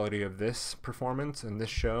the quality of this performance and this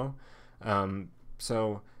show.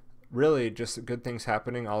 So really just good things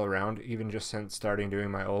happening all around, even just since starting doing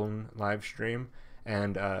my own live stream.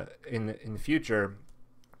 And in the future,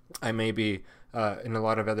 I may be in a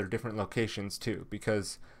lot of other different locations too,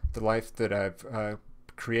 because the life that I've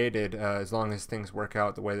created, as long as things work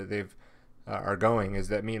out the way that they've are going, is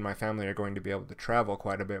that me and my family are going to be able to travel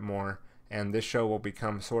quite a bit more, and this show will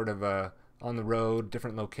become sort of on the road,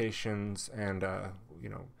 different locations, and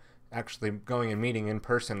actually going and meeting in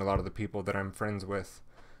person a lot of the people that I'm friends with,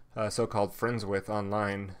 so-called friends with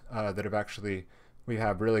online, that have actually, we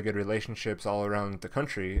have really good relationships all around the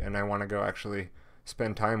country, and I want to go actually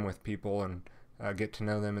spend time with people and get to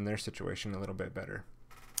know them and their situation a little bit better.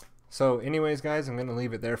 So anyways, guys, I'm going to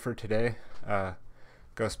leave it there for today.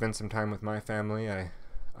 Go spend some time with my family.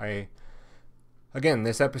 Again,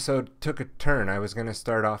 this episode took a turn. I was going to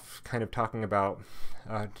start off kind of talking about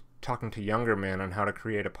talking to younger men on how to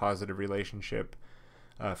create a positive relationship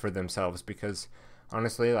for themselves, because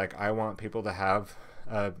honestly, like, I want people to have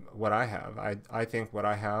what I have. I think what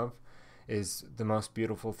I have is the most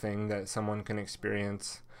beautiful thing that someone can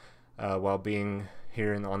experience while being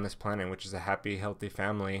here on this planet, which is a happy, healthy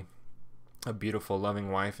family, a beautiful, loving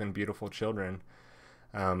wife, and beautiful children.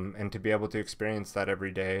 And to be able to experience that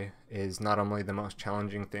every day is not only the most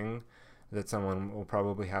challenging thing that someone will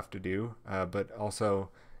probably have to do, but also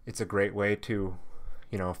it's a great way to,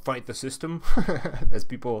 fight the system, as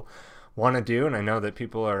people want to do. And I know that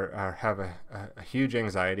people have a huge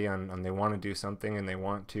anxiety on they want to do something and they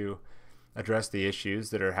want to address the issues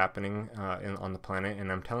that are happening on the planet.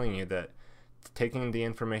 And I'm telling you that taking the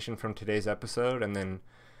information from today's episode and then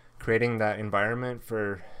creating that environment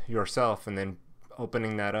for yourself and then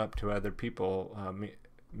opening that up to other people,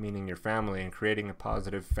 meaning your family, and creating a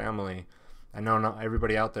positive family. I know not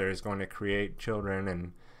everybody out there is going to create children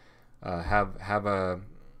and have a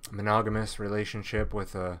monogamous relationship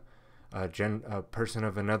with a person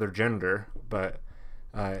of another gender, but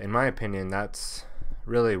in my opinion, that's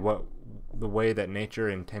really the way that nature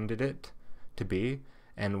intended it to be.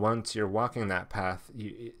 And once you're walking that path,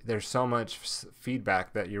 there's so much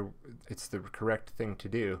feedback that it's the correct thing to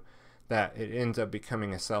do, that it ends up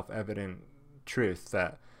becoming a self-evident truth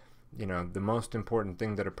that, the most important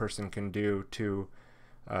thing that a person can do to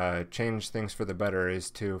change things for the better is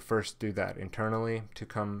to first do that internally,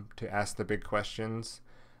 to ask the big questions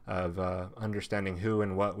of understanding who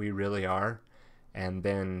and what we really are, and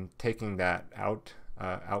then taking that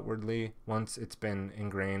outwardly once it's been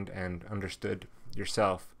ingrained and understood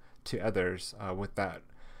yourself to others with that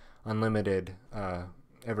unlimited,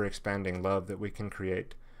 ever-expanding love that we can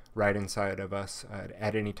create right inside of us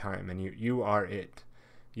at any time. And you are it.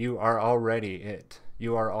 You are already it.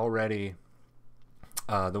 You are already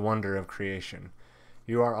the wonder of creation.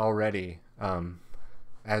 You are already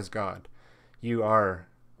as God. You are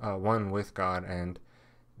one with God, and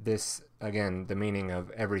this, again, the meaning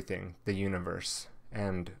of everything, the universe,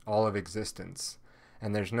 and all of existence.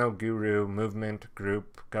 And there's no guru, movement,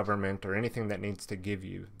 group, government, or anything that needs to give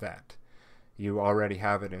you that. You already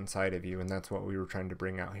have it inside of you, and that's what we were trying to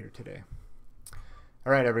bring out here today.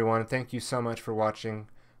 All right, everyone, thank you so much for watching.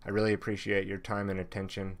 I really appreciate your time and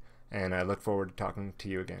attention, and I look forward to talking to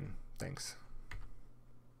you again. Thanks.